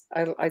I just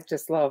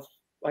love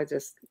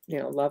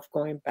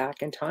going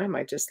back in time.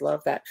 I just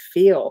love that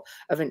feel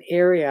of an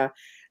area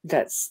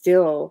that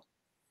still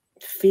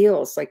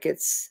feels like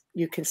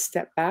you can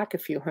step back a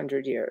few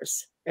hundred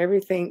years.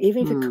 Everything,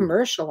 even if you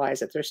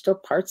commercialize it, there's still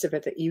parts of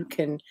it that you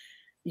can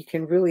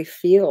really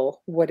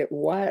feel what it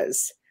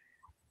was,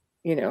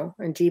 you know,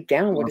 and deep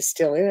down what it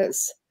still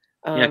is.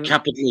 Yeah,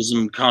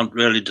 capitalism can't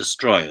really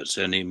destroy it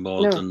any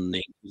more No. than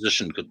the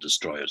Inquisition could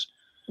destroy it.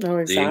 No,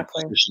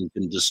 exactly. The Inquisition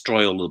can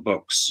destroy all the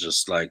books,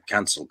 just like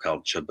cancel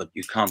culture, but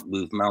you can't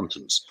move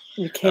mountains.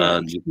 You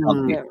can't. You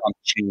Yeah. can't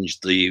change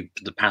the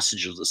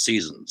passage of the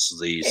seasons.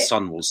 The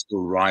sun will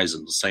still rise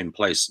in the same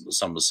place at the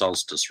summer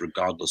solstice,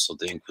 regardless of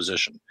the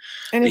Inquisition.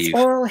 And it's The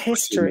oral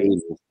history.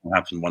 will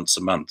happen once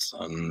a month,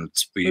 and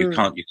you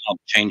can't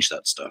change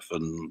that stuff.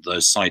 And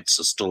those sites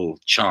are still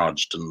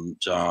charged, and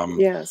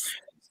Yes.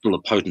 still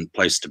a potent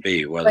place to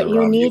be. But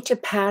you need to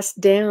pass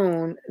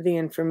down the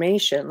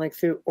information, like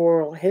through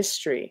oral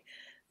history.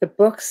 The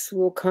books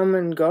will come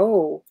and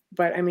go,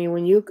 but I mean,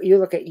 when you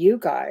look at you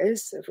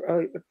guys,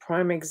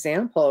 prime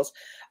examples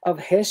of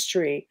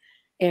history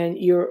and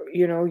your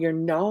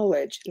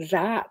knowledge,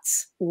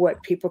 that's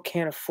what people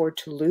can't afford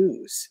to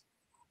lose.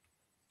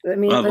 I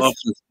mean,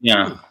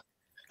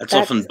 it's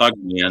often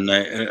bugged me. And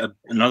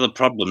another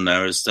problem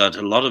there is that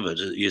a lot of it,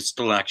 you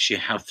still actually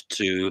have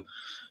to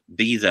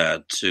be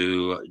there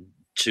to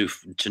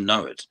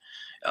know it.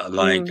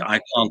 I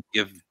can't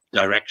give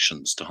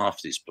directions to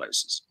half these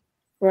places.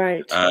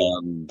 Right.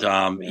 And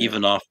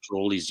even after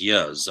all these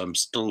years, I'm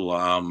still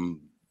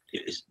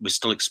we're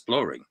still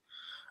exploring.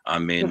 I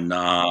mean,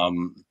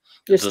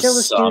 you're still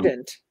a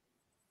student,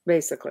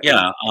 basically.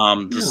 Yeah.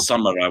 This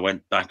summer I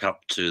went back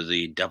up to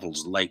the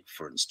Devil's Lake,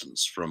 for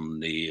instance, from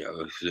the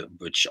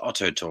which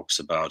Otto talks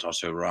about,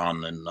 Otto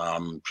Rahn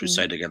in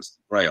Crusade Against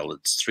the Grail.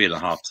 It's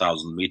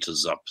 3,500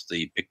 meters up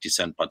the Pic de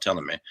Saint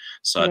Barthélemy,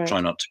 so I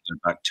try not to go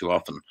back too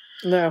often.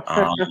 No.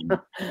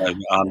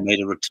 I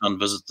made a return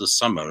visit this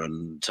summer,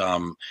 and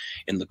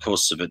in the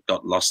course of it,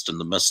 got lost in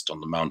the mist on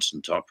the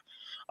mountaintop.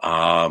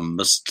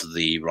 Missed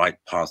the right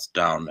path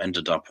down,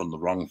 ended up on the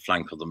wrong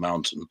flank of the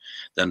mountain,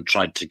 then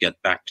tried to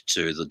get back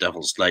to the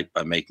Devil's Lake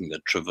by making a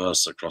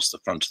traverse across the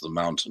front of the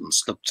mountain,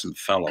 slipped and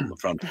fell on the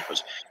front of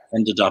it,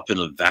 ended up in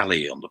a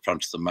valley on the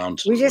front of the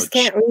mountain. We just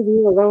can't leave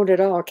you alone at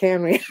all,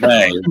 can we?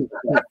 No,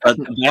 but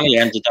the valley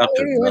ended up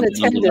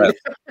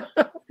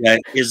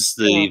is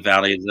the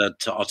valley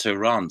that Otto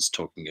Rahn's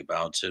talking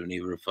about, and he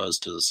refers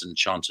to this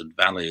enchanted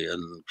valley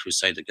in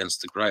Crusade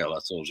Against the Grail. I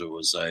thought it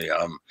was a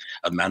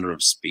manner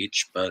of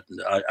speech, but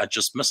I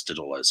just missed it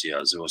all those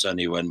years. It was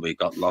only when we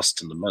got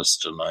lost in the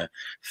mist and I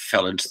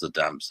fell into the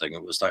damn thing.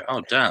 It was like,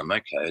 oh damn,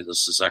 okay,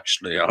 this is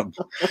actually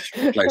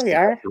place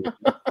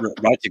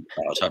writing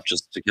about. I've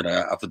just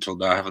up until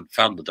now I haven't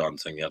found the darn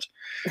thing yet.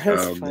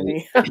 That's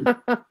funny.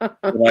 But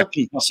I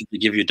can possibly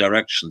give you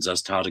directions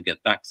as to how to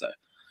get back there.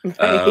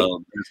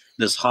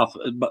 There's a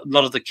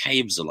lot of the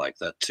caves are like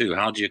that too.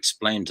 How do you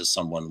explain to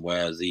someone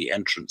where the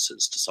entrance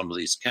is to some of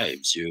these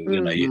caves? You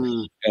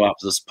go up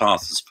this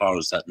path as far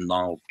as that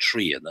gnarled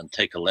tree, and then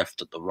take a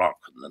left at the rock,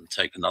 and then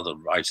take another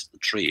right at the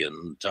tree,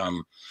 and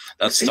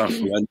that stuff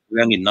we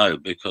only know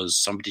because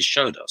somebody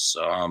showed us.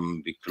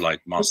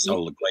 Like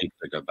Marcel the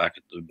Gravedigger back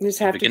at the you just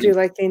have to do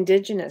like the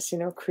indigenous,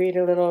 create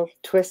a little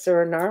twist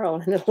or a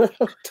gnarl and a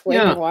little twig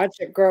and watch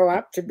it grow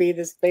up to be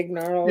this big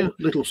gnarl.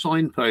 Little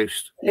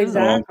signpost.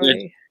 Exactly.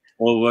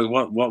 Well,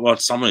 what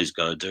somebody's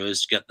got to do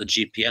is get the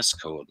GPS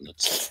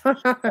coordinates.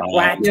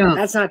 What?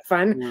 That's not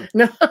fun.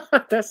 No,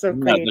 that's so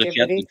creativity. But if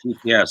you had the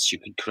GPS, you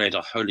could create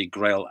a Holy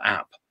Grail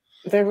app.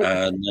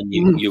 And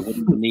then you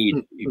wouldn't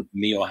need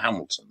me or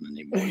Hamilton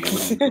anymore.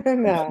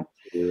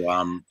 You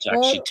wouldn't to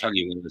actually tell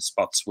you where the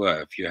spots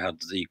were if you had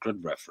the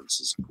grid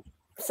references.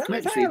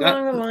 Something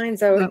along the lines,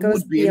 though, it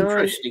goes beyond.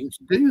 Interesting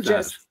to do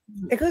that.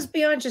 It goes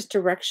beyond just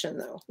direction,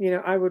 though.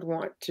 I would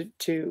want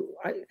to.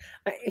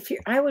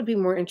 I would be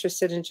more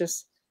interested in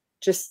just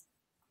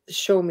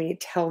show me,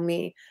 tell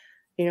me.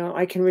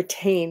 I can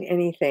retain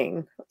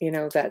anything.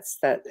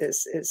 that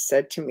is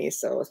said to me.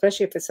 So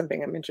especially if it's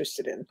something I'm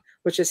interested in,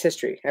 which is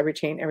history, I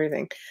retain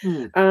everything.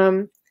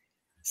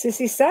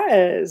 Sissy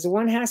says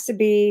one has to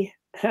be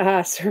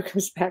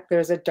circumspect.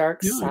 There's a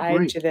dark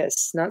side to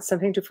this, not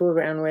something to fool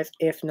around with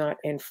if not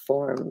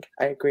informed.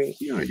 I agree.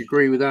 I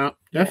agree with that.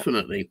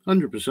 Definitely.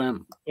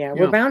 100%.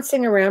 We're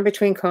bouncing around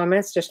between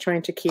comments, just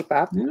trying to keep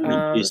up.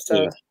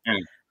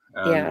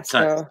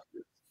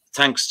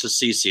 Thanks to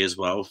Cece as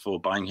well for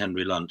buying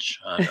Henry lunch.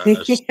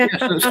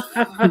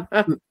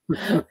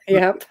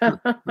 Yep.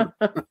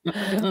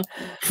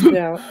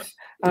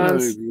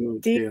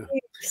 Steve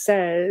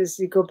says,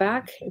 you go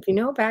back,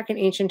 if back in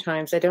ancient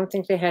times, I don't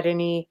think they had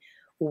any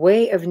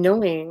way of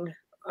knowing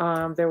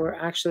there were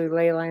actually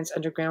ley lines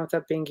underground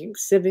without being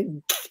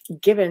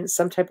given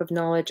some type of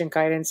knowledge and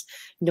guidance,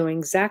 knowing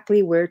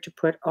exactly where to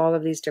put all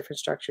of these different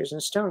structures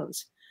and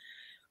stones.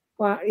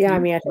 Well, I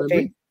mean, I think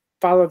they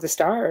followed the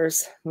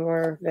stars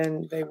more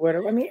than they would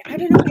have. I mean, I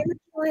don't know.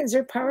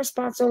 There are power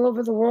spots all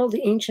over the world.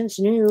 The ancients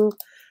knew.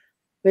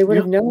 They would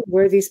have known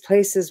where these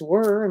places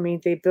were. I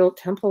mean, they built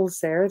temples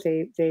there.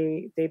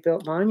 They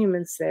built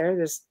monuments there.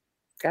 There's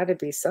got to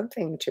be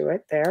something to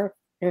it there.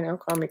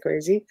 Call me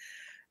crazy.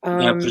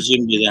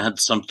 Presumably they had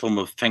some form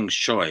of feng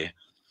shui,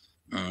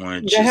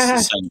 which is the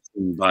same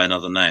thing by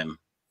another name.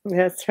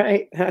 That's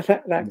right.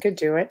 That could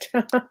do it.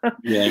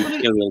 Yeah,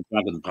 imperial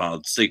dragon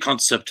paths. The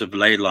concept of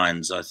ley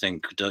lines, I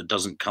think,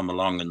 doesn't come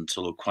along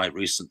until quite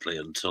recently,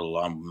 until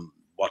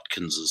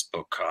Watkins's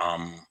book,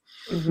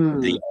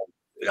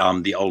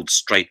 the old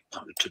straight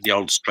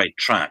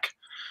track,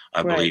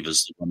 I Right. believe,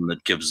 is the one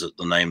that gives it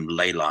the name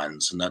ley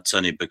lines, and that's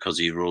only because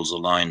he rules a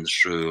line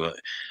through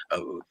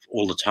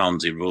all the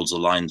towns. He rules a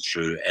line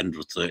through end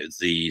with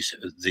the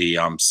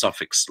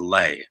suffix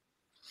ley.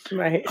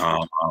 Right.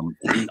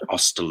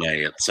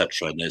 Osterley,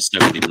 etc. And there's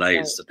nobody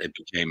lays that they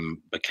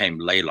became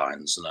ley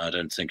lines, and I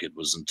don't think it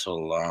was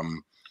until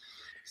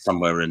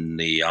somewhere in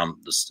the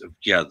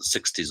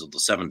 60s or the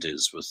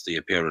 70s, with the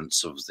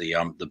appearance of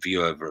the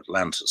view over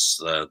Atlantis,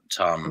 that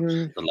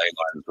the ley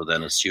lines were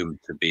then assumed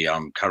to be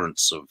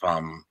currents of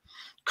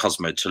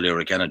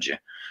cosmotelluric energy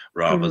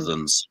rather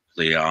than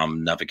the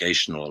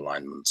navigational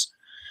alignments.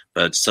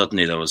 But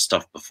certainly there was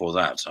stuff before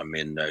that. I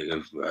mean,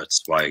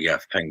 that's why,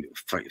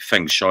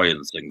 Feng Shui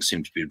and things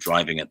seem to be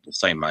driving at the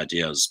same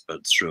ideas, but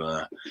through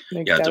a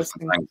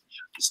different language.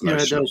 Yeah,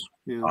 it does.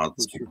 Yeah,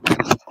 that's true.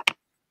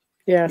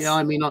 Yes. Yeah,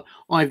 I mean,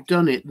 I've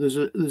done it. There's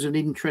an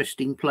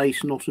interesting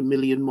place not a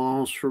million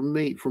miles from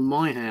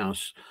my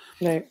house,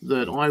 right,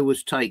 that I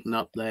was taken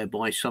up there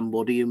by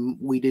somebody, and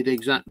we did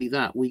exactly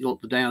that. We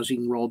got the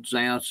dowsing rods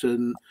out,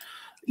 and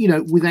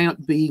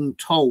without being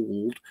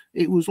told,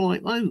 it was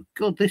like, oh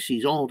God, this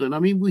is odd. And I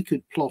mean, we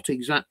could plot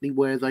exactly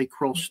where they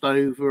crossed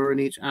over, and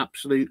it's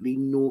absolutely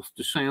north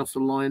to south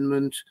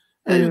alignment.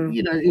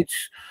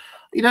 It's,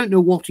 you don't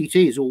know what it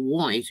is or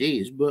why it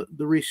is, but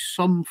there is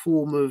some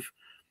form of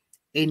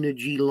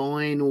energy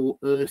line or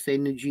earth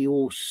energy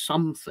or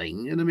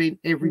something. And I mean,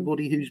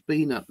 everybody who's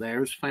been up there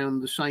has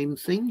found the same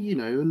thing,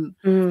 and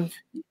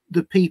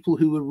the people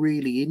who are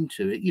really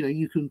into it,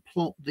 you can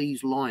plot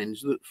these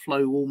lines that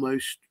flow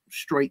almost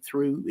straight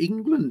through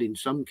England in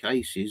some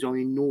cases, I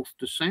mean, north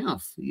to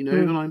south,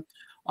 and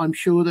I'm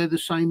sure they're the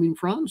same in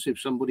France if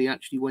somebody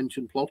actually went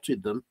and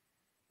plotted them.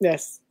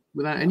 Yes.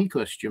 Without any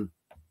question.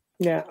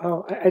 Yeah.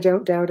 Oh, I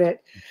don't doubt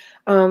it.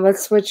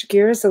 Let's switch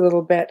gears a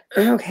little bit.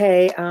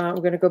 Okay. I'm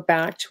going to go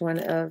back to one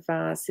of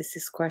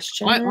Sissy's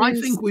questions. I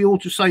think we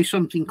ought to say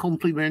something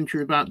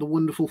complimentary about the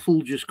wonderful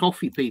Folgers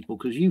coffee people,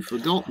 because you've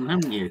forgotten,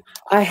 haven't you?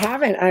 I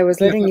haven't. I was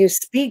letting you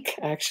speak,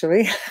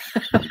 actually.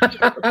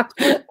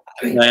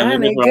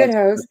 I'm a good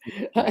host.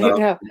 I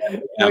know.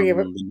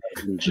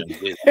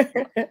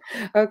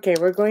 Okay,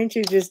 we're going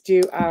to just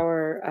do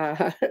our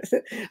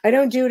I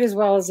don't do it as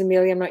well as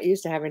Amelia. I'm not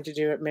used to having to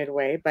do it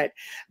midway, but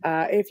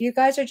if you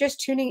guys are just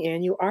tuning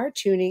in, you are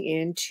tuning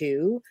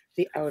into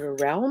The Outer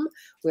Realm.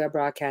 We are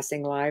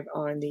broadcasting live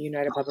on the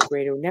United Public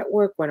Radio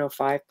Network,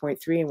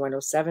 105.3 and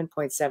 107.7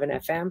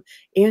 FM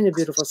in the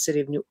beautiful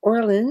city of New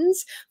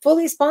Orleans,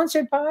 fully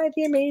sponsored by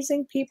the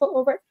amazing people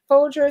over at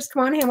Folgers.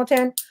 Come on,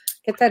 Hamilton.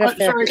 Get that up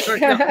there. Sorry.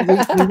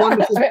 The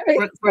wonderful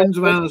friends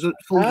of ours at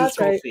Folgers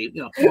Coffee.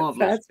 Yeah,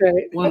 marvelous. That's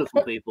right.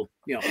 Wonderful people.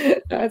 Yeah,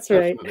 that's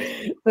right.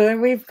 So then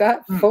we've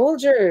got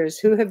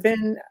Folgers, who have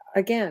been,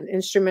 again,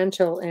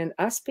 instrumental in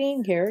us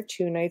being here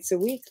 2 nights a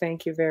week.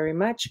 Thank you very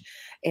much.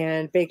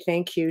 And big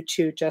thank you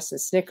to Justin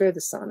Snicker,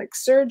 the sonic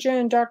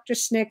surgeon, Dr.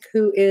 Snick,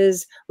 who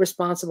is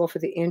responsible for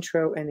the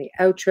intro and the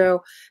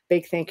outro.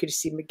 Big thank you to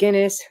Steve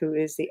McGinnis, who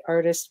is the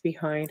artist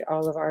behind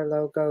all of our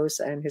logos,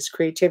 and his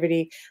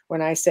creativity.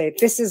 When I say,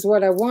 this is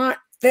what I want,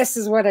 this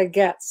is what I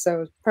get.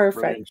 So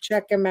perfect. Right.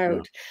 Check him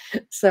out.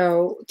 Yeah.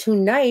 So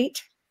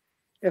tonight,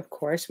 of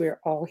course, we are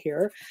all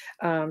here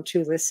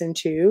to listen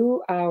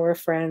to our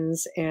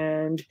friends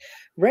and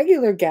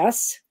regular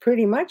guests.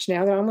 Pretty much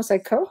now, they're almost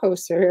like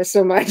co-hosts here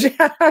so much.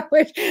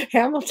 With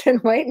Hamilton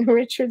White and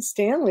Richard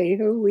Stanley,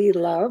 who we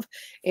love,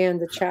 and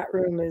the chat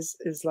room is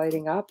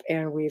lighting up,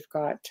 and we've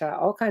got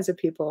all kinds of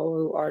people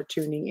who are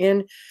tuning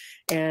in,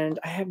 and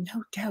I have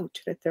no doubt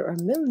that there are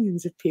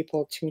millions of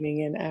people tuning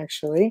in,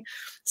 actually.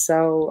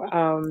 So.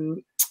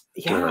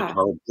 Yeah,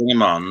 I'll bring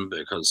them on,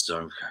 because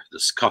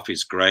this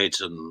coffee's great,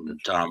 and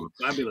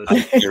fabulous.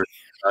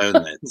 I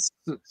love it.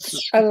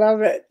 I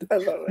love it.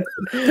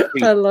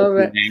 I love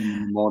it.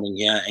 In the morning,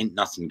 ain't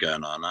nothing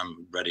going on.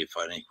 I'm ready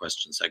for any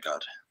questions I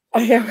got.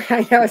 I know.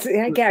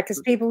 Yeah,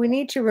 because people, we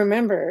need to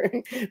remember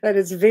that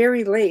it's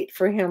very late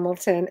for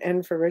Hamilton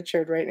and for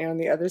Richard right now on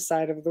the other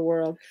side of the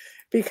world,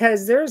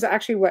 because there's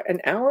actually,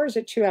 an hour? Is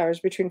it 2 hours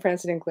between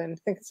France and England? I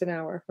think it's an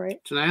hour, right?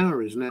 It's an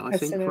hour, isn't it? I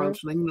think France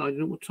and England. I don't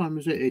know, what time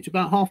is it? It's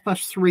about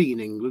 3:30 in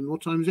England.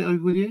 What time is it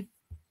over with you?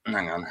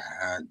 Hang on.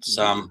 It's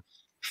 4:30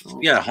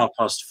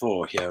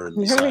 here in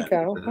the There we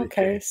go.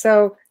 Okay.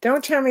 So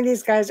don't tell me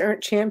these guys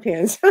aren't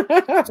champions.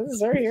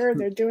 They're here.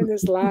 They're doing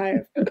this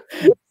live.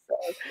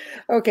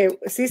 Okay,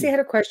 Cece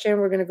had a question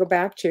we're going to go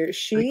back to.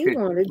 She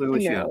wanted to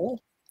know.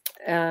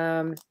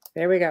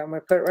 There we go. I'm going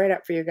to put it right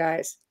up for you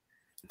guys.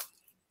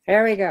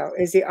 There we go.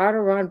 Is the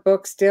Otteron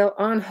book still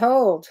on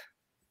hold?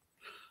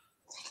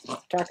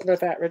 Talk about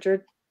that,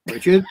 Richard.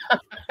 Richard?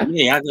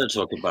 Yeah, I'm going to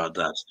talk about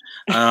that.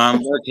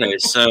 Okay,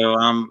 so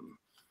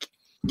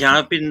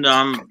I've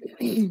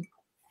been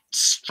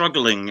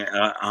struggling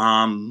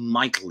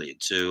mightily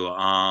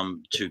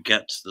to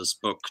get this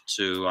book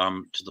to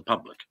the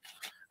public.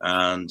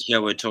 And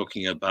here we're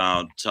talking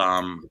about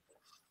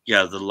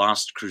the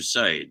Last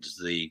Crusade,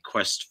 the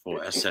quest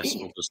for SS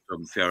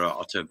Auguststurmführer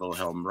Otto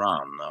Wilhelm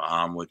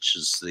Rahn, which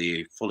is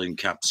the full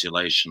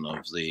encapsulation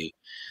of the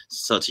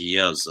 30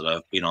 years that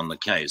I've been on the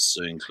case,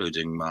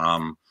 including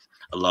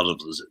a lot of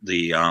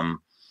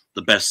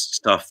the best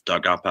stuff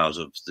dug up out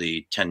of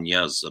the 10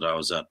 years that I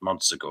was at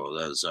Montsegur.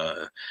 There's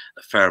a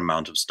fair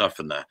amount of stuff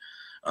in there.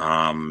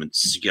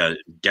 It's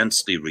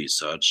densely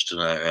researched.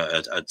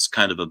 It's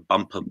kind of a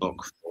bumper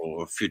book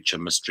for future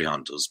mystery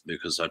hunters,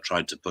 because I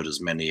tried to put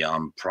as many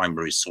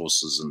primary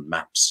sources and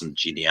maps and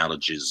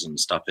genealogies and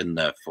stuff in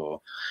there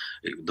for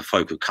the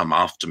folk who come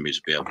after me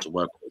to be able to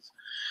work with.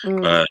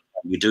 But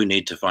we do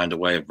need to find a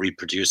way of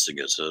reproducing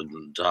it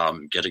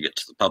and getting it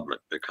to the public,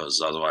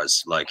 because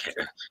otherwise, like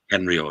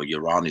Henry or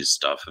Urani's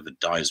stuff, if it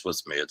dies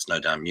with me, it's no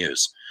damn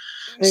use.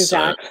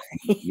 Exactly.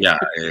 So,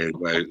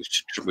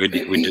 we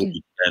do need to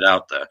get it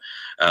out there.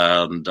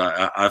 And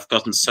I've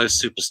gotten so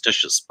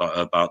superstitious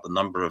about the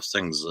number of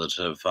things that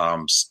have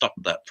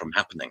stopped that from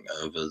happening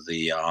over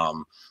the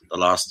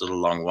last little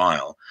long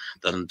while,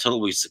 that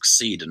until we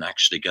succeed in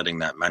actually getting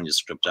that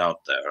manuscript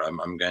out there,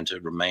 I'm going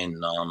to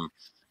remain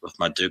with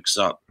my dukes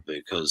up,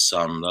 because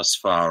thus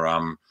far,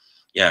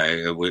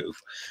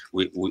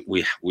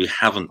 we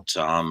haven't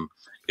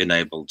been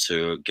able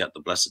to get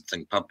the blessed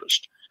thing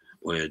published,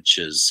 which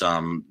is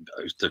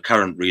the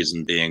current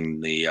reason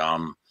being the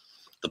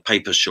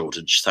paper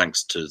shortage,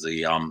 thanks to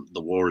the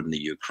war in the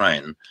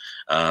Ukraine,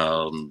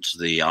 and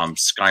the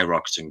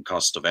skyrocketing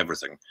cost of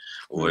everything,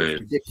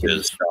 which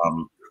is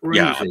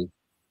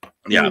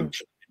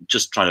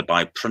just trying to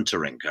buy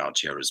printer ink out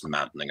here is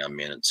maddening. I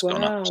mean, it's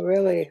gone up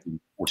really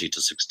 40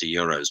 to 60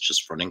 euros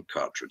just for an ink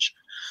cartridge.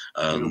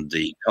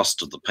 The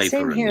cost of the paper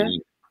Same here.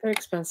 Very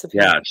expensive.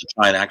 Yeah, to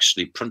try and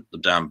actually print the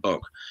damn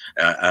book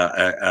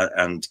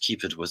and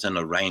keep it within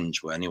a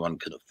range where anyone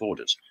can afford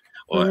it,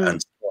 or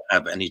and still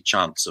have any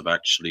chance of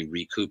actually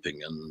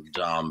recouping and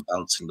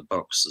balancing the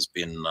books has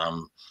been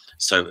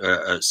so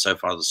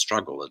far the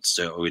struggle. It's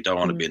we don't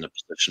want to be in a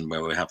position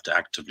where we have to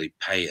actively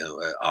pay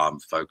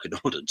folk in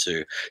order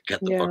to get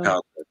the book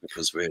out there,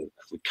 because we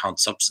can't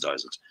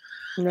subsidize it.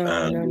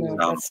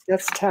 No.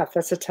 That's tough.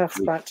 That's a tough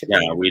spot to be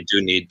in. We do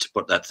need to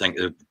put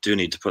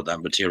that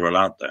material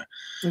out there.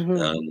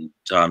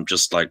 And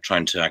just like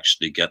trying to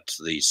actually get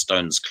the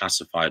stones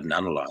classified and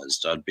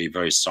analyzed, I'd be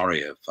very sorry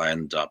if I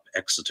end up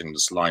exiting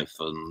this life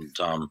and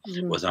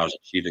without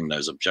achieving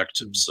those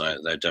objectives. So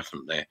they're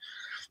definitely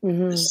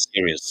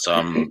serious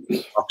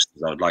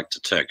boxes I would like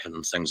to tick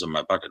and things on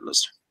my bucket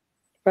list.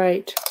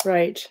 Right.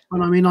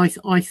 And I mean,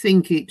 I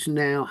think it's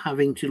now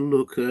having to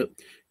look at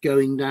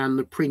going down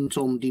the print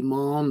on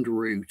demand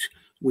route,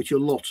 which a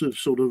lot of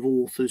sort of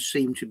authors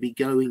seem to be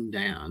going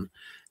down.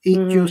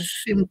 It just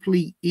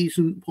simply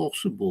isn't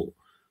possible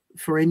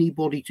for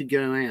anybody to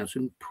go out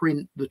and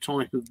print the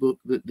type of book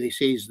that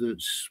this is,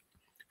 that's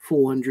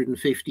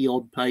 450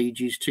 odd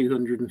pages,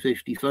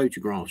 250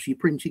 photographs. You're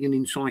printing an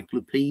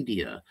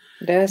encyclopedia.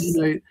 Yes.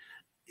 You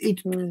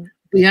know,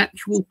 the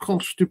actual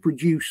cost to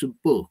produce a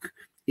book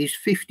is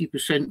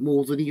 50%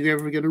 more than you're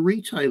ever going to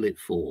retail it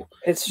for.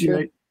 It's true. You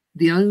know,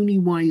 the only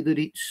way that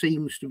it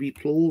seems to be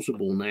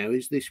plausible now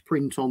is this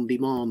print on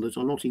demand, that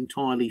I'm not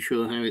entirely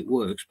sure how it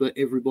works, but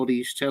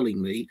everybody is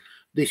telling me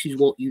this is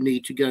what you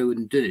need to go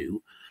and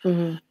do.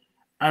 And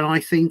I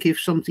think if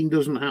something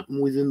doesn't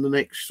happen within the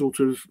next sort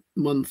of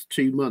month,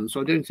 2 months,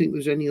 I don't think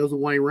there's any other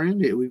way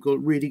around it. We've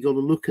really got to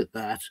look at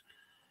that.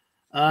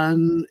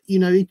 And, you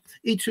know,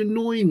 it's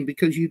annoying,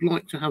 because you'd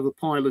like to have a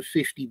pile of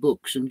 50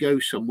 books and go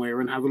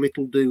somewhere and have a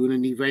little do and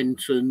an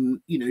event and,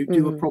 you know,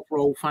 do a proper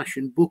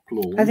old-fashioned book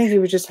launch. I think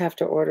you would just have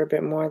to order a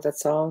bit more,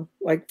 that's all.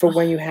 Like for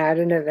when you had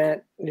an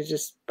event, you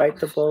just bite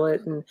the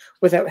bullet, and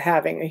without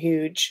having a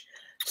huge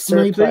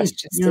surplus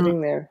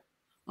sitting there.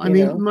 I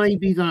mean,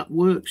 maybe that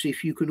works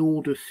if you can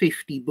order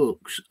 50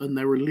 books and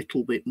they're a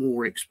little bit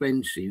more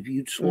expensive.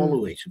 You'd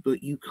swallow it,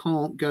 but you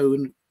can't go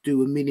and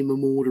do a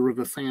minimum order of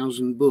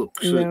 1,000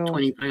 books at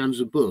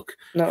 £20 a book.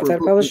 Not for a that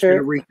book publisher.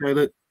 that's going to retail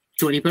at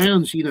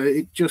 £20. You know,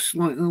 it's just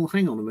like, oh,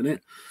 hang on a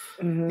minute.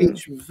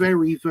 It's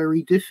very,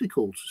 very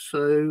difficult.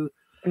 So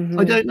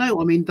I don't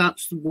know. I mean,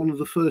 that's one of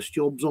the first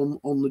jobs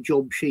on the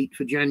job sheet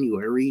for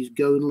January, is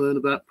go and learn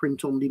about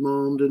print on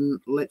demand,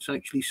 and let's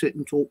actually sit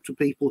and talk to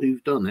people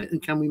who've done it,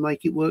 and can we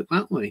make it work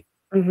that way?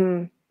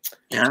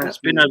 Yeah, it's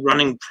been a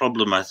running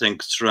problem, I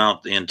think,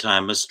 throughout the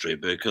entire mystery,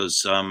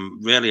 because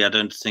really I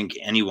don't think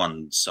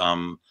anyone's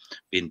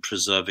been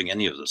preserving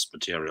any of this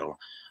material.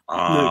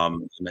 Not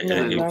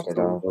at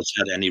all. Has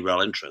had any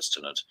real interest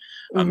in it.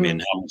 I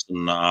mean,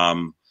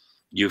 Hamilton,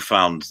 you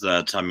found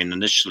that, I mean,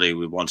 initially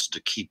we wanted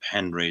to keep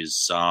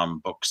Henry's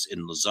books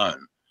in the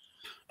zone.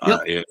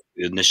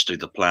 Initially,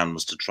 the plan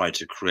was to try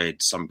to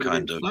create some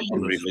kind of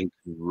Henry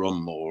Lincoln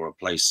room, or a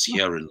place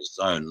here in the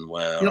zone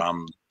where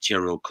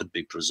material could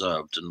be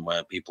preserved and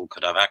where people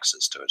could have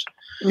access to it.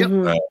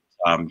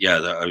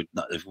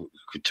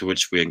 To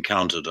which we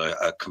encountered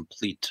a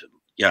complete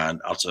an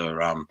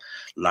utter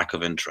lack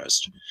of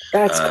interest.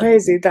 That's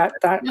crazy. That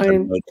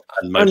I'm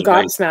motivation.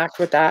 gobsmacked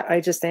with that.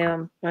 I just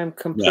am. I'm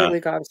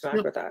completely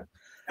gobsmacked with that.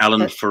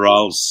 Alan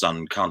Farrell's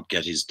son can't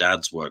get his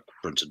dad's work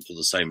printed for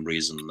the same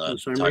reason that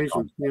I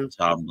can't get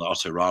the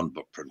Otto Rahn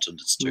book printed.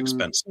 It's too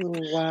expensive.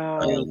 Wow.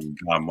 And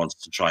wants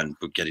to try and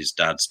get his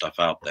dad's stuff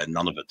out there.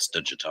 None of it's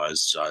digitized,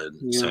 so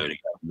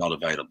not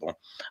available.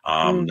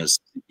 There's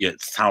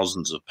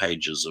thousands of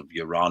pages of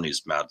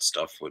Urani's mad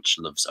stuff, which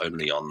lives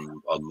only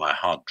on my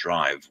hard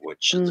drive,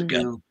 which is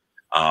again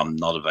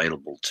not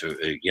available to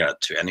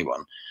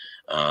anyone.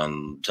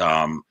 And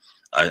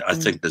I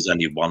think there's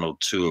only one or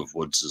two of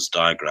Woods's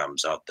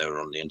diagrams out there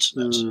on the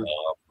internet.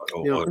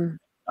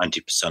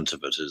 90%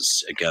 of it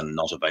is again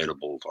not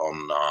available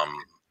on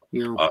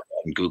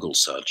Google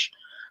search.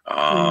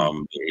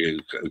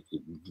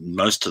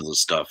 Most of the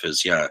stuff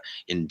is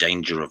in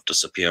danger of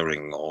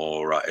disappearing,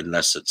 or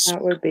unless it's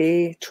that would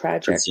be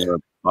tragic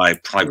by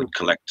private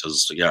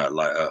collectors. Like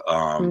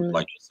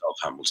yourself,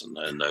 Hamilton.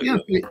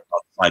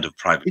 Outside of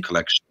private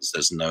collections,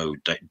 there's no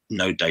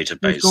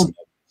database, no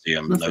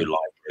museum, no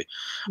library,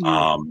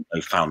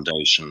 no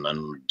foundation,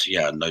 and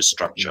no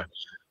structure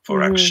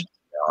for actually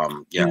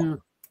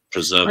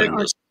preserving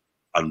this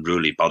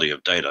unruly body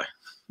of data.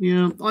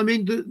 Yeah, I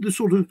mean the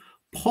sort of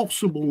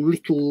possible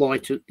little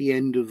light at the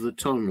end of the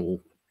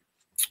tunnel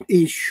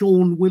is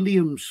Sean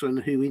Williamson,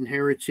 who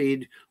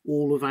inherited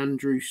all of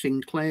Andrew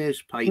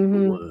Sinclair's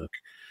paperwork.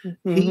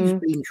 He's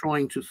been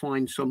trying to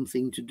find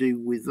something to do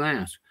with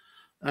that.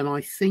 And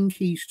I think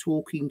he's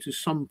talking to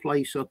some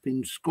place up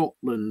in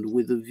Scotland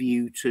with a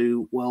view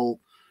to, well,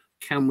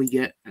 can we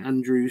get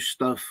Andrew's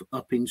stuff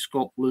up in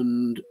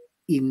Scotland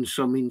in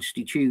some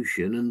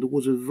institution? And there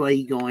was a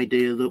vague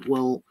idea that,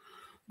 well,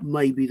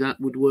 maybe that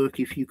would work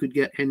if you could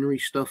get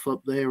Henry's stuff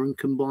up there and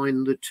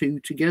combine the two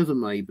together,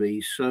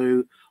 maybe.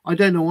 So I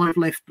don't know. I've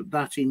left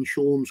that in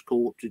Sean's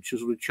court to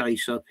sort of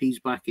chase up. He's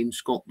back in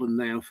Scotland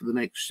now for the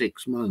next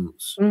 6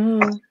 months.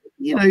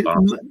 You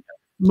know,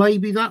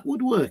 maybe that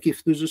would work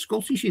if there's a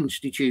Scottish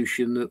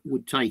institution that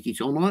would take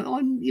it on.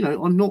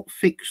 I'm not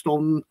fixed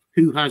on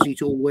who has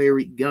it or where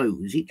it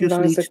goes. It just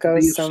needs to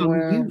be of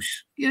some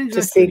use. Yeah,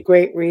 exactly. To see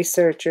great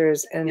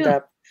researchers end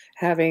up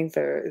having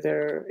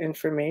their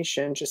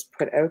information just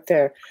put out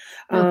there.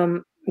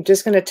 I'm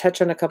just going to touch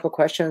on a couple of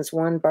questions.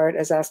 One, Bart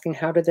is asking,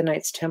 how did the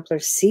Knights Templar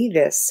see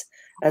this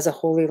as a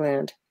Holy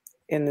Land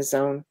in the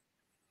zone?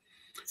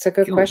 It's a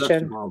good question.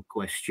 That's a wild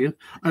question.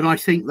 And I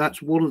think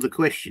that's one of the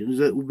questions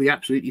that would be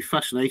absolutely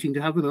fascinating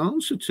to have an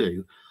answer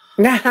to.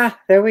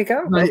 There we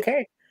go.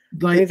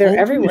 They're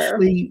everywhere.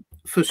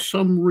 For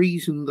some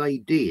reason they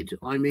did.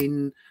 I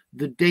mean,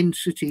 the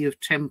density of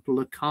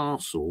Templar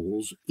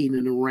castles in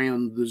and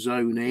around the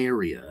zone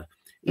area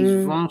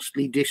is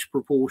vastly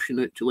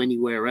disproportionate to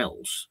anywhere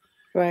else.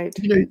 Right.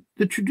 You know,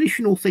 the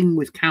traditional thing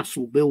with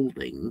castle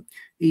building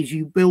is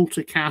you built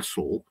a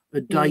castle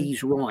a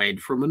day's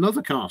ride from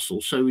another castle,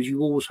 so as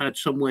you always had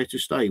somewhere to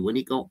stay when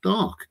it got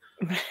dark.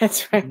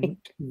 That's right.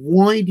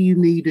 Why do you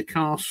need a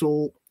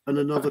castle and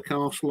another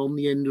castle on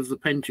the end of the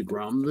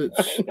pentagram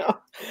that's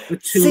a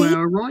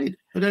 2-hour ride?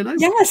 I don't know.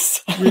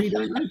 Yes. I really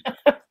don't know.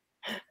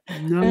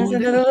 There's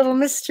another little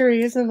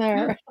mystery, isn't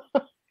there?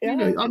 You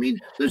know, I mean,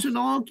 there's an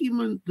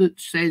argument that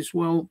says,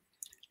 well,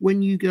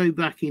 when you go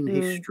back in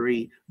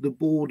history, the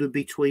border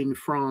between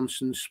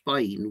France and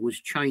Spain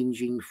was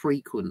changing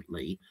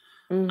frequently,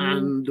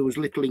 and there was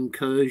little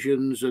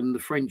incursions, and the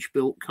French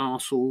built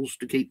castles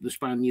to keep the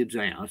Spaniards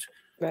out.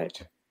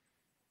 Right.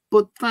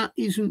 But that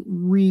isn't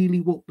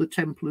really what the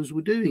Templars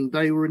were doing.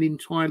 They were an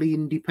entirely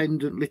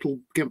independent little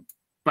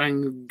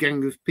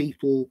gang of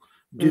people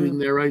doing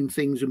their own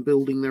things and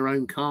building their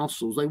own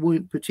castles. They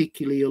weren't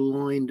particularly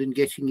aligned and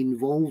getting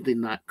involved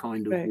in that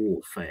kind of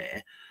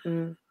warfare.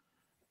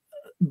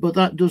 But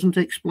that doesn't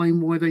explain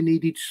why they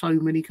needed so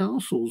many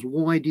castles.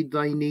 Why did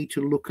they need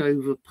to look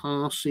over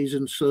passes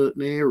and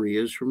certain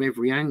areas from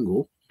every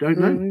angle? Don't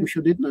know. Wish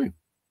I did know.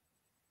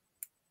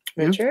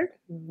 Richard,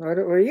 what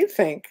do you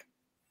think?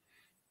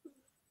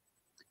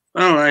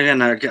 Well,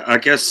 again, I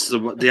guess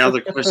the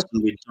other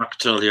question we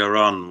talked earlier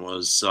on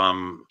was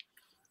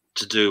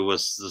to do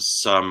with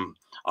this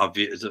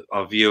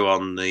our view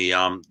on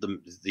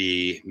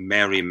the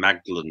Mary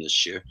Magdalene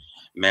issue,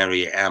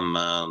 Mary M,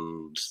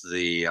 and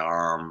the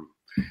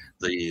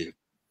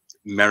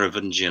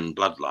Merovingian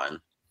bloodline.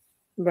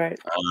 Right.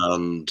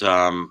 And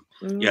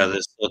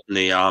there's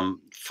certainly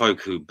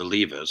folk who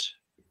believe it.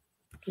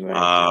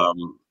 Right.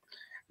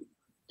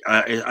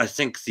 I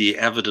think the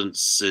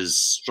evidence is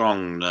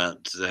strong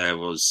that there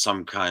was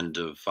some kind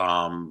of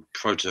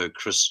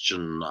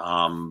proto-Christian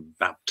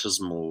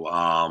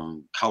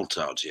baptismal cult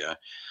out here.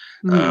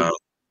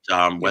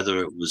 Whether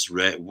it was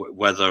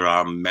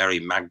whether Mary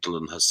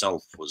Magdalene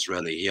herself was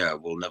really here,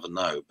 we'll never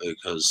know,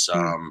 because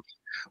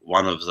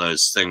one of the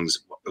things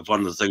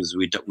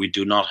we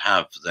do not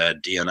have their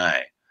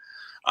DNA.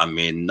 I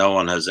mean, no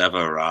one has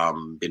ever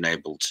been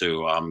able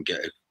to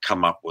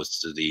come up with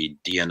the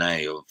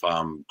DNA of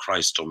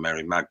Christ or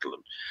Mary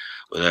Magdalene.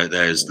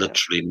 There's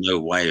literally no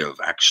way of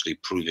actually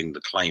proving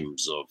the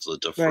claims of the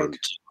different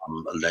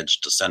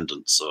alleged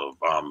descendants of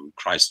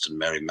Christ and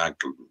Mary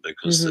Magdalene,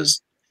 because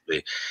there's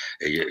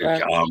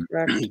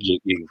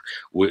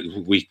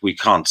we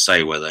can't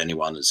say whether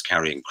anyone is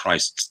carrying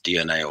Christ's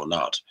DNA or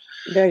not.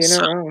 Yeah, you're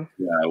not wrong.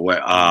 Yeah,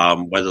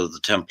 whether the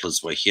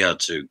Templars were here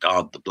to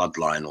guard the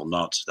bloodline or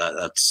not,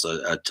 that's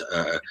a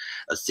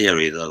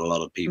theory that a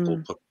lot of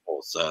people put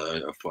forth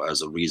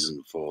as a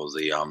reason for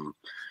the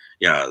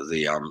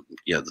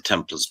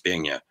Templars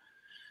being here.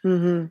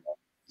 And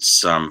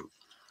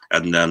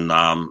then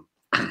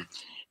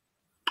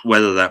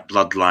whether that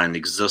bloodline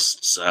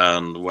exists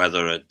and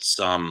whether it's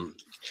the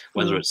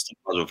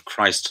blood of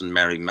Christ and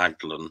Mary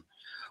Magdalene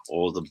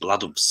or the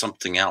blood of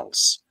something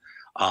else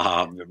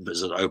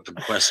is an open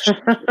question.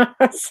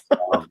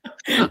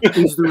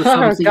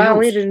 God,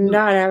 we did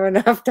not have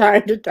enough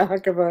time to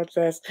talk about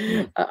this.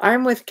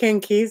 I'm with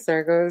King Keith.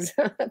 There goes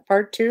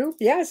part 2.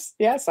 Yes,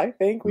 I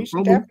think we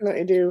should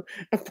definitely do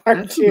a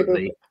part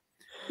 2.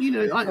 You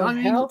know, I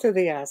mean, hell to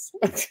the yes.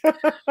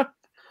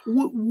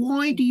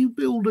 Why do you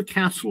build a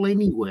castle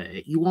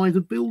anywhere? You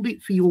either build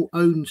it for your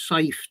own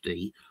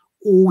safety,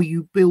 or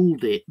you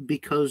build it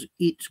because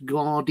it's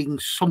guarding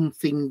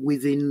something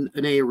within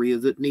an area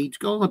that needs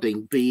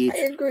guarding, be it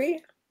I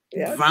agree.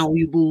 Yes.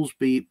 Valuables,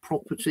 be it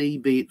property,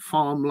 be it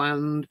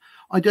farmland.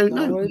 I don't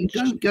know. You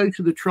don't go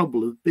to the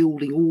trouble of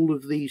building all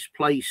of these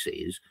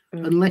places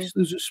unless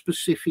there's a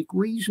specific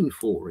reason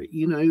for it.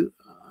 You know,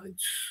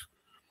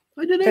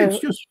 I don't know. It's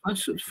just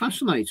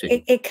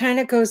fascinating. It kind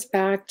of goes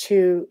back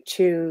to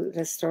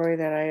the story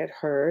that I had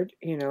heard,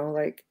 you know,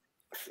 like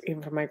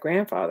even from my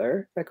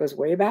grandfather, that goes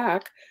way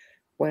back,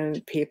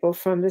 when people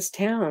from this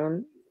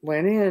town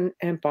went in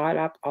and bought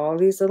up all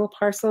these little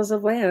parcels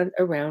of land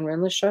around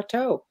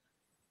Rennes-le-Château.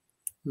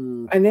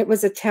 And it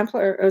was a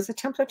Templar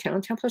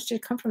town. Templars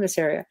did come from this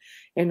area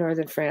in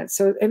northern France.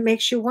 So it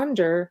makes you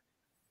wonder,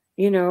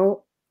 you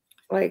know,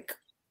 like,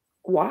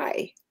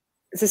 why?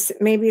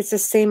 Maybe it's the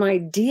same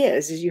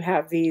ideas as you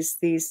have these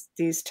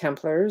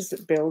Templars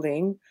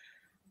building,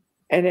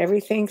 and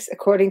everything's,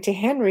 according to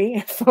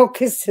Henry,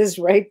 focuses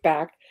right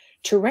back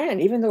to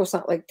Rennes, even though it's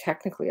not like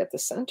technically at the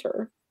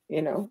center.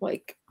 You know,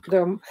 like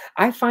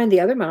I find the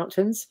other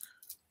mountains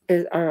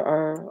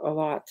are a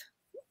lot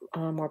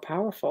more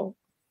powerful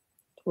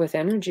with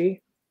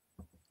energy.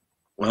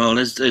 Well,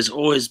 there's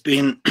always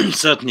been,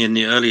 certainly in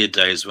the earlier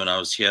days when I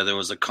was here, there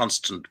was a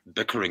constant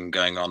bickering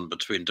going on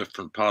between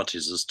different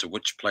parties as to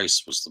which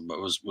place was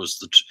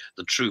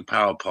the true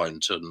power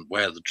point and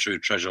where the true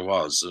treasure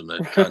was, and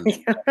it kind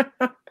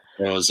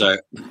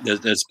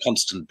of, there's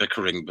constant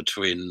bickering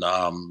between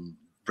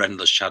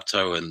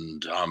Rennes-le-Château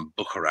and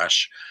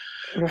Bucharest,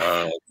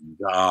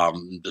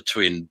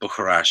 between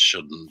Bucharest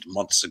and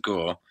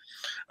Montsegur.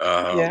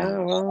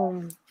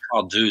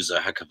 Cardoux is a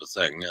heck of a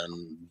thing,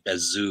 and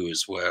Bézieux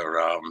is where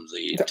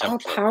the all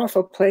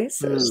powerful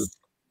places.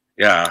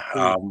 Which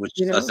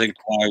I think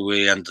why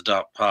we ended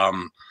up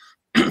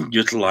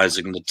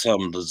utilizing the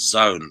term the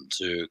zone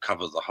to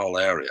cover the whole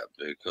area,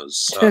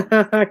 because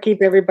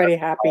keep everybody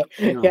happy.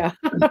 The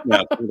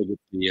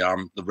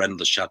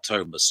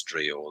Rennes-le-Château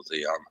mystery, or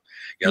the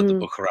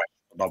Bucharest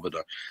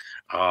phenomena.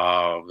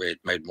 It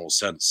made more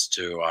sense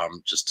to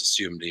just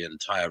assume the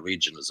entire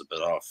region is a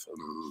bit off,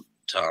 and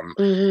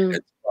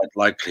it's quite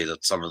likely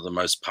that some of the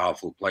most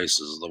powerful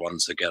places are the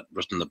ones that get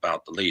written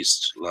about the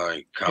least,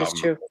 like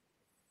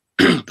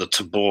the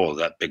Tabor,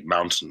 that big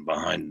mountain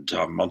behind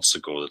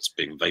Montsegur that's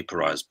being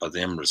vaporized by the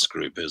Imerys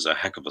group, is a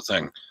heck of a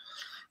thing.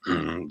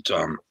 And,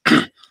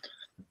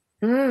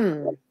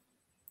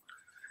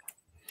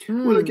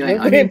 well,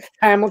 again,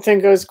 Hamilton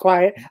goes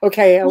quiet.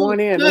 Okay, I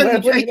want in.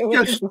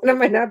 What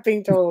am I not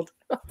being told?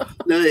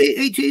 No,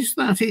 it is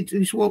that. It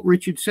is what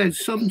Richard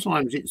says.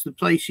 Sometimes it's the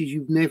places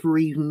you've never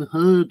even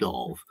heard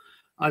of.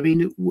 I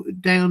mean,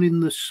 down in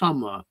the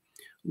summer,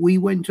 we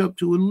went up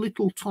to a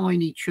little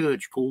tiny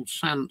church called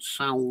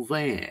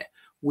Saint-Salvaire,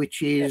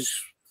 which is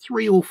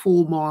 3 or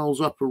 4 miles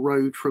up a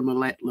road from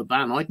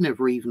Alet-le-Bain. I'd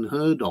never even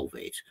heard of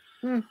it.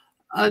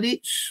 And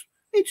it's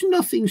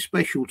nothing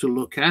special to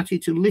look at.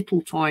 It's a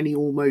little tiny,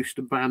 almost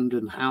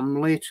abandoned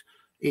hamlet.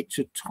 It's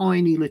a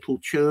tiny little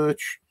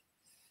church.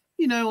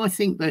 You know, I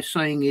think they're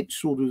saying it's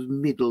sort of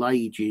Middle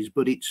Ages,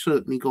 but it's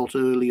certainly got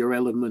earlier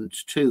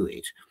elements to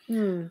it.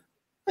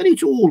 And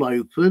it's all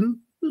open.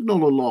 There's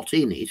not a lot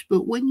in it,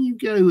 but when you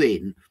go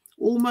in,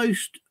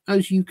 almost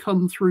as you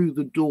come through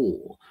the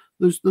door,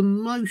 there's the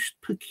most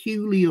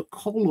peculiar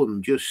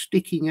column just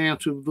sticking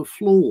out of the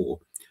floor.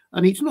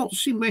 And it's not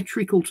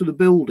symmetrical to the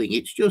building.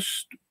 It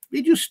just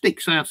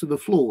sticks out of the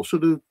floor,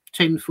 sort of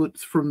 10 foot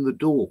from the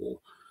door.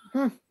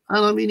 And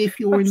I mean, if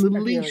you're in the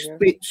least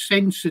bit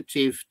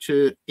sensitive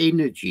to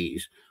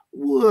energies,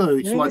 whoa,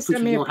 it's like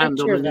putting your hand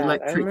on an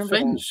electric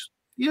fence.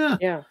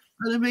 And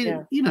I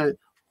mean, you know,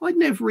 I'd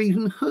never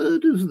even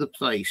heard of the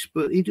place,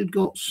 but it had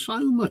got so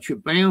much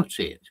about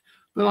it.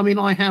 But I mean,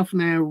 I have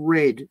now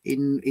read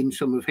in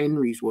some of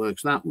Henry's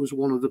works, that was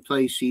one of the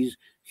places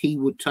he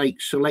would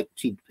take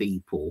selected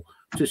people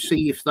to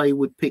see if they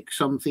would pick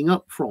something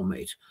up from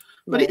it.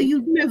 But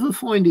you'd never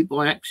find it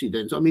by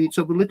accident. I mean, it's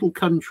up a little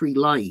country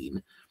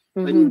lane,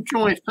 When you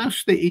drive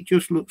past it, it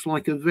just looks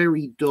like a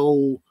very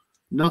dull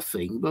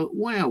nothing. But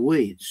wow,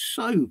 it's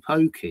so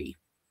pokey.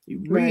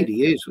 It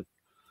really is.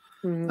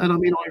 And I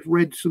mean, I've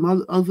read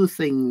some other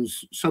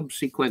things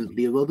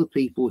subsequently of other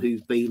people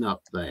who've been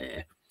up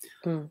there.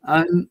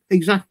 And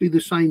exactly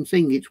the same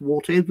thing. It's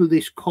whatever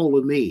this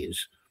column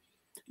is,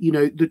 you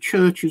know, the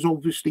church has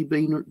obviously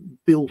been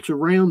built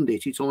around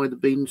it. It's either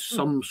been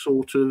some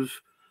sort of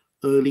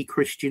early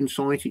Christian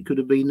site. It could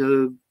have been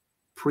a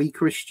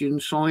pre-Christian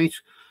site.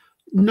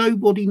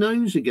 Nobody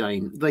knows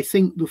again. They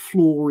think the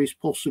floor is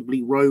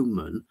possibly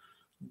Roman,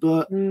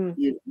 but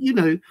you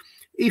know,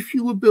 if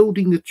you were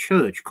building a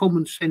church,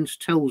 common sense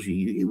tells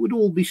you it would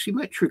all be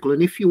symmetrical.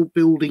 And if you're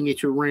building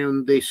it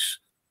around this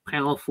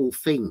powerful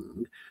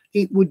thing,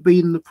 it would be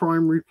in the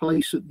primary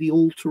place at the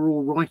altar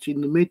or right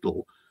in the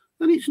middle.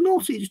 And it's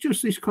not. It's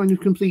just this kind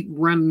of complete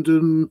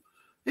random.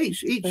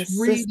 It's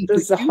really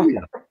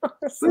peculiar.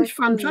 It's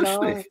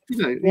fantastic. You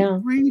know,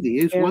 it really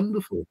is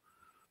wonderful.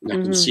 I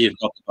can see you've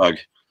got the bug.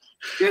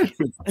 Yeah,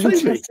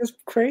 totally. It's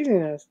just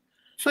craziness.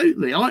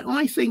 Totally.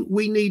 I think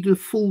we need a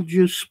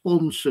Folgers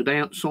sponsored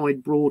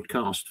outside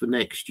broadcast for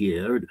next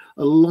year,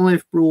 a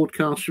live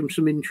broadcast from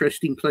some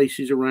interesting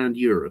places around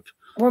Europe.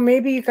 Well,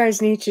 maybe you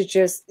guys need to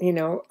just, you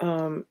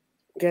know,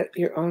 get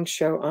your own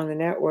show on the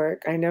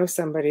network. I know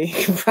somebody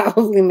who can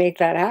probably make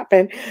that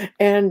happen.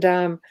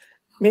 And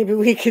maybe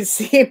we could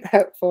see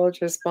about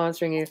Folgers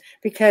sponsoring you.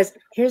 Because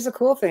here's the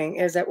cool thing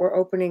is that we're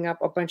opening up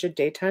a bunch of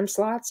daytime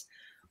slots,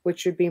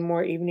 which would be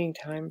more evening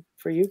time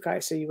for you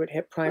guys. So you would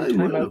hit prime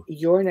time out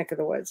your neck of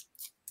the woods.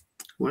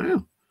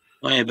 Wow.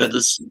 Oh, yeah, but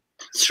this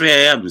 3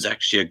 a.m. is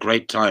actually a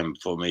great time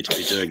for me to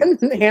be doing.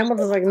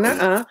 Hamilton's like,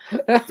 nuh-uh.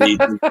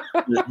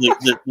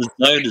 The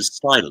zone is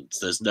silent.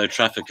 There's no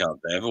traffic out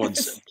there.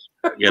 Everyone's,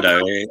 you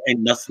know, ain't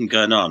nothing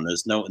going on.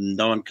 There's no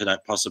one can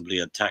possibly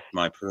attack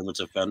my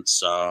perimeter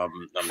fence. I'm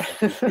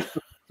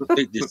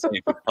completely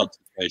safe to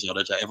concentrate on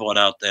it. Everyone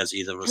out there's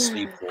either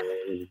asleep or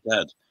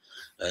dead.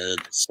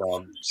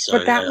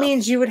 But that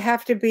means you would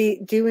have to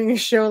be doing a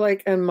show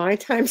like on my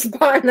time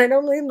spot, and I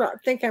don't really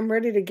think I'm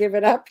ready to give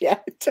it up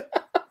yet.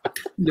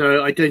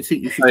 No, I don't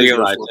think you should. You're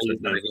right.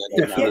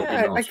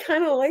 Yeah, I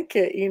kind of like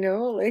it, you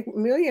know. Like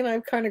Amelia and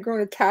I've kind of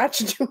grown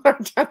attached to our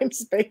time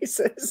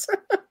spaces.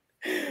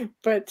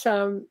 But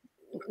I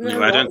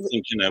don't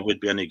think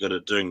we'd be any good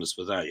at doing this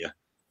without you.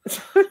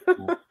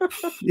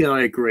 Yeah,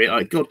 I agree.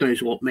 God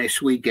knows what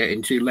mess we get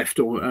into left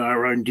on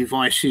our own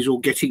devices or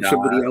getting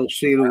somebody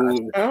else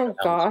in. Oh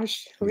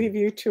gosh, leave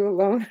you two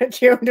alone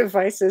at your own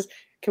devices.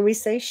 Can we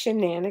say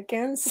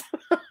shenanigans?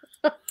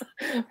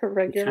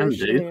 Regular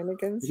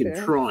shenanigans. You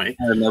can try.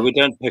 No, we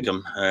don't pick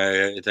them.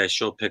 They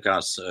sure pick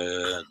us.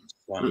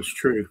 That's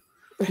true.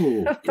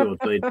 Oh God,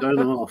 they don't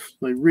off.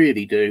 They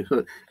really do.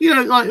 But, you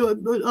know, like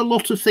a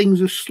lot of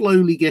things are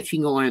slowly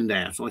getting ironed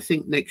out. I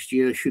think next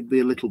year should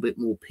be a little bit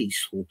more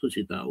peaceful. Put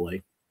it that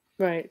way.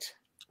 Right.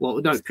 Well,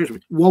 no,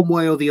 one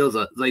way or the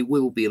other, they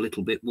will be a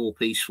little bit more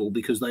peaceful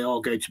because they are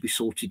going to be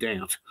sorted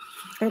out.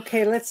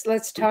 Okay,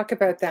 let's talk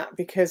about that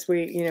because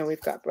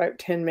we've got about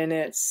 10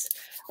 minutes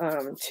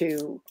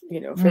to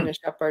finish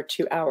up our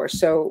 2 hours.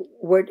 So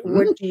what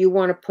do you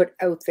want to put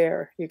out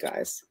there, you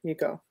guys? You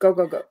go.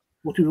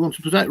 What do we want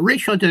to put out?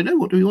 Rich, I don't know.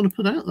 What do we want to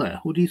put out there?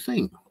 What do you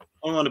think?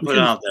 I want to put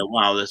out there.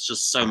 Wow, there's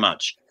just so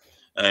much.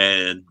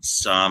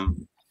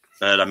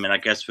 But I mean, I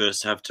guess we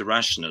just have to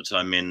ration it.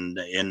 I mean,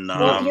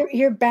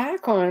 you're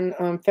back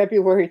on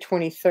February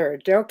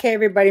 23rd. Okay,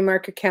 everybody,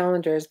 mark your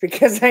calendars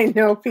because I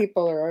know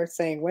people are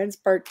saying, "When's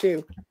part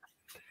 2?"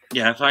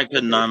 Yeah, if I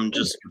can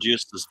just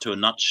reduce this to a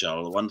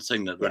nutshell, one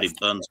thing that really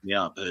burns me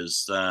up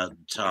is that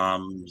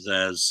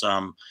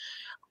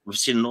we've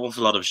seen an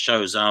awful lot of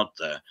shows out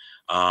there.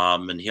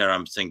 And here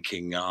I'm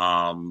thinking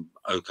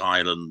Oak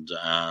Island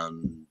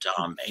and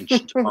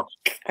Ancient who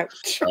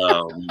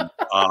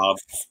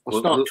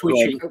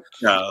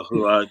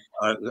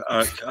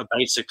are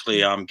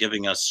basically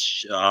giving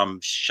us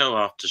show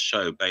after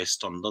show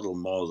based on little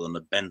more than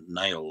a bent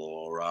nail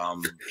or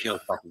pure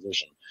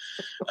supposition.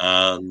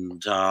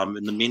 And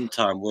in the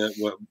meantime,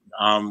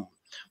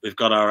 we've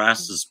got our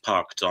asses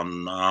parked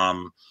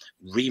on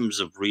reams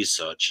of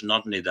research, and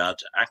not only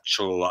that,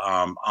 actual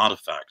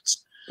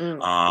artifacts.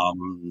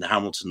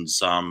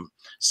 Hamilton's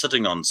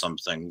sitting on some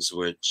things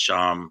which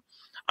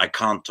I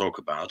can't talk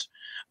about,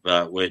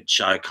 but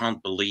which I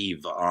can't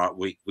believe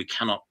we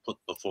cannot put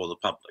before the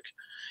public.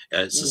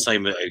 It's the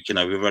same. We've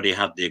already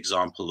had the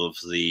example of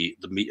the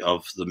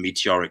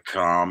meteoric,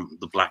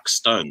 the black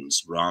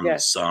stones,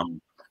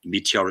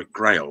 meteoric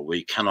grail.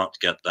 We cannot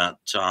get that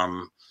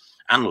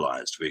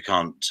analyzed. We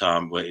can't.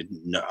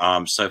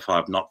 So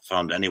far, I've not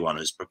found anyone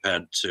who's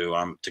prepared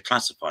to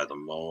classify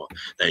them, or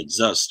they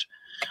exist.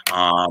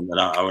 And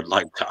I would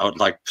like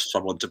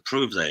someone to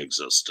prove they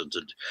exist and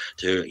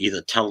to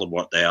either tell them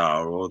what they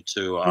are or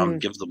to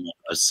give them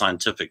a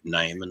scientific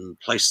name and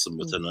place them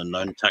within a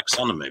known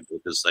taxonomy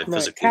because they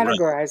physically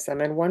categorize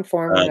them in one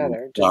form or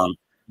another.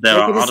 There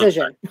are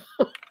decision.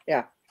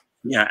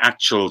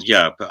 Actual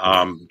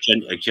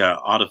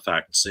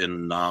artifacts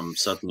in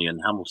certainly in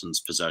Hamilton's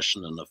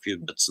possession and a few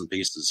bits and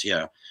pieces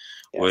here,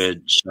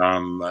 which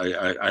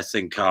I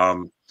think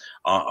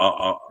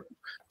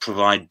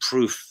provide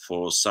proof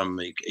for some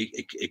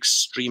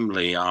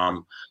extremely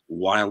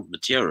wild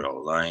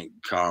material, like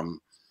some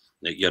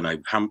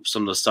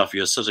of the stuff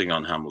you're sitting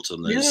on,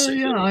 Hamilton. Is,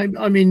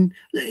 I mean,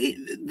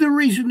 there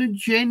is an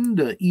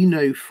agenda,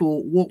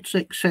 for what's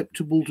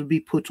acceptable to be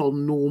put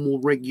on normal,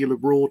 regular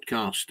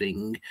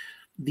broadcasting.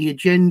 The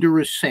agenda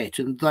is set,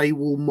 and they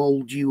will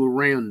mould you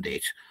around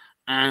it,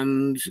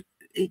 and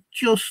it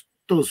just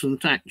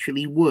doesn't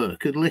actually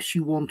work unless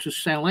you want to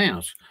sell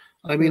out.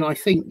 I mean, I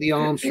think the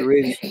answer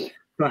is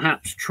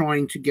perhaps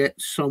trying to get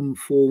some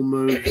form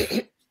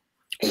of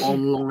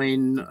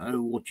online,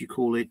 what do you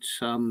call it?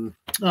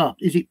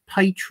 Is it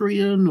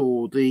Patreon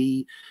or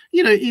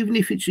even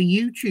if it's a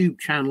YouTube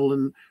channel,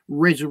 and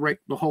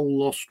resurrect the whole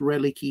lost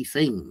relic-y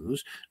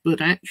things, but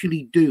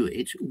actually do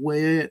it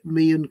where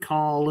me and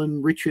Carl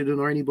and Richard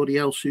and anybody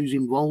else who's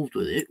involved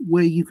with it,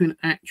 where you can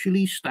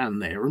actually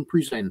stand there and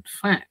present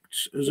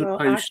facts as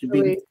opposed to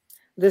being.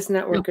 This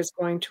network is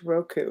going to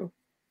Roku.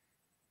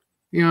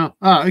 Yeah.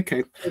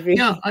 Okay.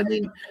 Yeah. I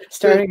mean,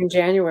 starting in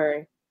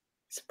January.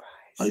 Surprise.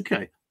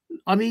 Okay.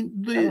 I mean,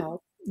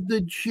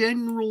 the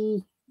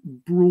general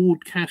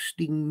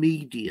broadcasting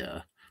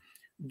media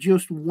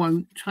just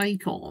won't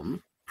take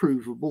on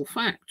provable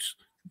facts.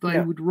 They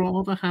would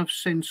rather have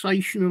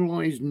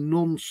sensationalized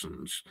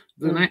nonsense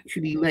than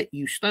actually let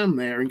you stand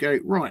there and go,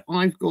 right,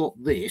 I've got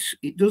this.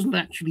 It doesn't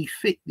actually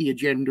fit the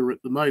agenda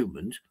at the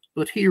moment,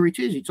 but here it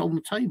is. It's on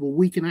the table.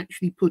 We can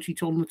actually put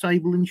it on the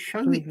table and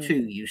show it to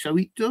you. So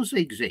it does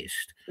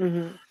exist.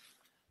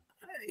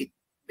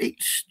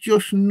 It's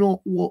just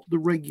not what the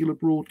regular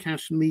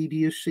broadcast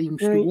media seems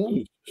to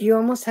want. You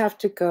almost have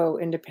to go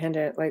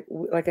independent.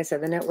 Like I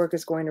said, the network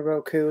is going to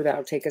Roku.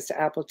 That'll take us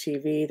to Apple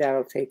TV.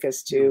 That'll take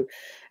us to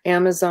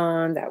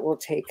Amazon. That will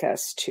take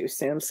us to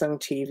Samsung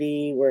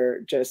TV. We're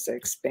just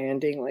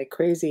expanding like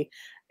crazy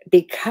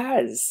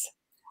because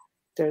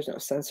there's no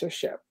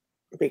censorship,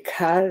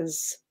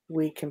 because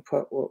we can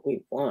put what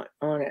we want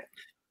on it.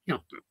 Yeah.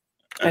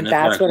 And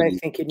that's what I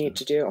think you need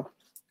to do.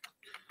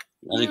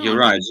 I think you're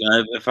right.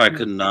 If I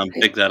can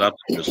pick that up,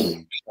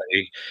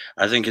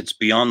 I think it's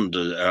beyond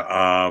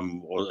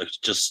or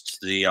just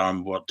the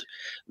what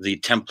the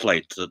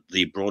template that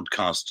the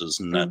broadcasters,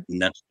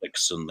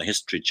 Netflix and the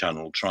History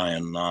Channel try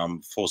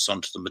and force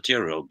onto the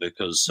material,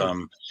 because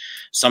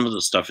some of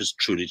the stuff is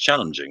truly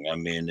challenging. I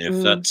mean,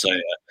 if that's a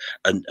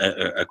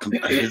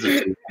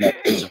hitherto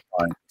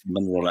unidentified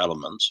mineral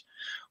element,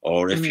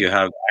 or if you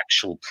have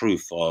actual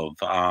proof of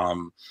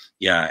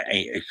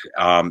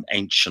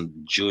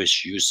ancient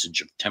Jewish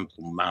usage of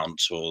Temple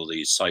Mount, or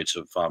the site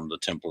of the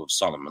Temple of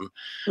Solomon,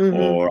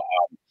 or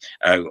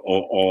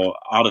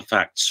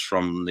artifacts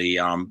from the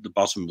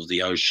bottom of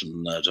the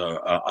ocean that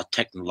are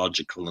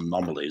technological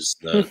anomalies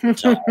that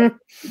it's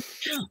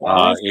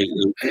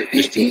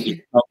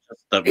not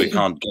just that we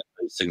can't get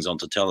these things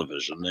onto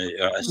television.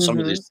 Some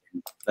of these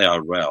things, they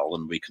are real,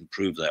 and we can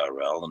prove they are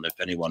real. And if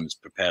anyone is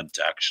prepared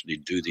to actually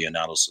do the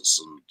analysis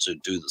and to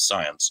do the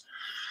science,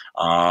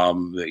 I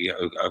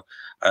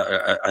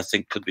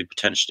think could be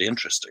potentially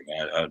interesting.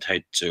 I'd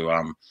hate to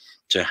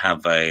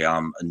have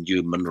a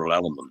new mineral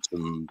element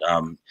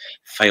and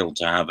fail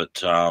to have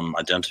it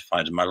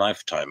identified in my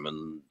lifetime.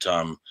 And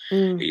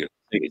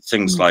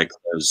things like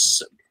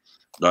those,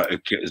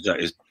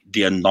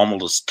 the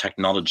anomalous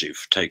technology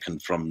taken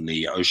from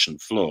the ocean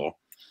floor,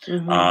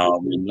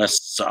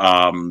 unless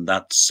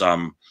that's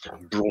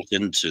brought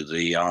into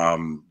the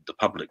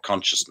public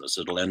consciousness,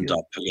 it'll end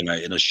up in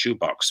a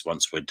shoebox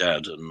once we're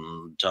dead.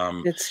 And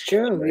it's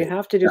true. You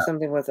have to do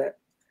something with it.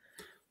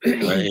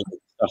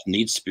 Stuff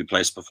needs to be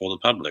placed before the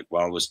public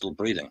while we're still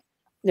breathing.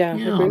 Yeah, I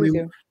agree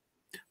with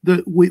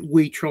you.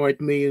 We tried,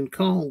 me and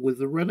Carl, with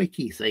the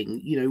relic-y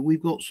thing.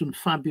 We've got some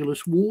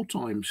fabulous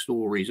wartime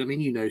stories. I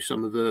mean,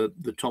 some of the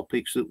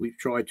topics that we've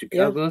tried to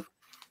cover.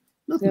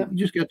 Nothing, you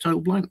just get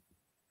total blank.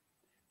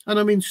 And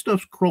I mean,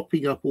 stuff's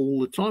cropping up all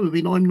the time. I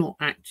mean, I'm not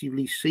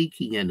actively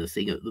seeking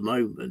anything at the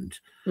moment.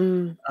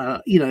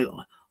 I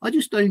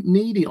just don't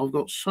need it. I've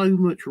got so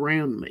much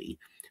around me.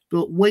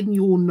 But when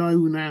you're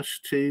known as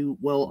to,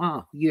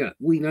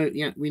 we know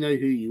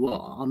who you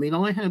are. I mean,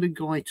 I had a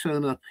guy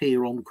turn up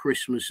here on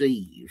Christmas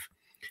Eve,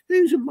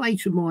 who's a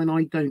mate of mine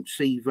I don't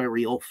see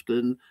very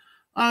often.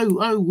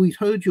 Oh, we've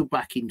heard you're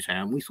back in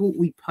town. We thought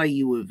we'd pay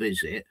you a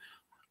visit.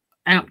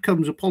 Out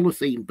comes a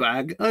polythene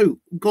bag. Oh,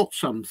 got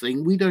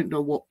something. We don't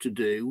know what to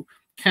do.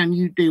 Can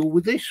you deal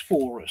with this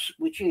for us?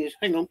 Which is,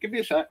 hang on, give me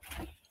a sec.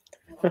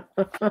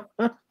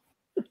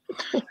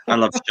 I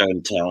love show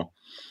and tell.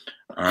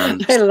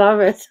 And I love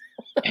it.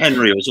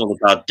 Henry was all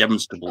about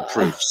demonstrable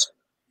proofs.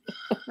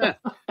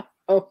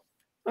 Oh,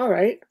 all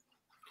right.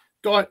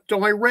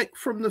 Direct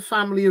from the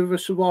family of a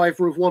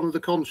survivor of one of the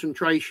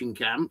concentration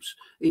camps.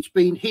 It's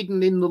been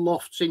hidden in the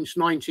loft since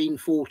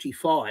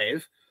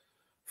 1945.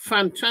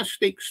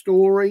 Fantastic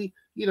story.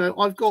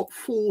 I've got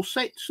 4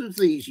 sets of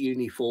these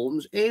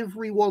uniforms.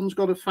 Everyone's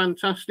got a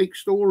fantastic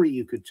story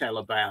you could tell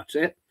about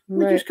it.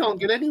 We just can't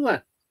get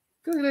anywhere.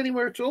 Can't get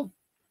anywhere at all.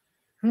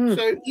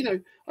 So,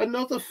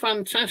 another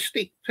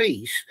fantastic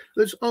piece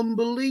that's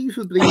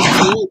unbelievably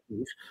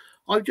important.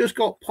 I've just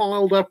got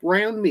piled up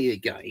round me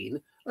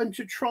again. And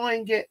to try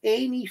and get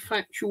any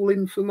factual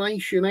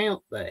information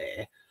out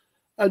there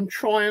and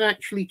try and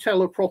actually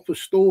tell a proper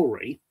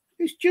story,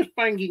 it's just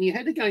banging your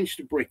head against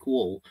a brick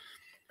wall.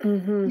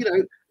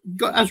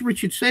 As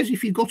Richard says,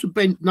 if you've got a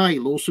bent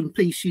nail or some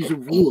pieces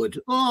of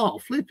wood,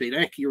 flipping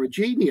heck, you're a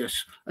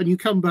genius. And you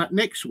come back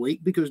next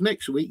week, because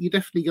next week you're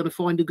definitely going to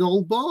find a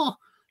gold bar.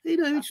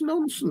 It's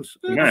nonsense.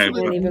 I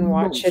can't even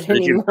watch it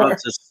anymore. You've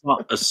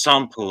got a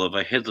sample of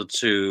a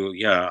hitherto,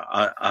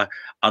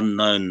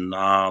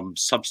 unknown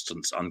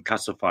substance,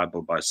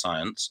 unclassifiable by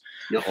science,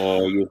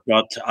 or you've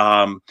got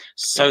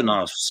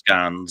sonar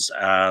scans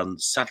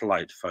and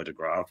satellite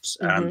photographs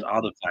and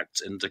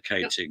artifacts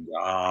indicating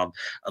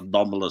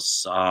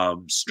anomalous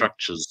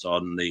structures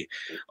on the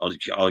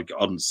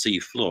sea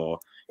floor.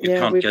 You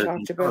can't we've get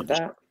talked about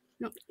that.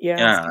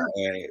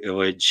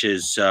 Which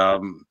is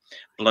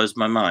blows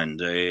my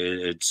mind.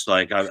 It's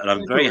like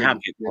I'm very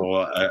happy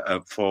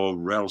for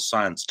real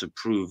science to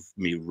prove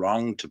me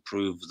wrong, to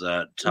prove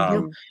that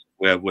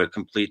we're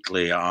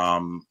completely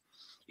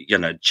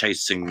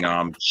chasing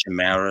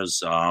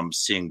chimeras,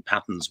 seeing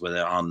patterns where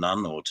there are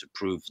none, or to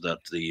prove that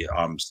the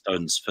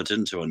stones fit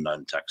into a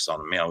known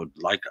taxonomy. I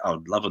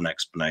would love an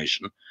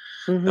explanation.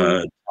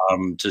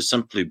 To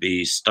simply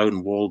be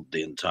stonewalled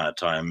the entire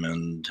time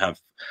and have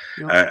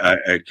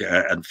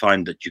and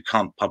find that you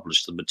can't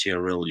publish the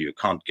material, you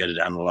can't get it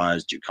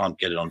analyzed, you can't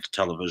get it onto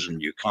television,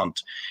 you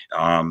can't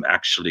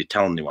actually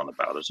tell anyone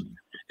about it,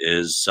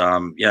 is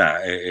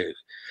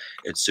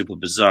it's super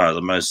bizarre.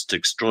 The most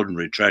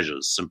extraordinary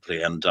treasures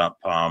simply end up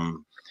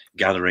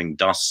gathering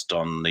dust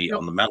on the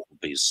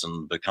mantelpiece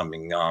and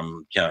becoming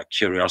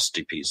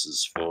curiosity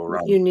pieces for.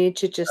 You need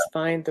to just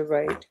find the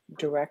right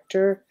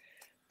director,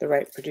 the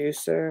right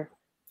producer,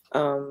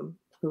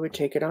 who would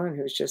take it on,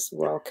 who's just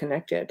well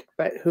connected,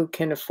 but who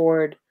can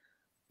afford,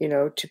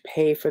 to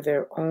pay for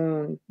their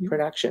own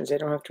productions. They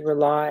don't have to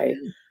rely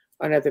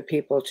on other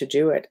people to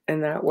do it,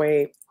 and that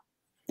way,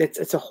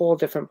 it's a whole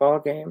different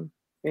ballgame.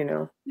 I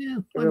mean,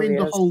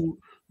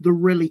 the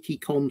relic-y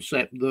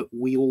concept that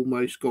we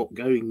almost got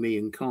going, me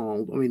and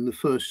Carl. I mean, the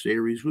first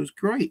series was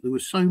great. There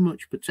was so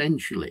much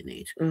potential in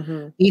it.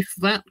 If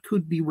that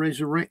could be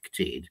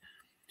resurrected,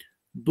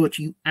 but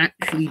you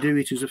actually do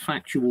it as a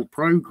factual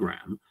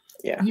program,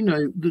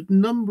 the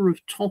number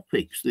of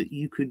topics that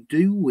you could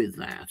do with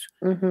that.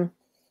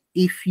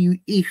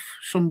 If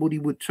somebody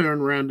would turn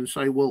around and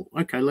say, well,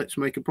 okay, let's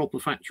make a proper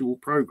factual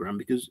program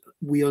because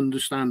we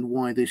understand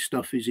why this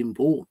stuff is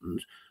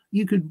important,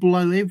 you could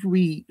blow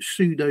every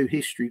pseudo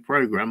history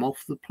program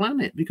off the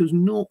planet, because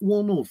not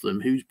one of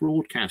them who's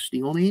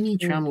broadcasting on any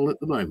channel at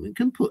the moment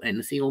can put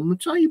anything on the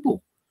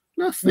table.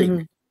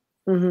 Nothing.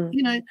 And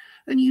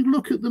you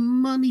look at the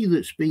money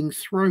that's being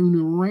thrown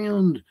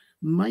around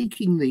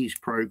making these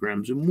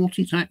programs and what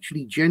it's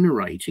actually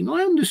generating.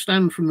 I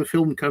understand from the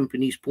film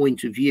company's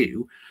point of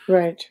view,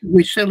 right?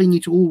 We're selling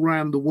it all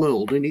around the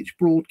world and it's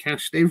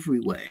broadcast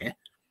everywhere,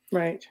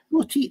 right?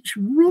 But it's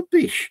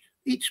rubbish.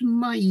 It's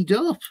made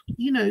up,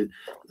 and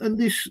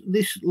this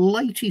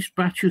latest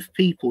batch of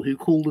people who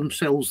call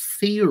themselves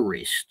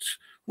theorists.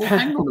 Well,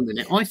 hang on a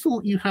minute. I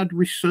thought you had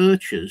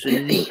researchers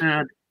and you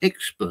had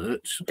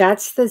experts.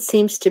 That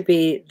seems to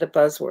be the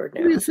buzzword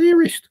now. You're a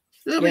theorist.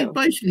 I mean,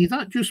 basically,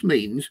 that just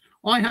means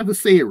I have a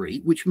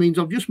theory, which means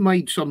I've just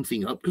made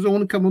something up because I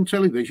want to come on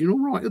television or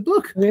write a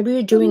book. Maybe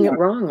you're doing it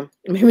wrong.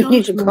 Maybe you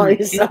need to call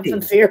yourself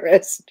a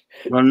theorist.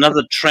 Well,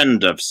 another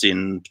trend I've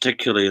seen,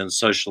 particularly in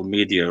social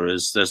media,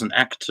 is there's an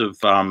active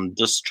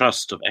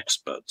distrust of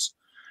experts.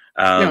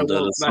 And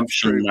the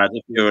assumption that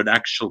if you're an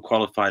actual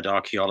qualified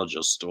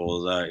archaeologist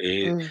or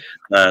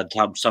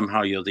that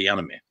somehow you're the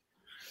enemy.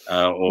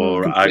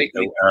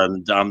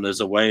 There's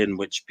a way in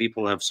which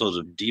people have sort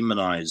of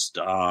demonized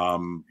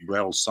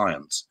real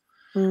science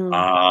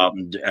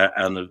and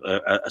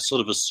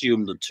sort of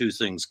assume the two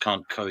things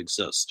can't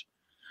coexist.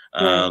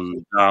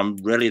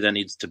 Really, there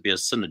needs to be a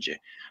synergy,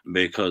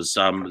 because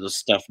the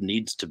stuff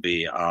needs to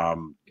be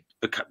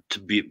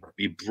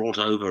brought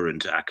over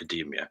into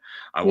academia.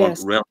 I want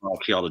real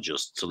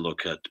archaeologists to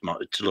look at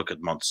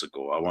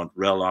Montsegur. I want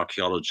real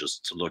archaeologists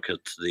to look at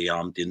the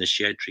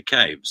initiatory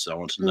caves. I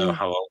want to know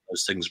how old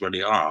those things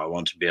really are. I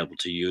want to be able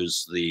to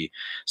use the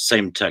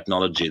same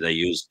technology they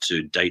used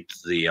to date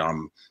the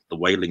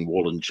Wailing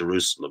Wall in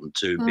Jerusalem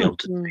to be able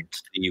to date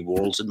the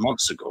walls in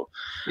Montsegur.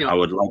 I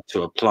would like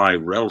to apply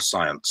real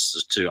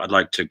science to. I'd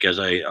like to get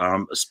a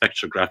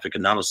spectrographic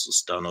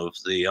analysis done of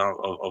the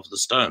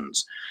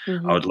stones.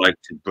 I would like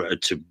to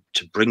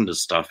bring the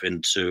stuff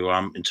into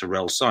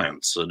real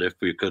science. And if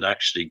we could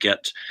actually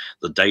get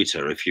the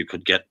data, if you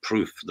could get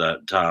proof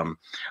that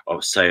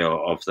of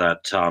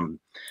that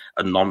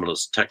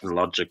anomalous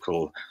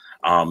technological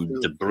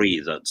debris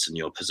that's in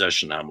your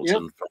possession,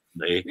 Hamilton,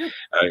 then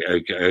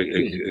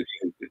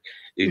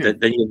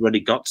you've already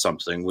got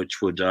something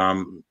which would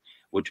go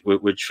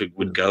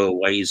a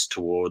ways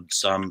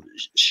towards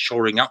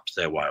shoring up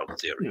their wild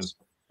theories.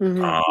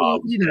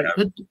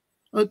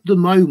 at the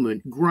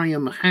moment,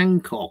 Graham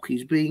Hancock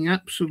is being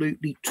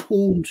absolutely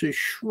torn to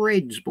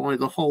shreds by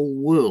the whole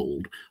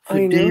world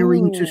for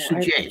daring to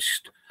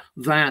suggest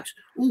that,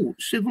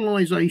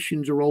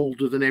 civilizations are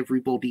older than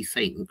everybody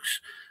thinks,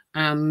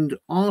 and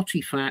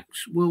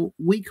artifacts, well,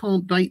 we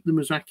can't date them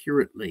as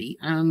accurately,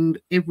 and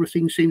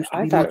everything seems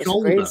to be much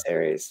older.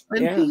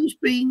 And he's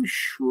being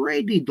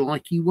shredded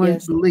like you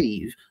won't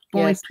believe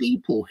by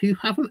people who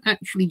haven't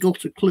actually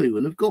got a clue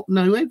and have got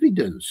no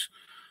evidence.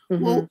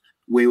 Well,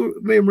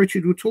 me and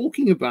Richard were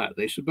talking about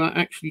this, about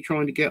actually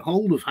trying to get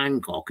hold of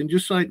Hancock and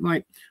just say,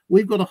 mate,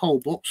 we've got a whole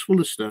box full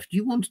of stuff. Do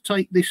you want to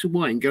take this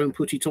away and go and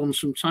put it on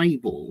some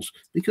tables?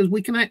 Because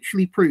we can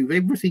actually prove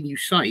everything you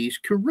say is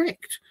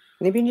correct.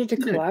 Maybe you need to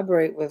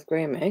collaborate with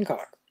Graham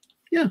Hancock.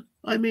 Yeah,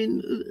 I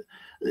mean,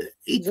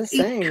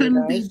 it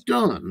can be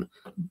done,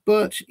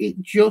 but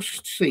it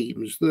just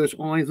seems that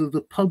either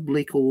the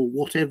public or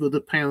whatever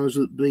the powers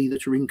that be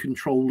that are in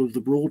control of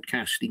the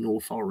broadcasting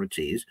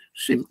authorities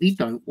simply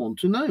don't want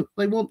to know.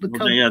 They want the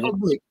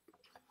public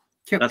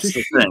kept That's to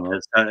the shit. thing.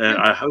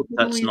 I hope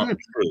that's not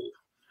true.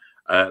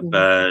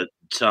 But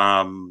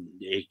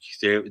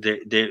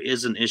there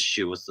is an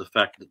issue with the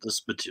fact that a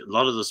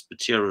lot of this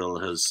material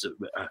has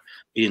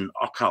been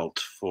occult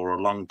for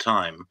a long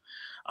time.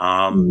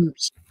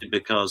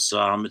 Because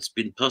it's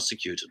been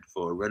persecuted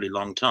for a really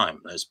long time.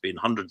 There's been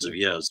hundreds of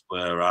years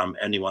where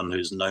anyone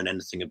who's known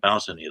anything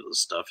about any of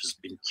this stuff has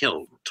been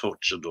killed,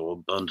 tortured, or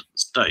burned at the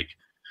stake.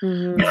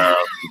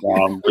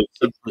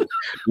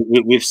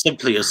 We've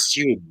simply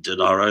assumed in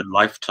our own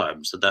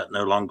lifetimes that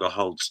no longer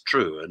holds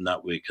true, and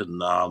that we can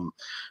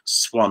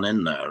swan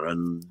in there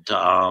and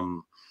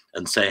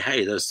say,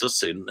 hey, there's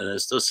this and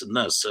there's this and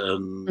this,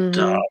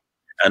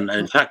 and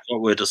in fact,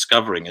 what we're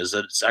discovering is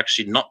that it's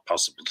actually not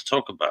possible to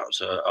talk about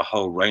a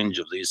whole range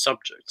of these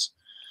subjects.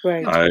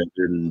 Right. I've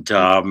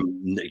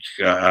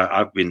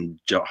been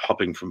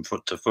hopping from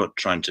foot to foot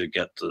trying to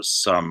get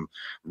this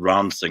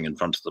round thing in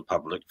front of the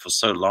public for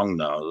so long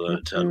now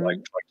that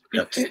trying to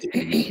get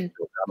it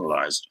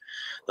analyzed,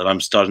 that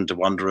I'm starting to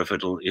wonder if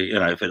it'll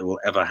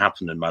ever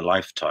happen in my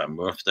lifetime,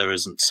 or if there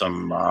isn't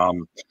some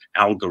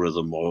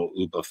algorithm or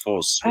uber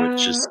force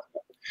which is.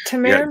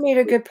 Tamara made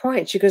a good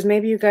point. She goes,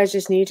 maybe you guys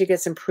just need to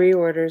get some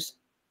pre-orders.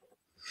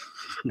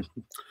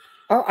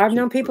 I've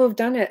known people who've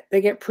done it. They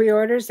get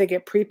pre-orders, they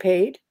get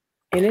prepaid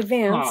in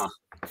advance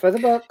for the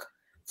book.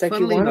 It's like,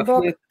 you want a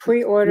book,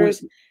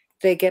 pre-orders,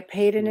 they get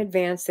paid in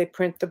advance, they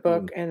print the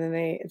book, and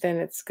then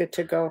it's good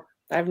to go.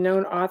 I've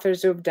known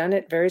authors who have done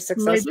it very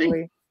successfully.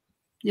 Maybe.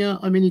 Yeah,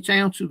 I mean, it's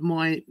out of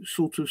my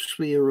sort of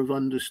sphere of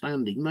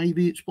understanding.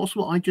 Maybe it's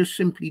possible. I just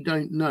simply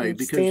don't know. I've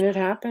seen it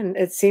happen.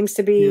 It seems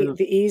to be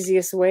the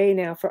easiest way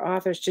now for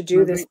authors to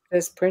do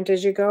this print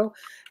as you go.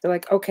 They're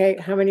like, okay,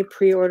 how many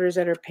pre-orders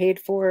that are paid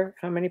for?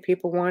 How many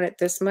people want it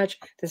this much?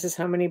 This is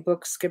how many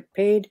books get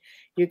paid.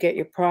 You get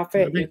your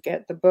profit. You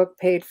get the book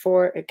paid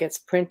for. It gets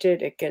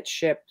printed. It gets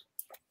shipped.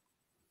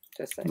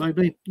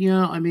 Maybe,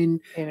 yeah. I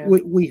mean,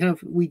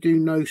 we do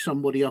know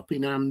somebody up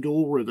in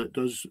Andorra that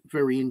does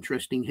very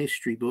interesting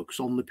history books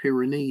on the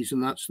Pyrenees,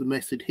 and that's the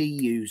method he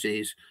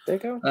uses. There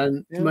you go.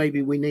 And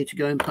maybe we need to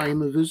go and pay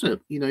him a visit.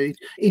 You know,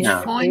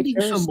 it's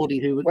finding somebody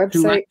who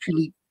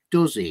actually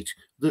does it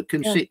that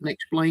can sit and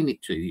explain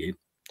it to you.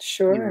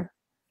 Sure.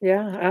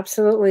 Yeah,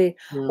 absolutely.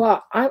 Yeah.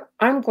 Well,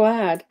 I'm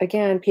glad.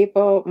 Again,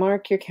 people,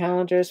 mark your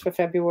calendars for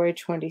February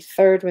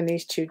 23rd when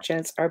these two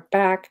gents are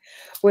back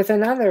with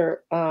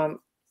another.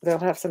 They'll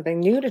have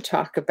something new to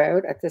talk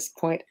about at this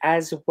point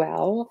as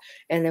well.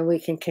 And then we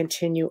can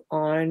continue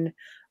on,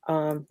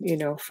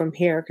 from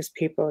here, because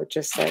people are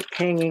just like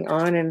hanging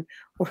on, and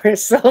we're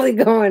slowly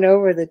going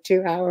over the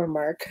 2-hour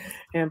mark.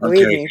 And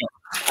believe me,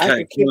 I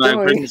could keep going.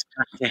 I bring this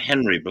back to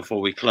Henry before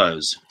we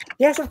close?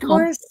 Yes, of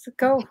course.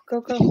 Go.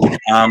 Before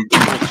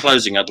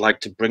closing, I'd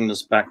like to bring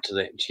this back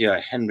to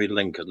Henry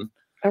Lincoln.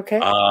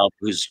 Okay.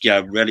 Whose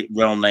really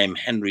real name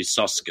Henry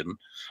Soskin.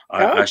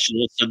 I should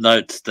also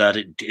note that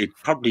it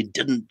probably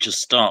didn't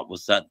just start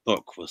with that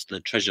book, with the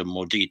Treasure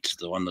Maudite,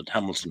 the one that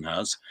Hamilton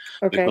has,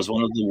 because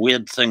one of the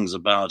weird things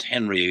about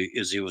Henry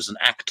is he was an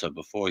actor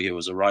before he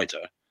was a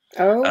writer.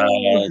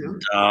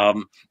 And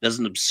there's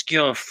an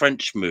obscure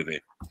French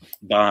movie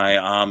by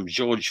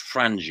Georges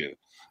Franju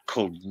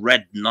called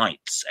Red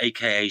Knights,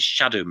 aka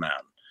Shadow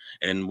Man,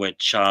 in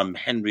which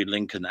Henry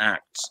Lincoln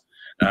acts.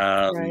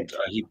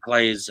 He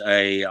plays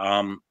a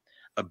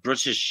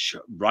British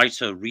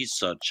writer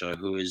researcher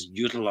who is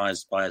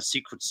utilized by a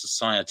secret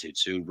society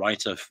to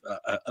write a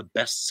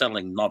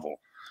best-selling novel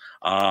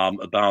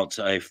about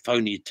a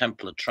phony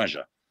Templar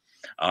treasure.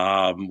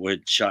 And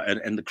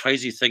the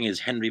crazy thing is,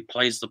 Henry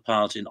plays the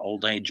part in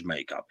old age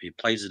makeup. He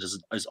plays it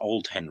as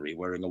old Henry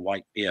wearing a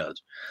white beard.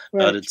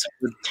 But it's a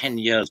good 10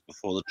 years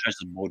before the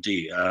Treasure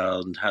Maudite,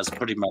 and has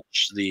pretty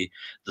much the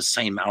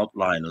same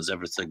outline as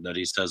everything that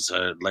he says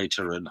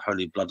later in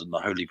Holy Blood and the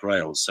Holy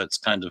Grail. So it's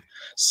kind of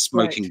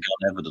smoking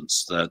gun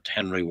evidence that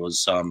Henry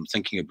was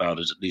thinking about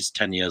it at least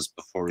 10 years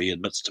before he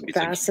admits to be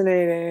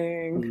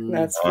fascinating.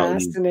 That's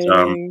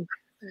fascinating.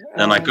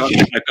 Then I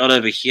got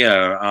over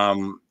here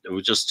it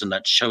was just in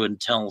that show and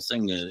tell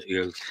thing.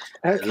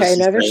 Okay,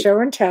 another show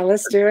and tell.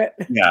 Let's do it.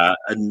 Yeah,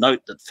 a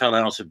note that fell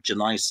out of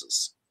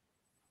Genesis.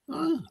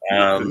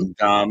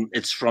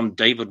 It's from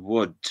David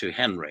Wood to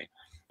Henry.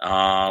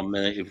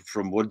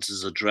 From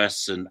Woods'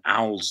 address in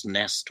Owl's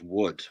Nest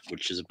Wood,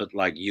 which is a bit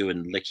like you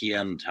and Licky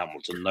and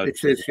Hamilton. Note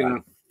it is, yeah.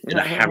 In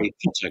a Harry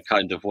Potter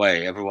kind of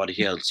way. Everybody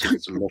here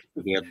seems to look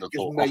weird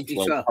little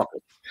off-world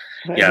pocket.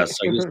 Yeah,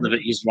 so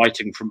he's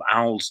writing from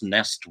Owl's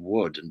Nest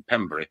Wood in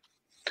Pembury.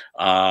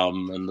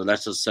 And the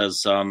letter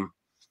says,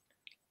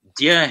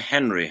 Dear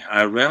Henry,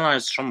 I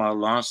realized from our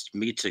last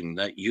meeting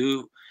that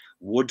you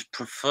would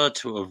prefer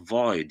to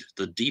avoid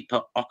the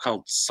deeper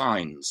occult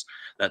signs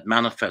that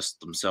manifest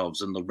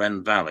themselves in the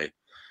Wren Valley,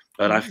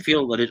 but I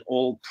feel that it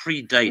all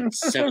predates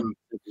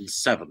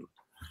 777,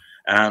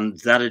 and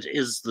that it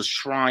is the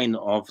shrine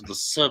of the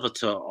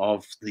servitor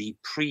of the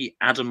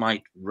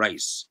pre-Adamite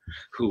race,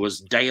 who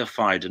was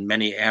deified in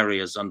many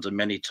areas under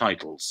many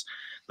titles,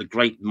 the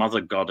great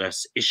mother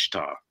goddess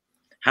Ishtar.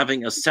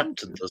 Having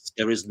accepted this,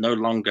 there is no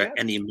longer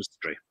any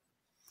mystery.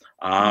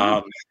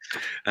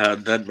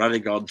 Then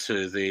running on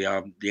to the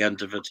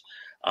end of it,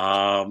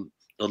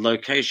 the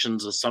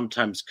locations are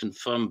sometimes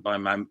confirmed by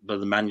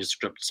the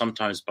manuscript,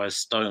 sometimes by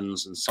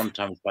stones, and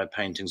sometimes by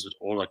paintings, but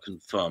all are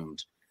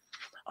confirmed.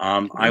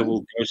 I will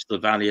go to the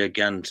valley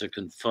again to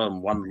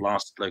confirm one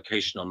last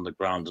location on the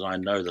ground, and I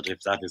know that if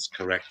that is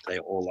correct, they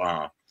all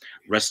are.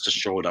 Rest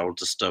assured, I will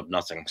disturb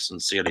nothing.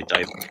 Sincerely,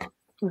 David.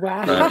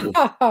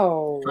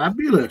 Wow.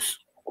 Fabulous.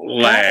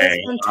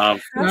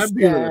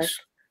 Fabulous.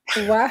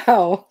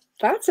 Wow.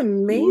 That's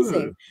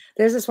amazing. Whoa.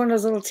 There's just one of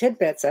those little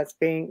tidbits that's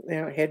being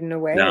hidden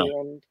away. Yeah.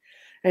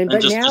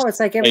 But now it's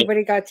like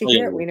everybody got to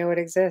hear it. We know it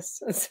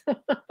exists.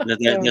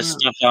 There's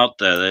stuff out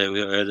there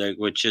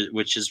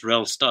which is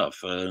real stuff.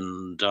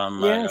 And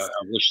yes.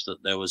 I wish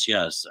that there was,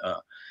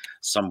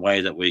 some way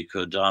that we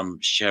could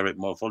share it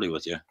more fully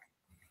with you.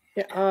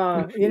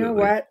 Yeah. You know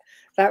what?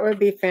 That would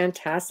be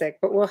fantastic.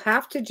 But we'll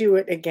have to do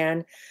it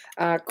again.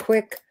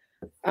 Quick.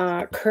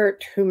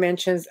 Kurt, who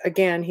mentions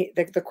again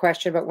the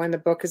question about when the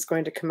book is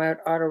going to come out,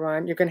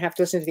 Otteron, you're going to have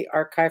to listen to the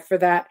archive for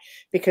that,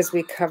 because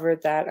we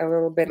covered that a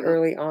little bit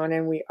early on,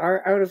 and we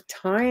are out of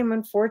time,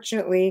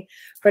 unfortunately.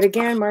 But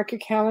again, mark your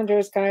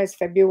calendars, guys.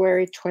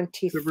 February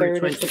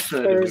 23rd is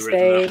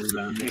Thursday.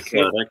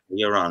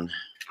 You're on.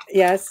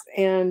 Yes,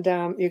 and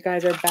you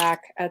guys are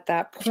back at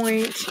that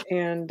point,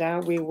 and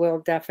we will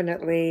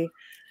definitely,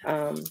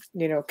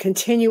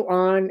 continue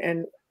on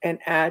and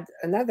add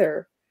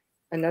another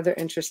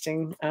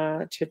interesting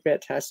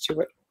tidbit as to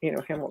what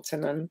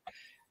Hamilton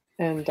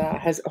and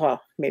has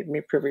made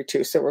me privy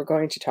to. So we're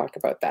going to talk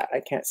about that.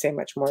 I can't say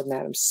much more than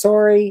that. I'm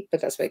sorry,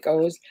 but that's the way it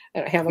goes.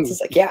 And Hamilton's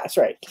like, yeah, that's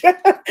right.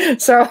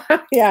 So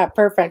yeah,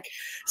 perfect.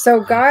 So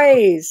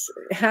guys,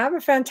 have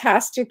a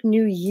fantastic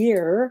new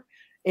year,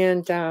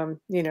 and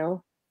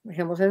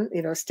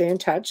Hamilton, stay in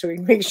touch so we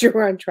can make sure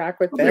we're on track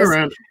with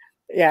this.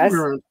 Yes.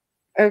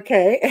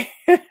 Okay.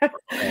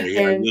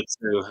 And you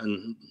too.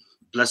 And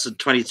blessed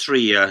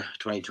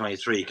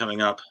 2023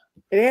 coming up.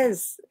 It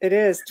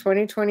is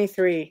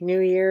 2023,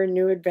 new year,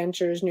 new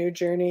adventures, new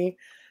journey,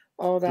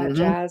 all that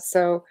jazz.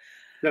 So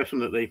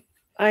definitely,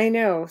 I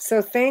know. So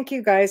thank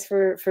you guys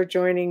for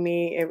joining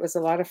me. It was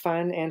a lot of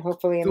fun, and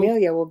hopefully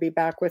Amelia will be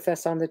back with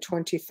us on the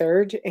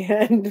 23rd,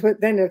 and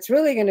then it's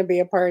really going to be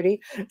a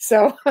party.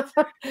 So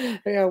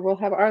we'll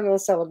have our little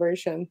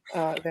celebration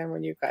then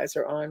when you guys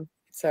are on.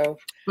 So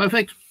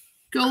perfect.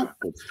 Cool.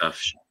 Good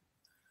stuff.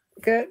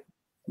 Good.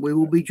 We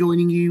will be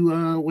joining you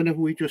whenever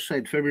we just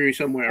said, February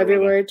somewhere.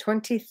 February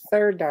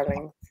 23rd,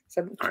 darling.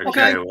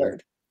 Okay, well,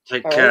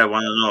 take care,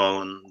 one and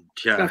all, and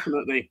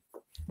definitely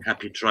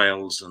happy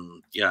trails,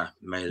 and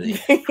may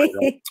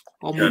they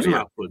onwards and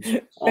upwards.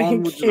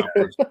 Onwards and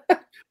upwards.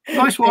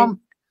 Nice one.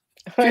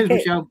 Cheers,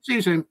 Michelle. See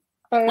you soon.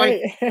 All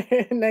right.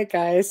 Night,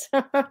 guys.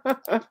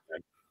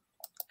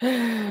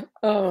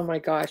 Oh my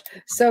gosh.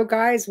 So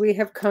guys, we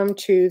have come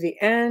to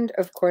the end,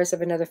 of course,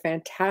 of another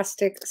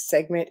fantastic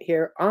segment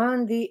here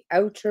on the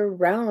Outer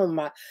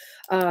Realm.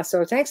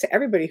 So thanks to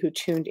everybody who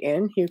tuned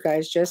in. You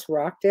guys just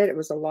rocked it. It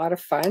was a lot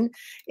of fun.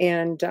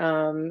 And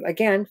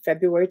again,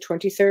 February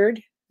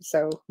 23rd.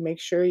 So make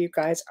sure you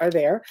guys are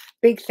there.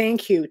 Big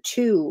thank you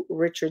to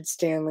Richard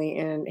Stanley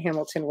and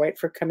Hamilton White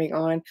for coming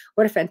on.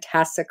 What a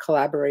fantastic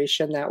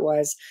collaboration that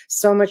was.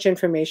 So much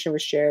information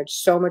was shared.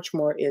 So much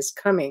more is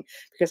coming,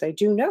 because I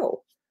do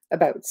know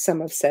about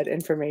some of said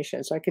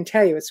information. So I can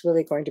tell you it's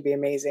really going to be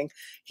amazing.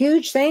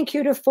 Huge thank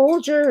you to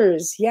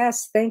Folgers.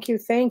 Yes, thank you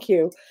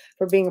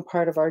for being a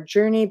part of our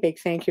journey. Big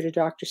thank you to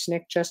Dr.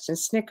 Snick, Justin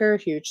Snicker.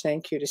 Huge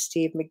thank you to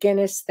Steve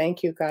McGinnis.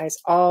 Thank you guys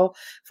all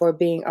for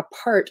being a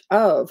part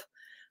of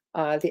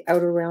the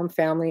Outer Realm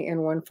family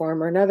in one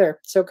form or another.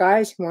 So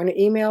guys, you want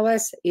to email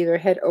us, either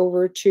head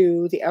over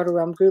to the Outer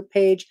Realm group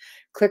page,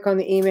 click on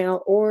the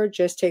email, or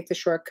just take the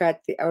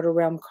shortcut, the Outer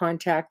Realm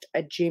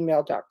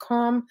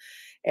contact@gmail.com.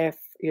 If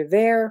you're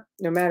there,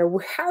 no matter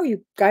how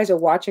you guys are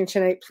watching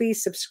tonight,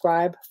 please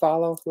subscribe,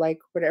 follow, like,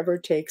 whatever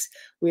it takes.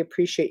 We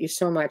appreciate you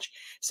so much.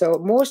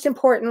 So most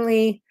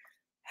importantly,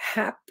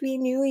 Happy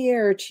New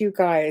Year to you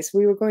guys.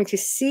 We were going to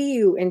see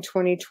you in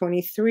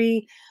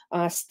 2023.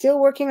 Still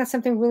working on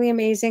something really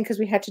amazing because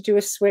we had to do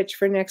a switch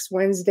for next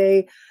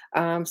Wednesday.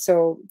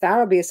 So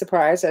that'll be a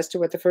surprise as to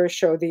what the first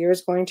show of the year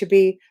is going to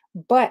be.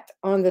 But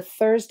on the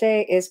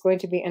Thursday is going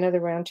to be another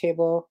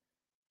roundtable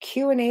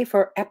Q&A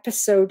for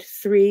episode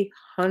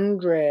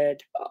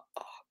 300.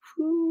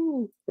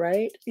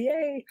 Right?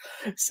 Yay.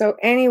 So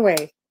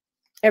anyway,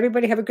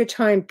 everybody have a good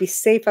time. Be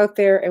safe out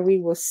there, and we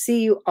will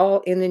see you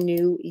all in the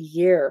new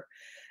year.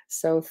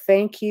 So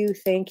thank you,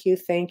 thank you,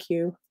 thank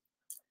you.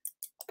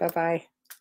 Bye-bye.